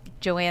up that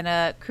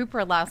Joanna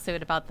Cooper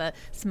lawsuit about the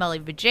smelly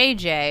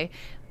vajayjay.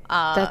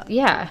 And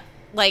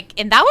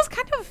that was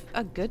kind of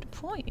a good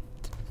point.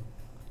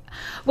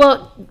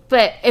 Well,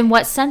 but in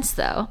what sense,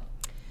 though?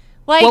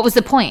 Like, what was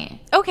the point?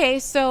 Okay,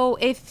 so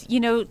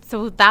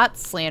so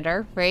that's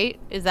slander, right?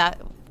 Is that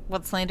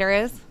what slander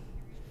is?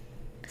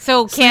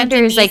 So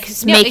slander is like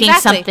making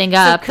something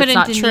up that's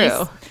not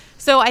true.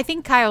 So I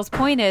think Kyle's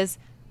point is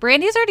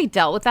Brandi's already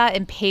dealt with that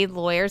and paid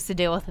lawyers to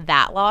deal with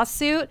that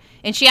lawsuit.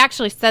 And she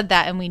actually said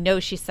that, and we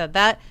know she said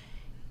that.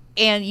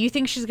 And you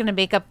think she's going to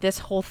make up this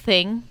whole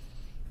thing?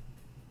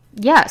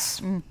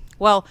 Yes.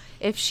 Well,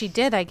 if she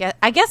did, I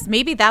guess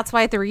maybe that's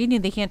why at the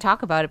reunion they can't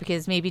talk about it,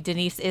 because maybe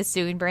Denise is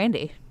suing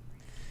Brandi.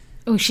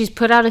 Oh, she's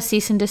put out a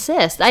cease and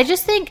desist. I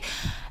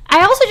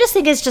also just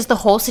think it's just the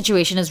whole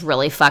situation is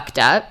really fucked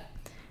up.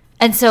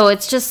 And so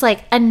it's just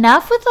like,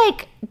 enough with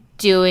like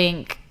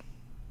doing,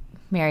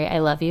 Mary, I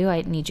love you.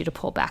 I need you to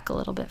pull back a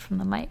little bit from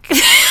the mic.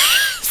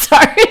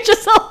 Sorry,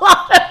 just a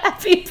lot of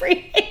heavy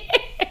breathing.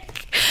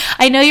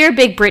 I know you're a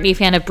big Britney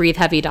fan of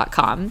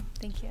breatheheavy.com.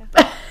 Thank you.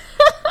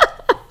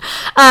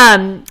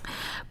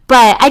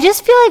 But I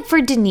just feel like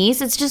for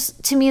Denise, it's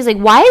just, to me, it's like,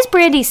 why is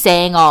Brandi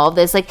saying all of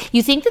this? Like,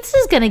 you think this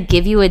is going to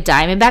give you a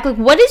diamond back? Like,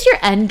 what is your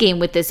end game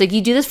with this? Like, you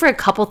do this for a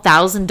couple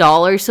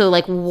 $1,000s, so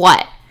like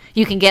what?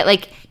 You can get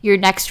like your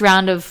next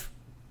round of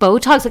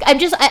Botox. Like,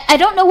 I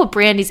don't know what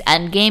Brandi's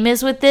end game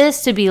is with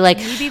this, to be like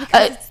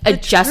a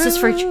justice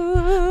for,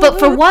 but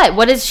for what?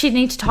 What does she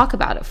need to talk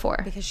about it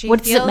for? Because she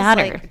what does it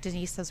matter? Like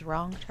Denise has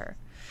wronged her.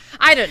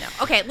 I don't know.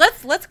 Okay,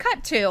 let's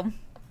cut to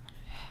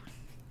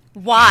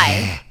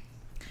why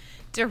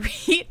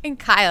Dorit and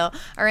Kyle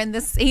are in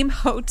the same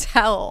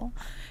hotel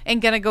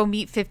and gonna go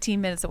meet 15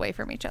 minutes away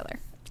from each other.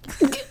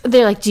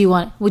 They're like,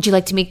 would you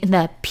like to meet in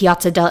the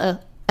Piazza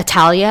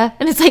d'Italia?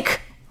 And it's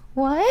like,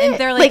 what? And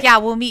they're like, yeah,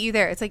 we'll meet you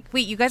there. It's like,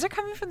 wait, you guys are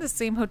coming from the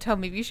same hotel.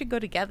 Maybe you should go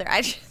together.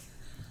 I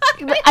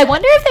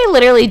wonder if they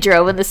literally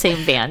drove in the same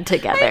van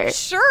together. I'm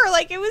sure.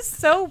 Like, it was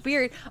so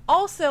weird.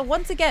 Also,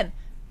 once again,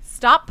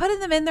 stop putting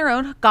them in their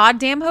own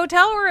goddamn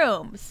hotel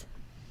rooms.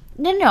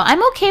 No,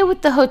 I'm okay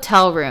with the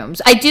hotel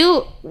rooms.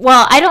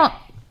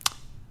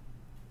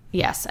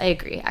 Yes, I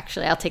agree.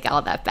 Actually, I'll take all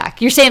of that back.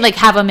 You're saying like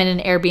have them in an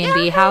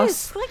Airbnb house?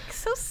 It's like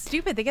so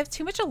stupid. They get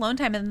too much alone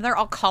time and they're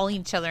all calling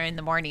each other in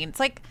the morning. It's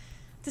like,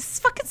 this is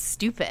fucking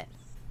stupid.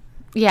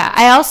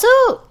 Yeah,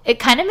 it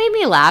kind of made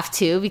me laugh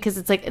too, because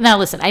it's like, now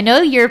listen, I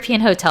know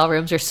European hotel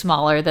rooms are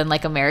smaller than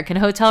like American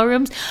hotel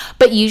rooms,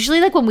 but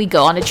usually like when we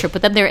go on a trip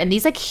with them, they're in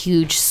these like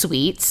huge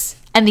suites.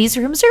 And these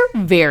rooms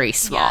are very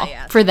small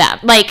for them.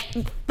 Like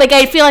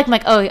I feel like I'm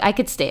like, oh, I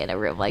could stay in a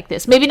room like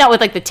this. Maybe not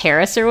with like the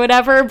terrace or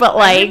whatever, but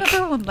like. I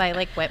remember when I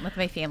like went with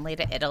my family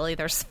to Italy.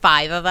 There's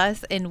 5 of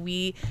us,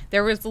 and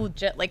there was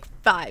legit like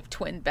 5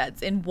 twin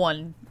beds in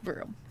one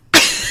room,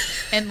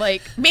 and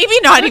like maybe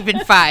not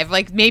even 5.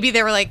 Like maybe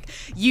they were like,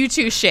 you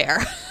two share.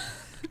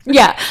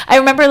 Yeah, I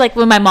remember like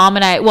when my mom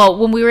and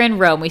when we were in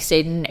Rome, we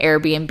stayed in an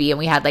Airbnb and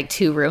we had like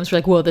 2 rooms. We're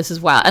like, whoa, this is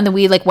wild. And then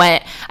we like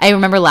went, I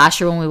remember last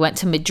year when we went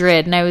to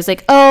Madrid and I was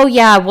like, oh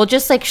yeah, we'll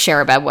just like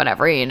share a bed,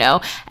 whatever, And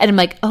I'm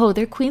like, oh,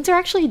 their queens are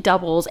actually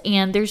doubles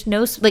and there's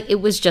no, like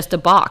it was just a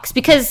box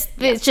because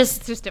it's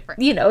just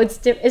different.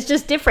 It's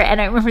just different.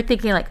 And I remember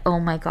thinking like, oh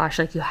my gosh,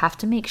 like you have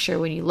to make sure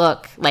when you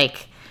look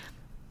like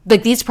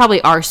these probably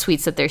are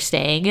suites that they're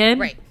staying in.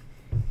 Right.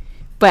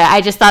 But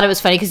I just thought it was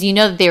funny because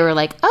that they were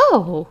like,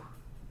 oh,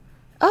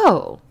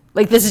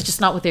 like this is just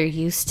not what they're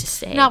used to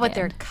staying Not what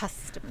they're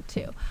accustomed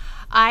to.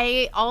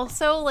 I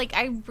also,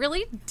 I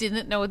really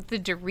didn't know what the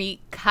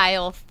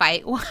Dorit-Kyle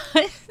fight was.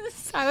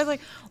 I was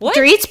like, what?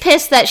 Dorit's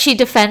pissed that she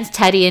defends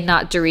Teddy and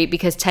not Dorit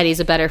because Teddy's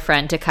a better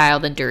friend to Kyle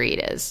than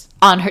Dorit is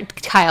on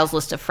Kyle's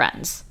list of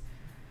friends.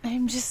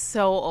 I'm just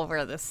so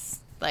over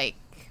this. Like,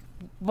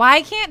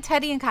 why can't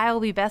Teddy and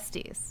Kyle be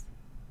besties?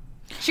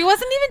 She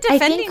wasn't even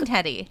defending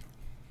Teddy.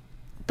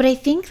 But I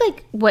think,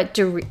 like, what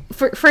Dorit...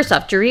 First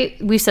off,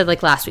 Dorit, we said,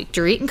 like, last week,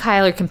 Dorit and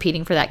Kyle are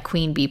competing for that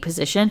queen bee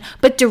position.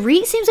 But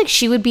Dorit seems like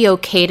she would be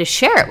okay to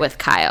share it with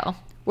Kyle.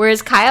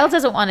 Whereas Kyle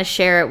doesn't want to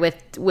share it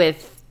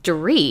with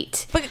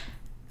Dorit. But,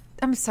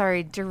 I'm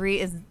sorry,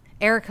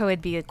 Erica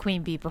would be a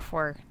queen bee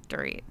before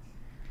Dorit.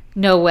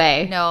 No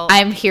way. No.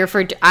 I'm here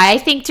for... I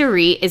think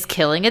Dorit is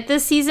killing it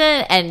this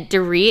season. And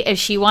Dorit, if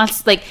she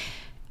wants, like...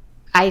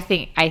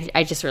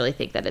 I just really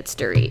think that it's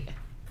Dorit.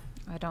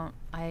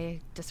 I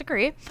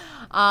disagree.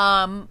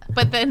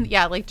 But then,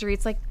 yeah, like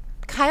Dorit's like,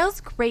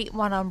 Kyle's great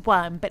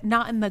one-on-one, but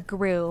not in the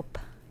group.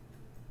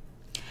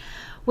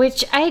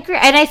 Which I agree.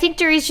 And I think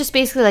Dorit's just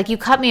basically like, you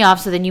cut me off,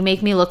 so then you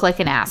make me look like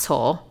an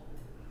asshole.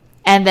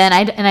 And then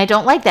I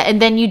don't like that.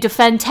 And then you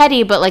defend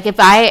Teddy, but like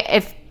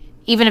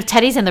even if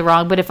Teddy's in the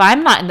wrong, but if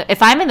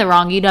I'm in the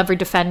wrong, you never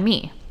defend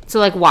me. So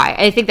like, why?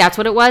 I think that's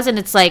what it was. And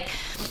it's like,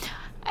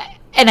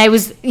 and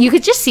you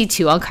could just see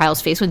too on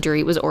Kyle's face when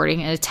Dorit was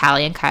ordering an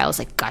Italian. Kyle's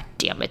like, God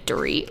damn it,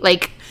 Dorit.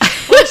 Like,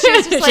 well,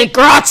 she's just like,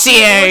 grazie.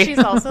 Well, she's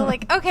also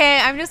like, okay,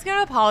 I'm just going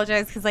to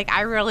apologize because, like,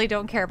 I really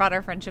don't care about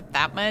our friendship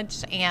that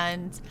much.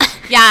 And,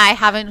 yeah, I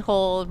haven't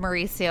told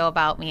Mauricio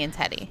about me and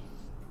Teddy.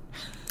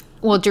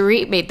 Well,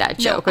 Dorit made that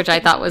joke, which I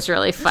thought was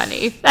really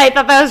funny. I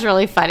thought that was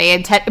really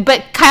funny.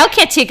 But Kyle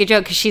can't take a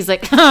joke because she's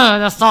like, oh,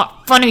 that's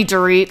not funny,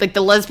 Dorit. Like,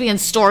 the lesbian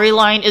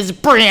storyline is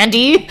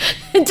Brandy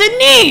and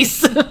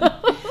Denise.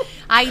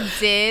 I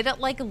did,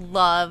 like,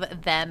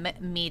 love them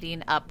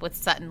meeting up with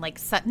Sutton. Like,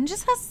 Sutton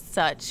just has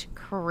such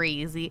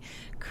crazy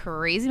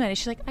money.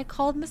 She's like, I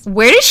called Miss...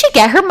 Where did she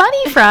get her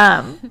money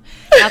from?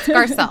 That's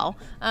Garcelle.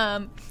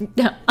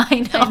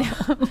 I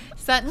know.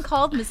 Sutton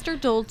called Mr.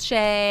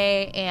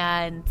 Dolce,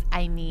 and,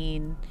 I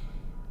mean,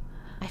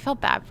 I felt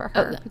bad for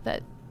her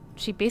that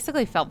she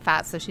basically felt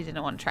fat, so she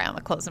didn't want to try on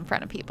the clothes in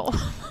front of people.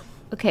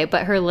 Okay,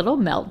 but her little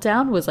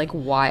meltdown was, like,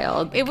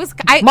 wild. It was...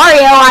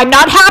 Mario, I'm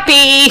not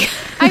happy!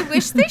 I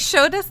wish they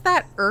showed us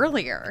that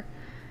earlier.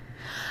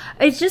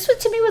 It's just what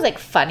to me was, like,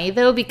 funny,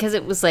 though, because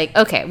it was like,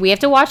 okay, we have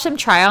to watch them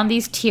try on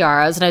these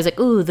tiaras, and I was like,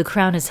 ooh, the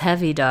crown is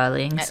heavy,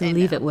 darling, so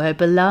leave it where it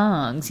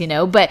belongs, you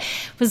know? But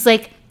it was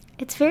like,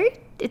 it's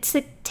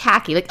like,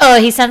 tacky. Like,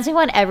 oh, he sends me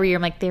one every year.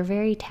 I'm like, they're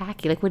very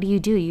tacky. Like, what do?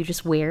 You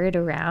just wear it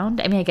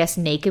around? I mean, I guess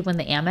naked when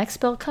the Amex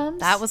bill comes?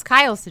 That was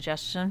Kyle's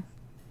suggestion.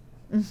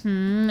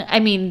 Mm-hmm. I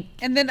mean,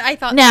 and then I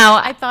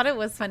thought it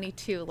was funny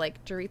too.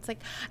 Like, Dorit's like,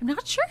 I'm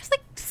not sure if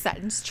like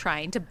Sutton's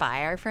trying to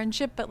buy our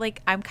friendship, but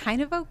like I'm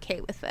kind of okay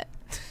with it.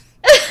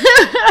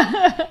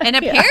 And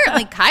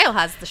apparently Kyle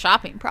has the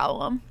shopping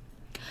problem.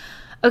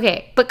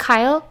 Okay, but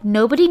Kyle,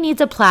 nobody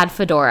needs a plaid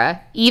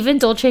fedora. Even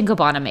Dolce &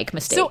 Gabbana make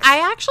mistakes. So I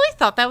actually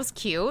thought that was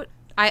cute.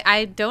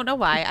 I don't know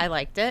why I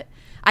liked it.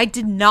 I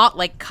did not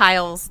like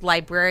Kyle's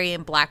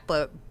librarian black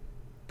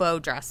bow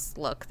dress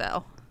look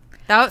though.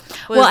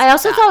 Well, I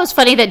also thought it was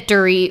funny that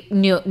Dorit,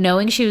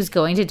 knowing she was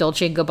going to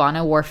Dolce &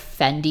 Gabbana, wore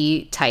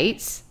Fendi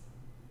tights.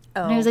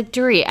 Oh. And I was like,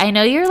 Dorit, I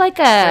know you're like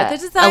a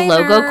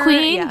logo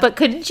queen, but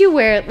couldn't you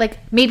wear, like,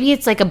 maybe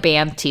it's like a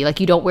band tee. Like,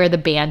 you don't wear the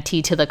band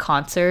tee to the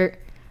concert.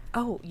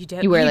 Oh, you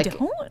did? You wear, you like...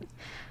 don't?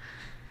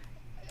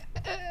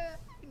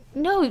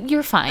 No,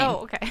 you're fine.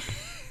 Oh, okay.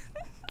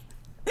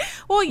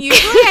 Well,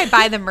 usually I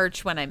buy the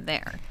merch when I'm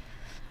there.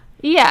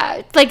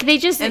 Yeah, like, they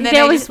just... And then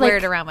I just wear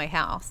it around my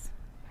house.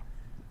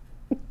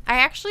 I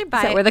actually buy...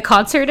 Is that where the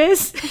concert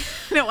is?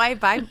 No, I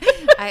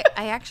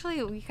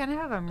actually... We kind of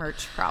have a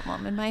merch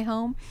problem in my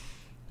home.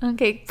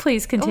 Okay,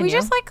 please continue. We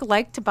just,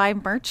 like to buy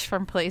merch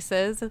from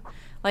places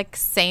like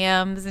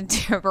Sam's in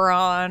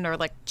Tiburon or,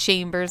 like,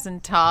 Chambers in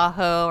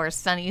Tahoe or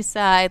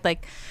Sunnyside.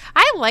 Like,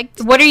 I like...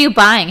 What are you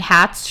buying?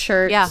 Hats,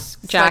 shirts,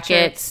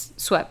 jackets,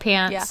 sweatshirts.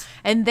 Sweatpants? Yeah.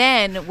 And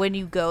then when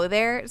you go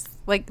there...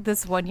 Like,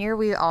 this one year,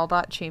 we all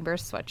bought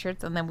Chambers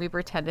sweatshirts, and then we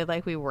pretended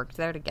like we worked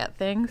there to get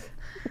things.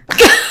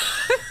 Because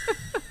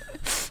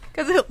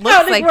it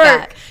looks like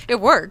that. It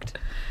worked.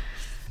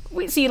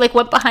 So you, like,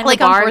 went behind the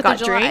bar and got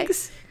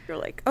drinks? You're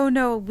like, oh,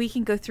 no, we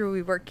can go through.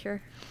 We work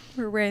here.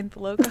 We're wearing the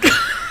logo.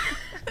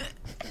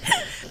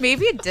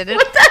 Maybe it didn't.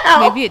 What the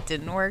hell? Maybe it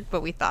didn't work,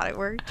 but we thought it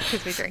worked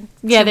because we drank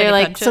Yeah, they're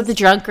like, punches. So the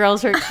drunk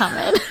girls are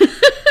coming.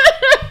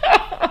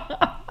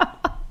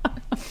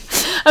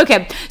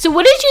 Okay, so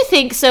what did you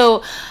think?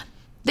 So...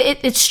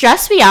 It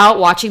stressed me out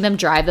watching them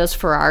drive those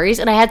Ferraris,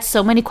 and I had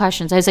so many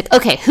questions. I was like,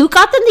 okay, who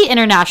got them the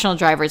international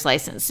driver's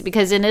license?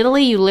 Because in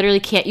Italy,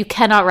 you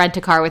cannot rent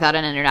a car without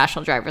an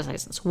international driver's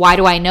license. Why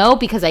do I know?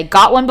 Because I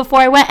got one before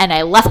I went, and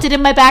I left it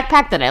in my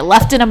backpack that I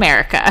left in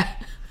America.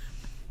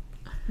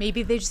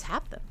 Maybe they just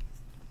have them.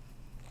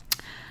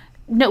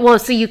 No, well,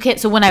 so you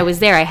can't. So when I was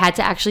there, I had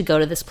to actually go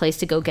to this place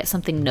to go get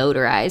something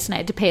notarized, and I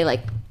had to pay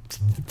like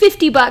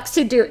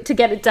 $50 to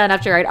get it done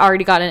after I'd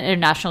already got an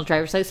international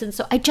driver's license.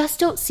 So I just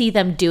don't see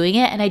them doing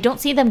it, and I don't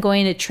see them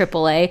going to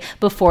AAA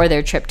before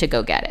their trip to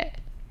go get it.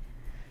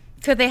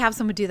 Could they have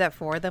someone do that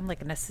for them,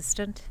 like an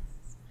assistant?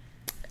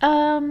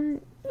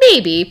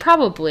 Maybe,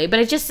 probably, but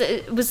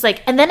it was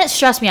like, and then it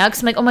stressed me out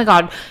because I'm like, oh my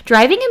god,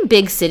 driving in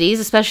big cities,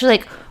 especially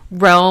like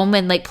Rome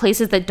and like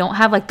places that don't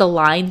have like the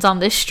lines on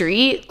the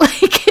street,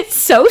 like it's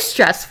so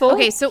stressful.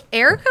 Okay, so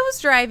Erica was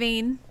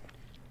driving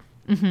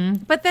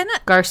Mm-hmm. But then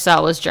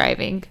Garcelle was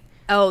driving.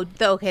 Oh,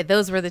 okay,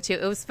 those were the two.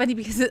 It was funny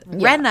because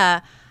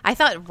Rinna, I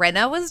thought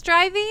Rinna was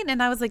driving,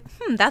 and I was like,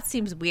 that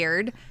seems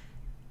weird.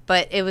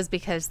 But it was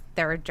because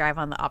they were driving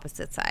on the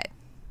opposite side.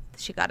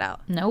 She got out.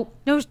 Nope.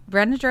 No,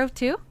 Rinna drove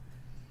too?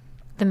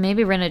 Then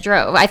maybe Rinna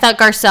drove. I thought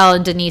Garcelle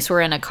and Denise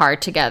were in a car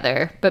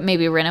together, but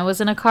maybe Rinna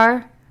was in a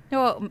car?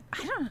 No,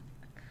 I don't know.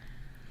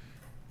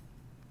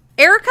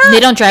 Erica? They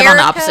don't drive on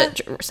the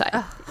opposite side.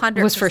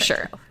 100% was for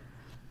sure. drove.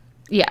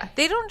 Yeah.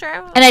 They don't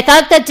drive. And I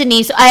thought that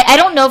Denise, I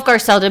don't know if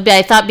Garcelle did, but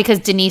I thought because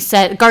Denise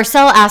said,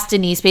 Garcelle asked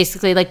Denise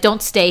basically, like,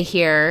 don't stay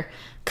here,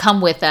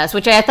 come with us,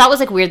 which I thought was,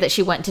 like, weird that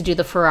she went to do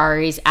the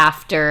Ferraris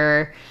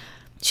after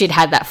she'd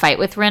had that fight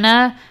with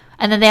Rinna.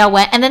 And then they all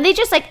went, and then they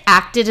just, like,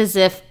 acted as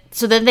if,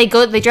 so then they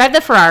drive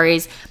the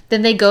Ferraris,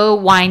 then they go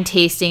wine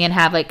tasting and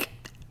have, like,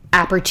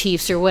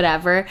 aperitifs or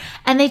whatever,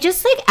 and they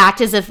just like act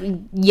as if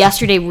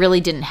yesterday really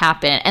didn't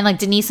happen, and like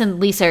Denise and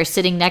Lisa are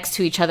sitting next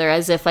to each other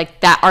as if like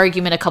that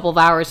argument a couple of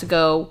hours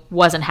ago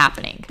wasn't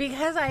happening.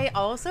 Because I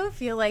also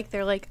feel like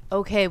they're like,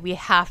 okay, we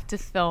have to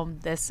film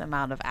this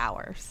amount of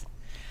hours.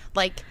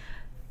 Like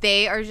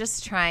they are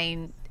just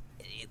trying,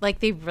 like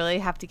they really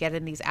have to get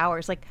in these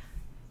hours. Like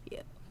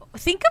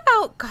think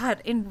about,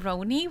 God, and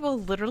Roni will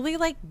literally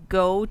like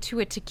go to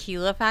a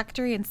tequila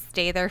factory and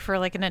stay there for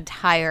like an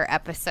entire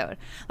episode.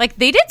 Like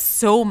they did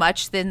so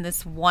much in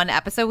this one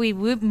episode. We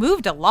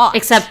moved a lot,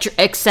 except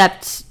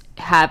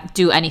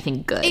do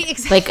anything good.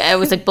 Exactly. Like it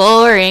was like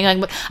boring.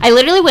 Like I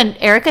literally, when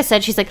Erica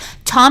said, she's like,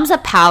 Tom's a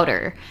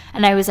powder,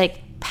 and I was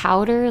like,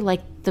 powder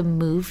like the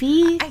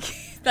movie. I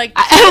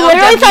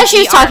literally thought she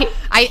was talking.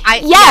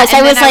 Yes,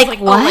 I was like,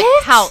 what? Oh,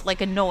 like pout,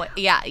 like annoy.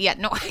 Yeah,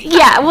 no.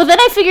 Yeah. Well, then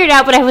I figured it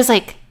out, but I was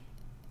like,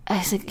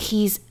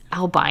 he's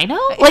albino?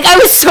 Like, I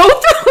was so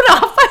thrown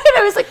off by it.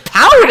 I was like,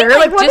 powder?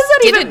 Like, what does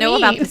that even mean? I didn't know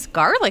about this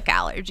garlic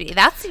allergy.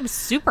 That seems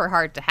super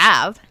hard to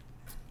have.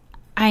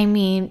 I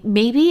mean,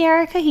 maybe,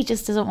 Erica, he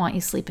just doesn't want you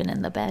sleeping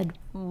in the bed.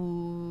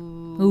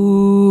 Ooh.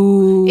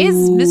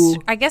 Is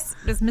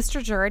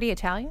Mr. Girardi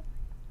Italian?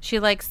 She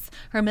likes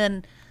her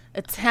men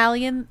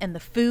Italian and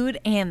the food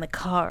and the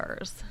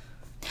cars.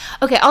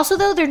 Okay, also,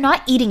 though, they're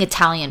not eating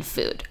Italian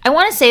food. I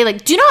want to say,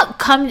 like, do not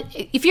come...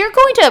 If you're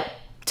going to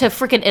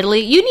freaking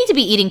Italy, you need to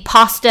be eating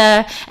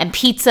pasta and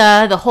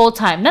pizza the whole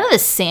time. None of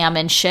this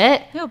salmon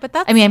shit. No, but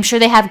that's... I mean, I'm sure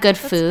they have good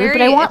food,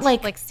 but I want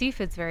like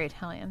seafood's very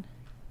Italian.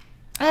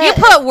 You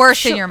put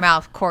worse in your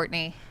mouth,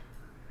 Courtney.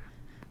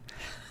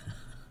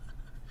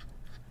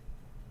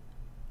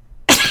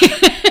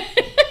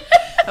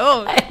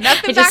 Oh,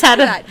 nothing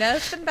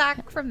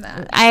back from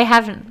that. I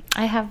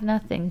have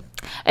nothing.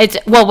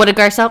 What did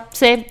Garcelle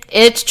say?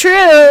 It's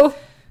true.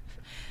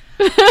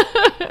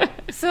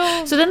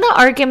 So then the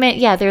argument,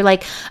 they're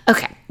like,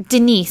 okay,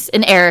 Denise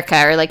and Erica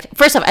are like,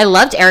 first off, I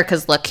loved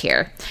Erica's look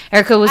here.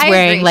 Erica was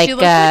wearing like,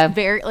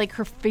 very, like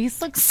her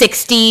face looks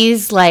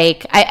 60s,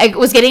 like I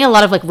was getting a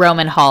lot of like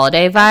Roman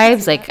holiday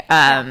vibes. Like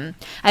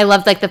I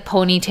loved like the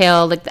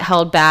ponytail, like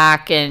held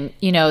back, and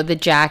you know, the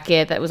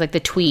jacket that was like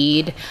the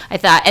tweed, I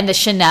thought, and the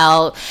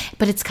Chanel.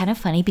 But it's kind of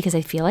funny because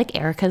I feel like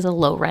Erica's a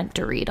low rent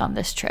Dorit on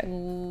this trip.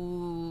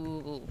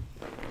 Ooh.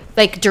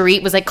 Like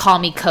Dorit was like, call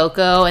me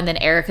Coco, and then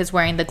Erica's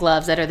wearing the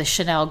gloves that are the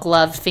Chanel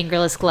gloves,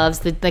 fingerless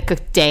gloves, like a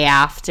day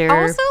after.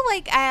 Also,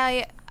 like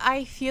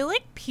I feel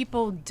like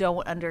people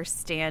don't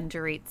understand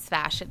Dorit's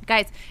fashion,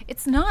 guys.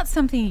 It's not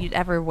something you'd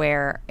ever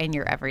wear in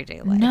your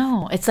everyday life.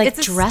 No, it's like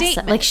it's dress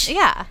up, like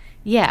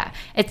yeah.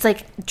 It's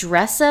like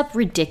dress up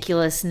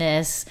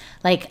ridiculousness.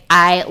 Like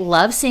I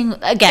love seeing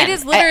again. It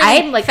is literally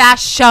I'm like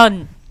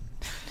fashion.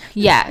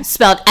 Yeah,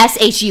 spelled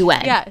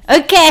S-H-U-N. Yeah.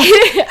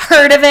 Okay.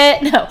 Heard of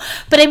it? No.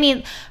 But I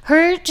mean,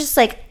 her just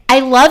like, I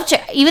loved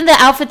even the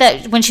outfit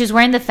that when she was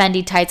wearing the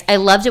Fendi tights, I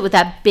loved it with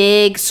that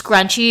big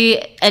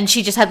scrunchie, and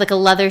she just had like a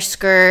leather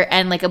skirt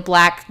and like a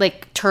black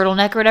like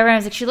turtleneck or whatever. And I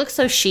was like, she looks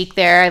so chic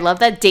there. I love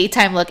that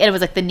daytime look. And it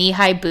was like the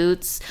knee-high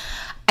boots.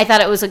 I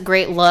thought it was a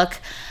great look.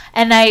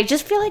 And I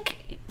just feel like,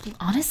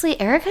 honestly,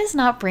 Erica's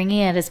not bringing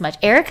it as much.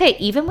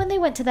 Erica, even when they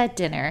went to that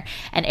dinner,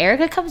 and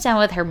Erica comes down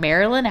with her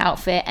Marilyn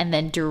outfit, and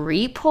then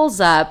Dorit pulls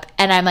up,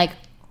 and I'm like,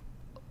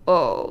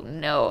 oh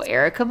no,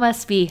 Erica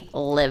must be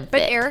livid.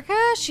 But Erica,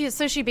 she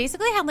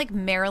basically had like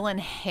Marilyn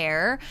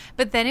hair,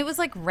 but then it was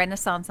like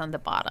Renaissance on the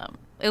bottom.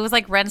 It was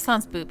like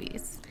Renaissance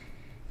boobies.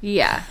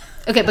 Yeah.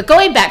 Okay, but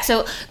going back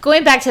to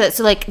that,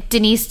 so like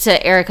Denise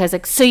to Erica is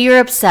like, so you're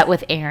upset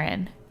with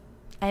Aaron.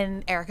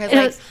 And Erica's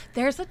like,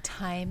 there's a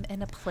time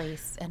and a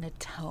place and a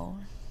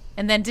tone.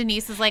 And then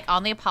Denise is like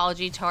on the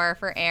apology tour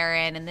for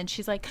Aaron. And then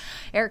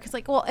Erica's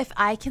like, well, if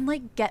I can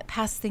like get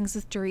past things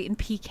with Dorit and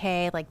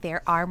PK, like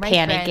there are my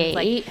friends,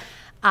 like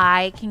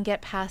I can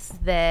get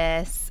past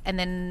this. And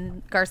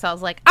then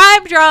Garcelle's like,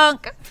 I'm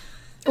drunk.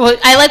 Well,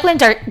 I like when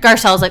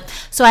Garcelle's like,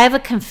 so I have a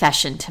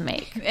confession to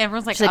make.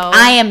 Everyone's like, she's like,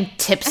 I am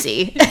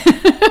tipsy.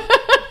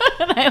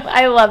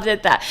 I loved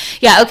it.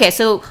 Okay,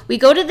 so we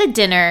go to the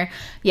dinner.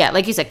 Yeah,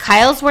 like you said,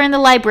 Kyle's wearing the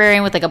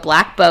librarian with like a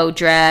black bow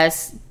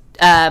dress.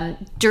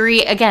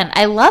 Dorit, again,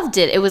 I loved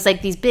it. It was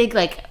like these big,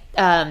 like,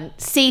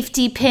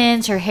 safety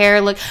pins. Her hair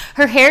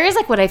is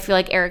like what I feel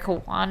like Erica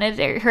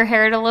wanted her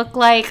hair to look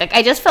like. Like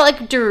I just felt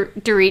like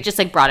Dorit just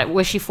like brought it.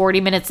 Was she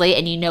 40 minutes late?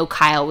 And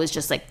Kyle was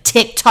just like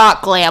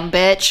TikTok glam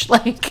bitch.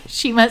 Like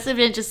she must have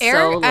been just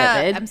so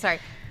livid. I'm sorry.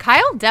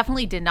 Kyle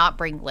definitely did not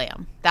bring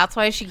glam. That's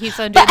why she keeps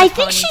on doing the ponytails. But I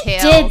think she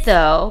did,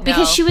 though,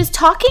 because she was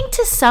talking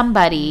to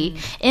somebody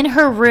in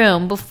her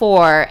room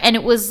before, and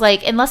it was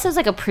like, unless it was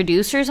like a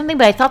producer or something,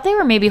 but I thought they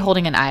were maybe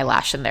holding an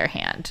eyelash in their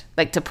hand,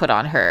 like to put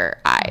on her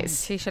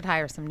eyes. She should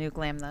hire some new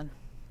glam then.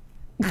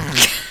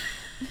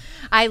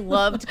 I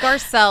loved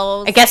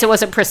Garcelle's. I guess it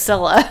wasn't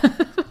Priscilla.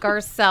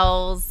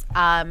 Garcelle's.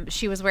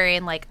 She was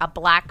wearing like a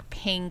black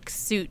pink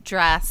suit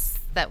dress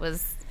that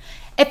was...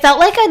 It felt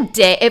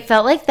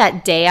like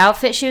that day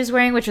outfit she was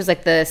wearing, which was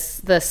like the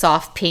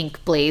soft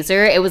pink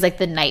blazer. It was like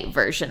the night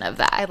version of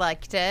that. I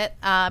liked it.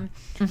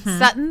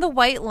 Sutton, the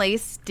white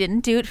lace,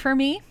 didn't do it for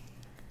me.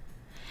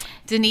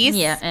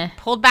 Denise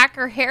pulled back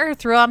her hair,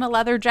 threw on a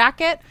leather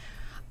jacket.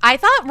 I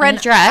thought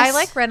I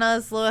like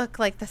Rena's look,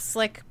 like the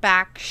slick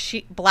back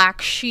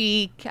black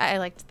chic. I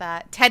liked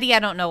that. Teddy, I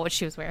don't know what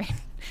she was wearing.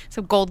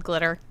 Some gold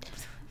glitter.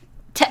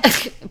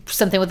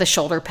 Something with a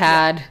shoulder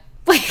pad.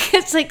 Yeah.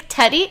 It's like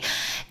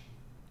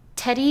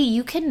Teddy,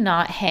 you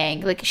cannot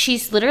hang. Like,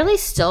 she's literally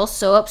still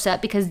so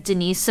upset because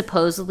Denise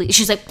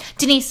she's like,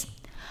 Denise,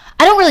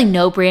 I don't really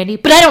know Brandy,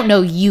 but I don't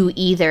know you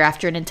either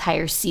after an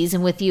entire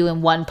season with you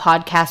and one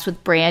podcast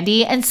with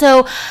Brandy. And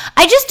so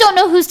I just don't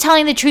know who's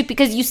telling the truth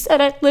because you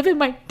said I live in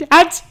my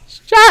dad's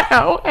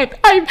shadow and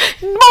I'm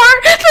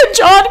more than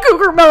John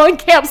Cougar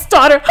Mellencamp's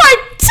daughter. I'm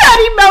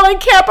Teddy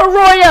Mellencamp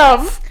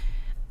Arroyo.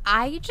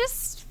 I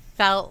just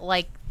felt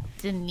like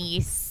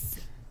Denise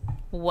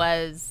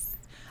was...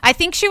 I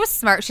think she was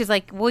smart. She's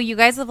like, well, you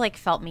guys have like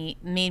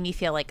made me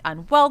feel like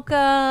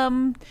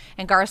unwelcome.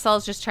 And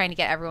Garcelle's just trying to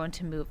get everyone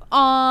to move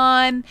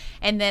on.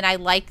 And then I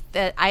like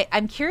that.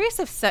 I'm curious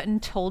if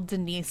Sutton told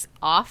Denise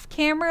off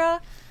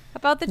camera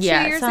about the 2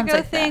 years ago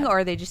like thing,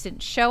 or they just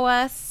didn't show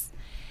us.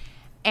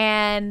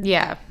 And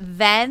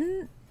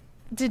then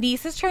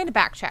Denise is trying to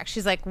backtrack.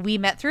 She's like, we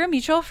met through a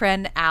mutual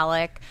friend,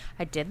 Alec.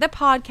 I did the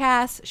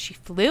podcast. She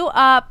flew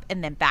up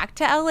and then back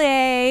to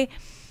LA.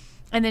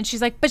 And then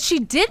she's like, but she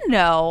did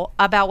know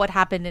about what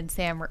happened in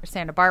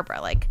Santa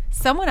Barbara. Like,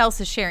 someone else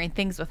is sharing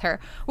things with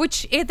her.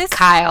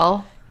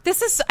 Kyle.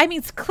 This is, I mean,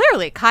 it's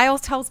clearly Kyle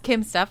tells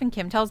Kim stuff and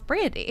Kim tells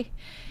Brandy.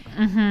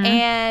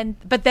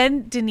 But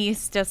then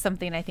Denise does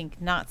something I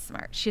think not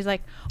smart. She's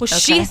like, well,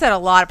 she said a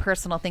lot of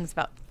personal things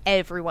about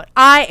everyone.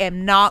 I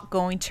am not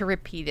going to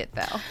repeat it,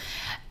 though.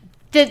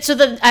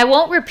 The I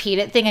won't repeat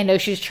it thing, I know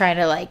she's trying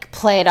to like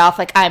play it off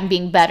like I'm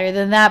being better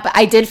than that, but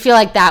I did feel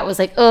like that was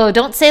like, oh,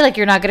 don't say like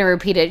you're not going to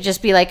repeat it.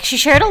 Just be like, she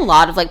shared a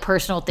lot of like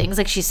personal things.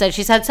 Like she said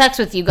she's had sex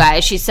with you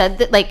guys. She said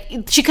that like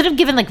she could have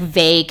given like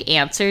vague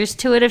answers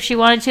to it if she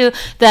wanted to.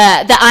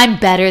 The I'm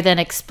better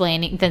than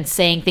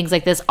saying things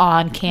like this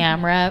on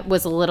camera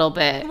was a little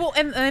bit. Well,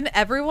 and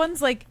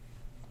everyone's like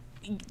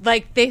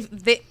they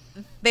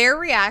their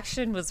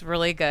reaction was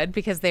really good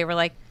because they were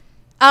like,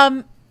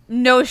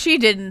 no, she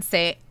didn't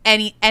say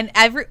any, and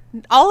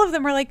all of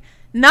them were like,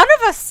 none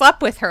of us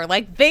slept with her.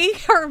 Like, they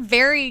are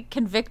very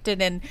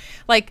convicted, and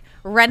like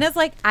Rena's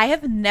like, I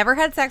have never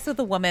had sex with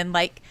a woman.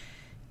 Like,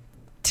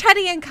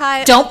 Teddy and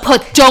Kyle, don't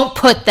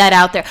put that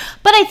out there.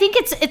 But I think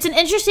it's an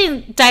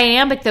interesting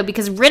dynamic though,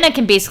 because Rinna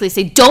can basically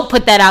say, don't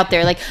put that out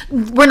there. Like,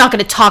 we're not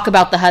going to talk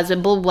about the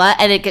husband, blah, blah, blah,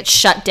 and it gets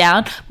shut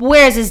down.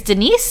 Whereas as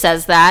Denise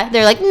says that,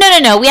 they're like,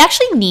 no, we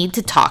actually need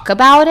to talk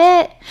about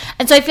it.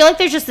 And so I feel like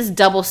there's just this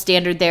double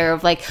standard there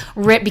of like,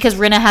 because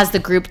Rinna has the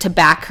group to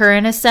back her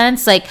in a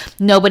sense, like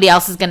nobody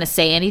else is going to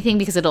say anything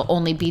because it'll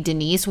only be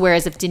Denise.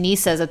 Whereas if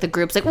Denise says that, the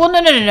group's like, well,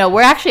 no,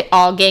 we're actually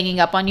all ganging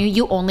up on you.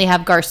 You only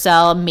have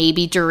Garcelle,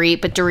 maybe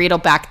Dorit, but Dorit will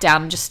back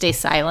down and just stay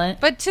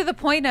silent. But to the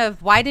point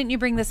of, why didn't you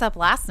bring this up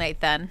last night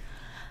then?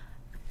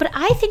 But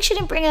I think she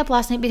didn't bring it up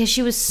last night because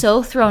she was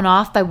so thrown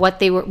off by what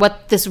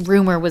this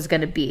rumor was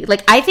going to be.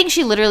 Like, I think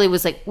she literally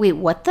was like, wait,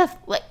 what the,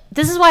 like,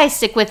 this is why I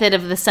stick with it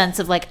of the sense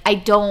of like, I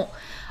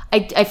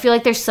feel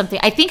like there's something.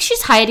 I think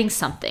she's hiding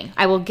something.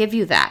 I will give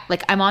you that.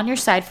 Like, I'm on your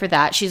side for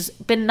that. She's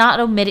been not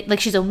omitting,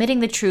 like she's omitting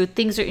the truth.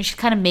 She's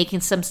kind of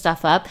making some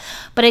stuff up.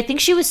 But I think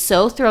she was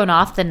so thrown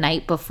off the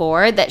night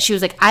before that she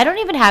was like, I don't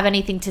even have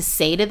anything to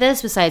say to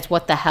this besides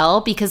what the hell,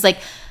 because like,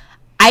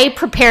 I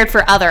prepared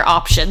for other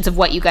options of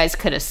what you guys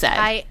could have said.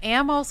 I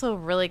am also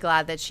really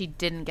glad that she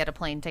didn't get a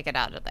plane ticket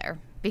out of there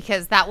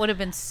because that would have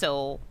been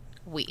so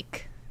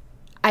weak.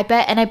 I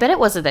bet it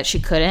wasn't that she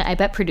couldn't. I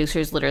bet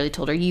producers literally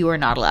told her, you are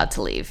not allowed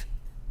to leave.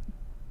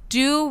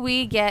 Do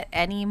we get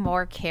any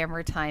more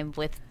camera time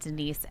with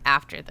Denise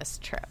after this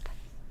trip?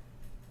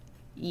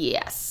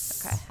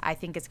 Yes. Okay. I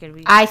think it's going to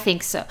be. I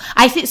think so.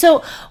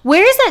 So.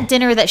 Where is that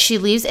dinner that she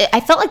leaves? I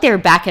felt like they were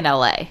back in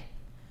LA.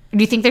 Do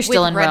you think they're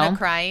still in Rinna Rome?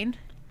 Crying?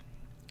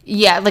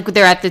 Yeah, like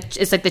they're at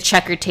it's like the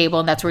checkered table,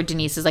 and that's where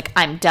Denise is like,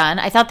 I'm done.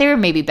 I thought they were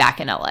maybe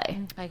back in LA.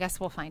 I guess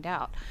we'll find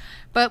out.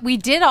 But we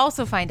did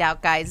also find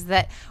out, guys,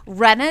 that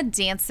Rinna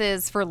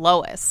dances for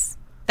Lois.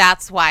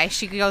 That's why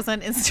she goes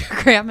on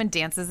Instagram and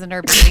dances in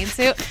her bathing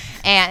suit,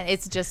 and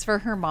it's just for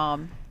her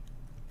mom.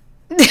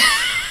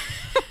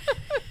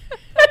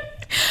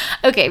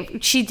 Okay,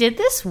 she did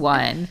this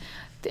one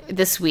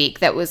this week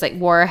that was like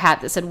wore a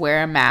hat that said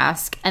wear a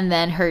mask, and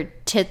then her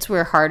tits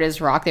were hard as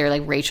rock. They were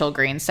like Rachel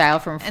Green style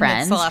from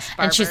Friends. And then Celeste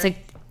Barber and she's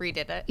like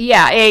redid it.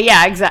 Yeah,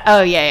 exactly.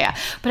 Oh, yeah.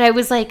 But I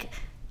was like,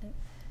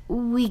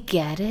 we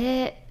get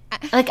it.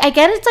 Like, I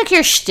get it's like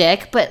your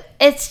shtick, but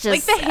it's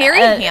just like the Harry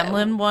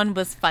Hamlin one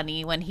was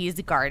funny when he's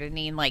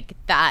gardening. Like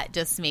that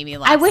just made me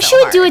laugh. I wish so you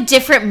would hard. do a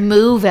different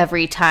move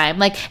every time.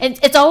 Like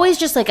it's always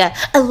just like a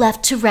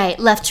left to right,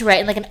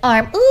 and like an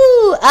arm,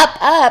 ooh,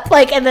 up,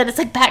 like, and then it's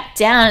like back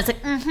down. It's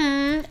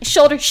like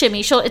shoulder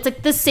shimmy, shoulder. It's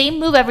like the same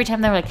move every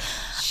time. They're like,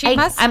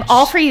 I'm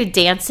all for you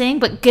dancing,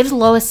 but give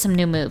Lois some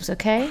new moves,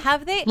 okay?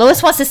 Have they?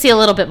 Lois wants to see a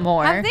little bit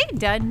more. Have they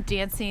done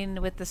Dancing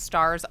with the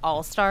Stars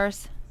All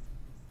Stars?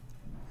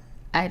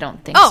 I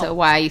don't think so.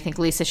 Why? You think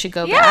Lisa should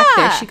go back?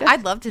 There she goes.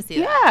 I'd love to see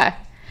that. Yeah.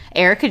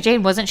 Erica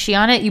Jane, wasn't she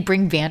on it? You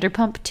bring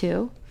Vanderpump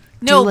too?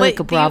 No, do like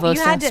but a Bravo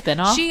you had to,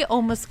 spinoff? She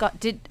almost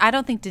got. I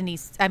don't think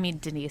Denise. I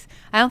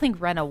don't think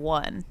Renna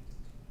won,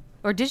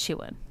 or did she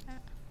win?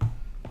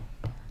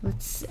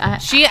 I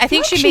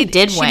think she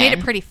did win. She made it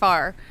pretty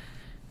far.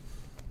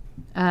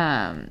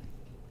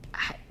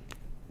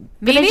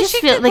 Maybe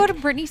she could go to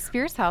Britney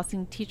Spears' house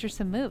and teach her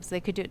some moves.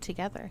 They could do it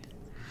together.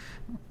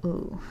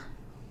 Ooh.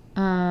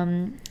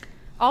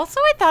 Also,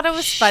 I thought it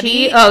was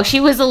funny. She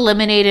was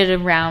eliminated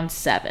in round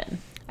 7.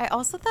 I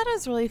also thought it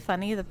was really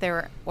funny that they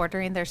were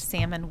ordering their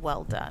salmon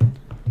well done.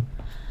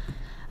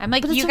 I'm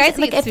like, you guys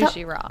eat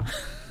sushi raw.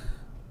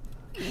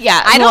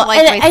 Yeah, I don't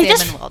like my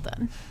salmon well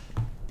done.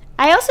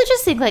 I also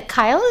just think like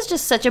Kyle is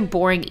just such a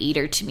boring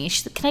eater to me.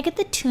 She's like, can I get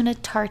the tuna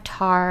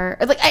tartare?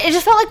 Or, like, I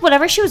just felt like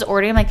whatever she was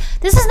ordering, I'm like,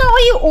 this is not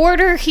what you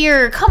order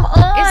here. Come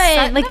on, Is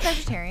Sutton like a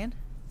vegetarian?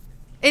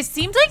 It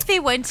seemed like they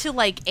went to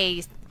like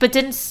a. But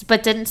didn't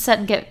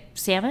Sutton get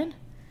salmon?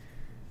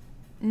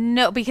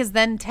 No, because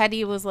then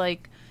Teddy was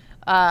like,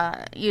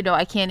 I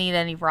can't eat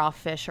any raw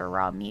fish or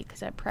raw meat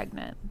because I'm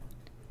pregnant.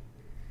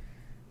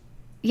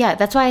 Yeah,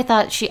 that's why I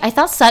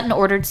thought Sutton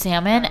ordered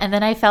salmon, and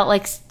then I felt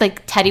like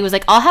Teddy was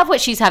like, I'll have what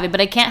she's having,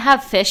 but I can't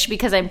have fish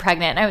because I'm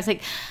pregnant. And I was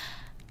like,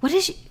 what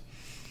is she?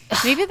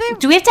 Maybe they.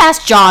 Do we have to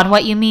ask John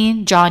what you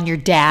mean? John, your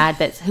dad,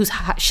 whose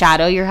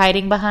shadow you're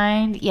hiding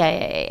behind?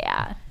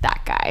 Yeah,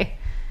 that guy.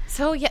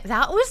 So yeah,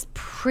 that was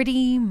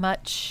pretty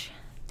much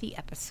the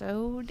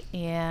episode,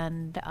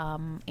 and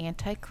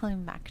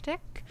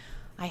anticlimactic.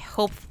 I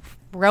hope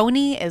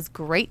Roni is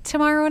great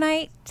tomorrow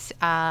night.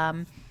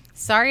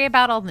 Sorry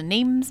about all the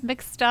names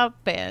mixed up,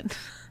 and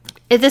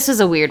this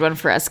was a weird one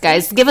for us,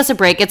 guys. Give us a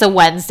break. It's a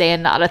Wednesday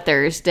and not a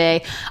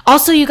Thursday.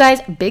 Also, you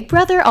guys, Big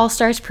Brother All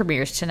Stars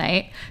premieres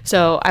tonight,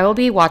 so I will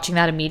be watching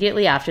that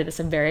immediately after this.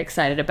 I'm very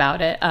excited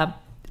about it.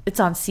 It's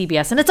on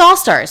CBS, and it's All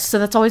Stars, so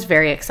that's always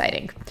very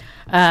exciting.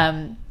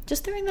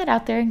 Just throwing that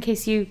out there in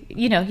case you're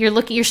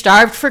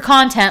starved for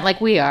content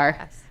like we are.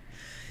 Yes.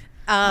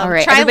 All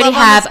right, everybody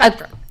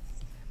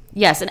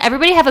and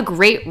everybody have a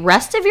great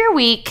rest of your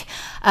week,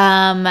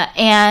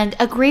 and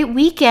a great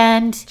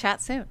weekend.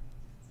 Chat soon.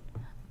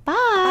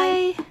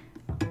 Bye.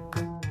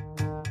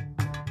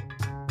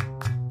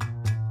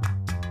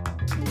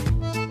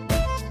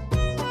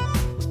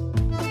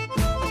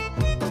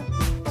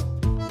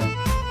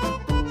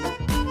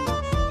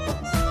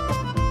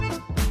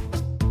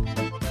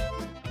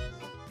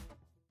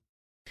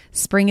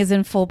 Spring is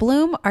in full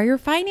bloom. Are your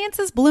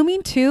finances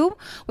blooming too?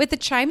 With the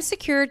Chime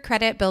Secured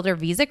Credit Builder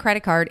Visa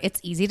Credit Card,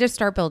 it's easy to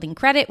start building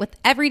credit with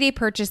everyday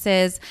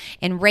purchases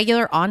and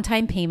regular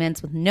on-time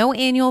payments with no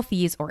annual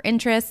fees or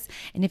interest.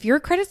 And if your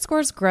credit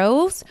scores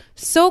grows,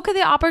 so could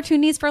the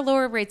opportunities for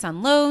lower rates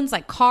on loans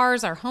like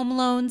cars or home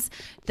loans.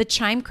 The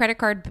Chime Credit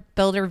Card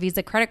Builder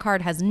Visa Credit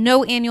Card has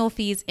no annual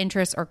fees,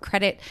 interest, or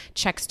credit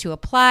checks to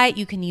apply.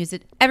 You can use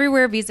it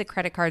everywhere Visa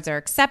credit cards are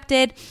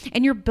accepted,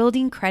 and you're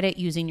building credit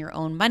using your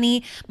own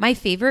money. My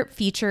favorite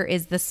feature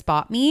is the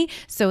Spot Me.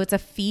 So it's a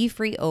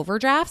fee-free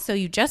overdraft. So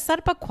you just set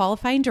up a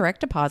qualifying direct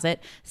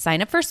deposit, sign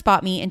up for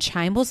Spot Me, and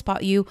Chime will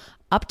spot you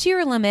up to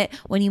your limit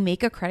when you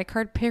make a credit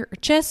card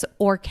purchase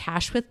or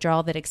cash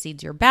withdrawal that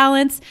exceeds your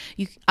balance.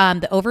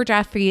 The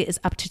overdraft fee is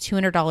up to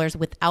 $200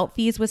 without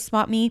fees with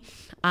SpotMe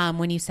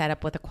when you set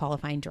up with a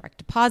qualifying direct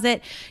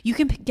deposit. You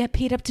can get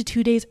paid up to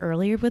 2 days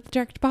earlier with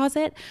direct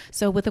deposit.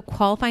 So with a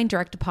qualifying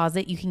direct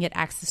deposit, you can get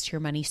access to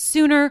your money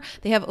sooner.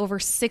 They have over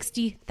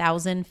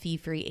 60,000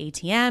 fee-free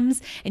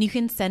ATMs, and you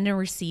can send and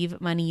receive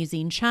money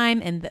using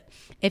Chime. And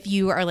if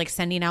you are like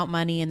sending out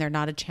money and they're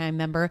not a Chime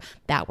member,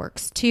 that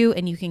works too.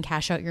 And you can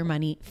cash out your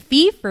money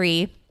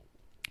fee-free.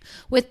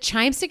 With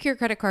Chime Secure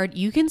Credit Card,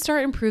 you can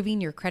start improving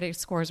your credit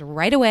scores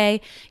right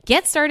away.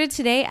 Get started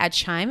today at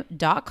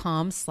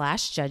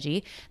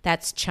chime.com/judgy.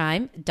 That's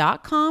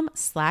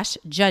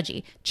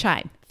chime.com/judgy.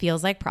 Chime,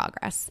 feels like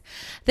progress.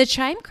 The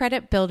Chime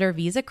Credit Builder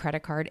Visa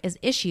credit card is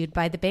issued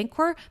by the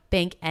Bancorp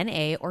Bank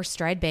N.A. or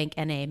Stride Bank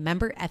N.A.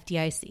 member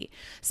FDIC.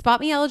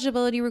 SpotMe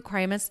eligibility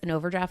requirements and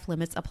overdraft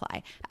limits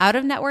apply.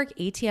 Out-of-network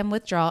ATM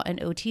withdrawal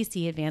and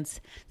OTC advance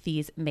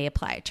fees may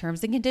apply.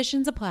 Terms and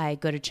conditions apply.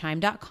 Go to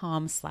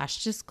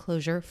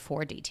chime.com/disclosure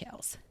for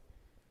details.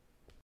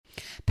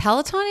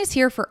 Peloton is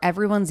here for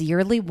everyone's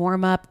yearly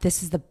warm-up.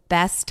 This is the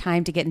best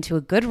time to get into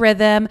a good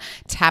rhythm,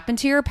 tap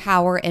into your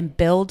power, and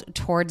build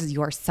towards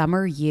your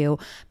summer you.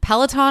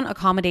 Peloton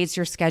accommodates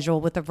your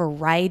schedule with a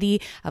variety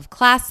of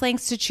class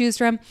lengths to choose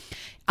from.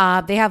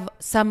 They have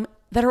some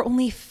that are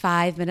only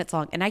 5 minutes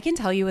long. And I can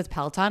tell you with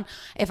Peloton,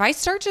 if I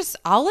start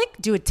I'll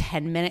do a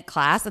 10-minute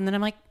class and then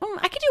I'm like,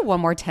 I could do one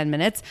more 10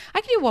 minutes.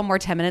 I could do one more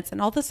 10 minutes.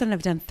 And all of a sudden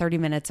I've done 30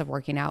 minutes of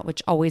working out,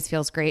 which always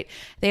feels great.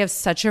 They have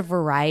such a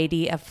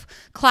variety of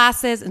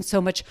classes and so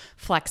much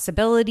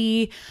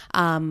flexibility.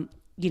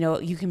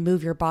 You can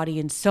move your body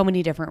in so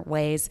many different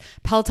ways.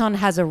 Peloton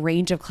has a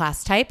range of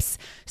class types.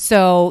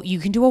 So you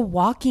can do a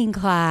walking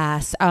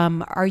class.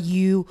 Are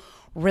you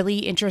really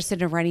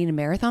interested in running a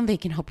marathon? They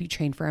can help you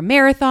train for a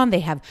marathon.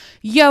 They have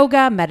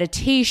yoga,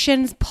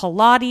 meditations,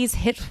 Pilates,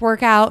 HIIT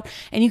workout,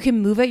 and you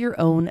can move at your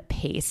own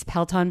pace.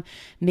 Peloton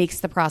makes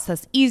the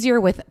process easier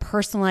with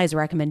personalized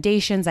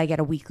recommendations. I get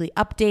a weekly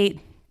update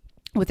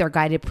with their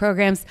guided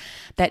programs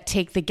that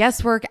take the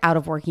guesswork out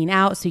of working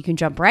out so you can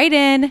jump right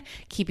in,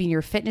 keeping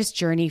your fitness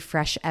journey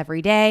fresh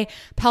every day.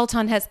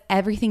 Peloton has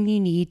everything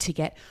you need to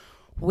get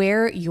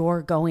where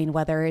you're going,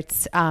 whether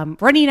it's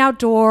running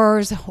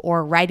outdoors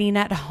or riding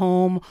at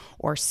home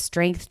or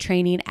strength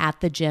training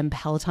at the gym.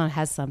 Peloton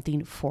has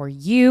something for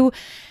you.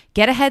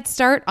 Get a head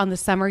start on the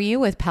summer you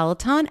with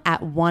Peloton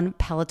at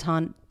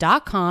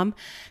onepeloton.com.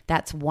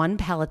 That's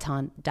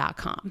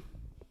onepeloton.com.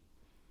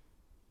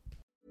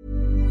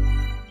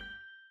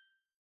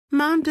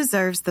 Mom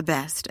deserves the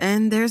best,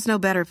 and there's no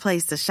better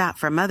place to shop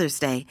for Mother's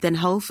Day than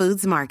Whole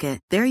Foods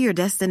Market. They're your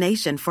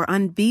destination for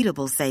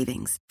unbeatable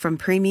savings, from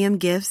premium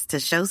gifts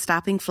to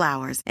show-stopping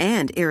flowers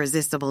and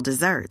irresistible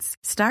desserts.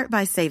 Start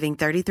by saving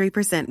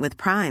 33% with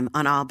Prime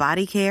on all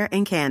body care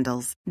and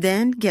candles.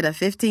 Then get a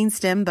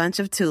 15-stem bunch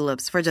of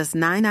tulips for just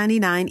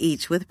 $9.99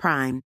 each with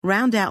Prime.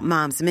 Round out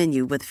Mom's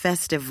menu with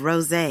festive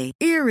rosé,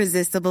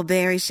 irresistible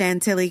berry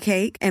chantilly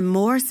cake, and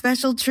more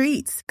special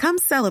treats. Come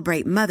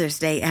celebrate Mother's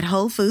Day at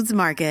Whole Foods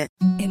Market.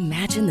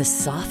 Imagine the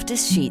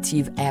softest sheets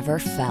you've ever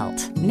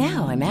felt.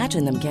 Now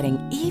imagine them getting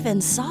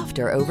even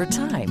softer over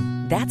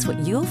time. That's what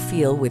you'll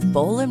feel with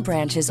Boll &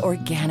 Branch's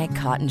organic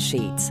cotton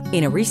sheets.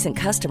 In a recent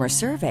customer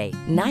survey,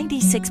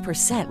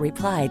 96%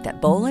 replied that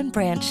Boll &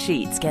 Branch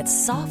sheets get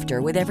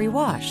softer with every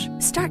wash.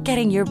 Start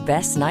getting your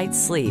best night's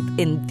sleep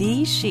in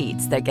these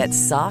sheets that get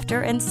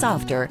softer and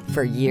softer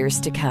for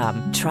years to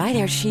come. Try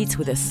their sheets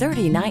with a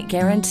 30-night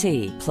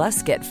guarantee.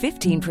 Plus, get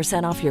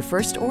 15% off your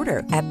first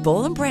order at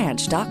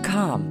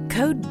bollandbranch.com.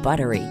 Code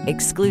BUTTERY.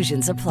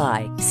 Exclusions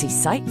apply. See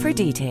site for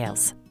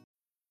details.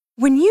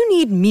 When you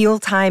need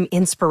mealtime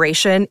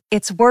inspiration,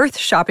 it's worth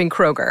shopping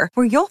Kroger,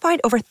 where you'll find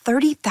over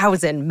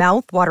 30,000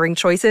 mouth-watering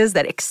choices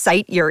that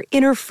excite your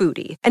inner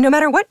foodie. And no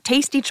matter what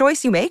tasty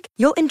choice you make,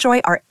 you'll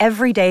enjoy our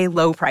everyday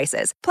low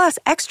prices, plus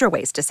extra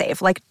ways to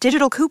save, like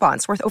digital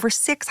coupons worth over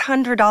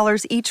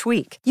 $600 each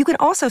week. You can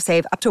also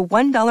save up to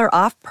 $1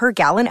 off per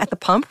gallon at the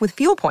pump with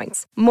fuel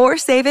points. More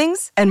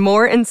savings and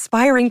more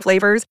inspiring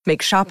flavors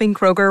make shopping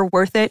Kroger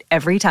worth it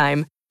every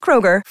time.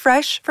 Kroger,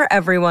 fresh for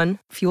everyone.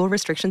 Fuel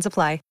restrictions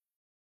apply.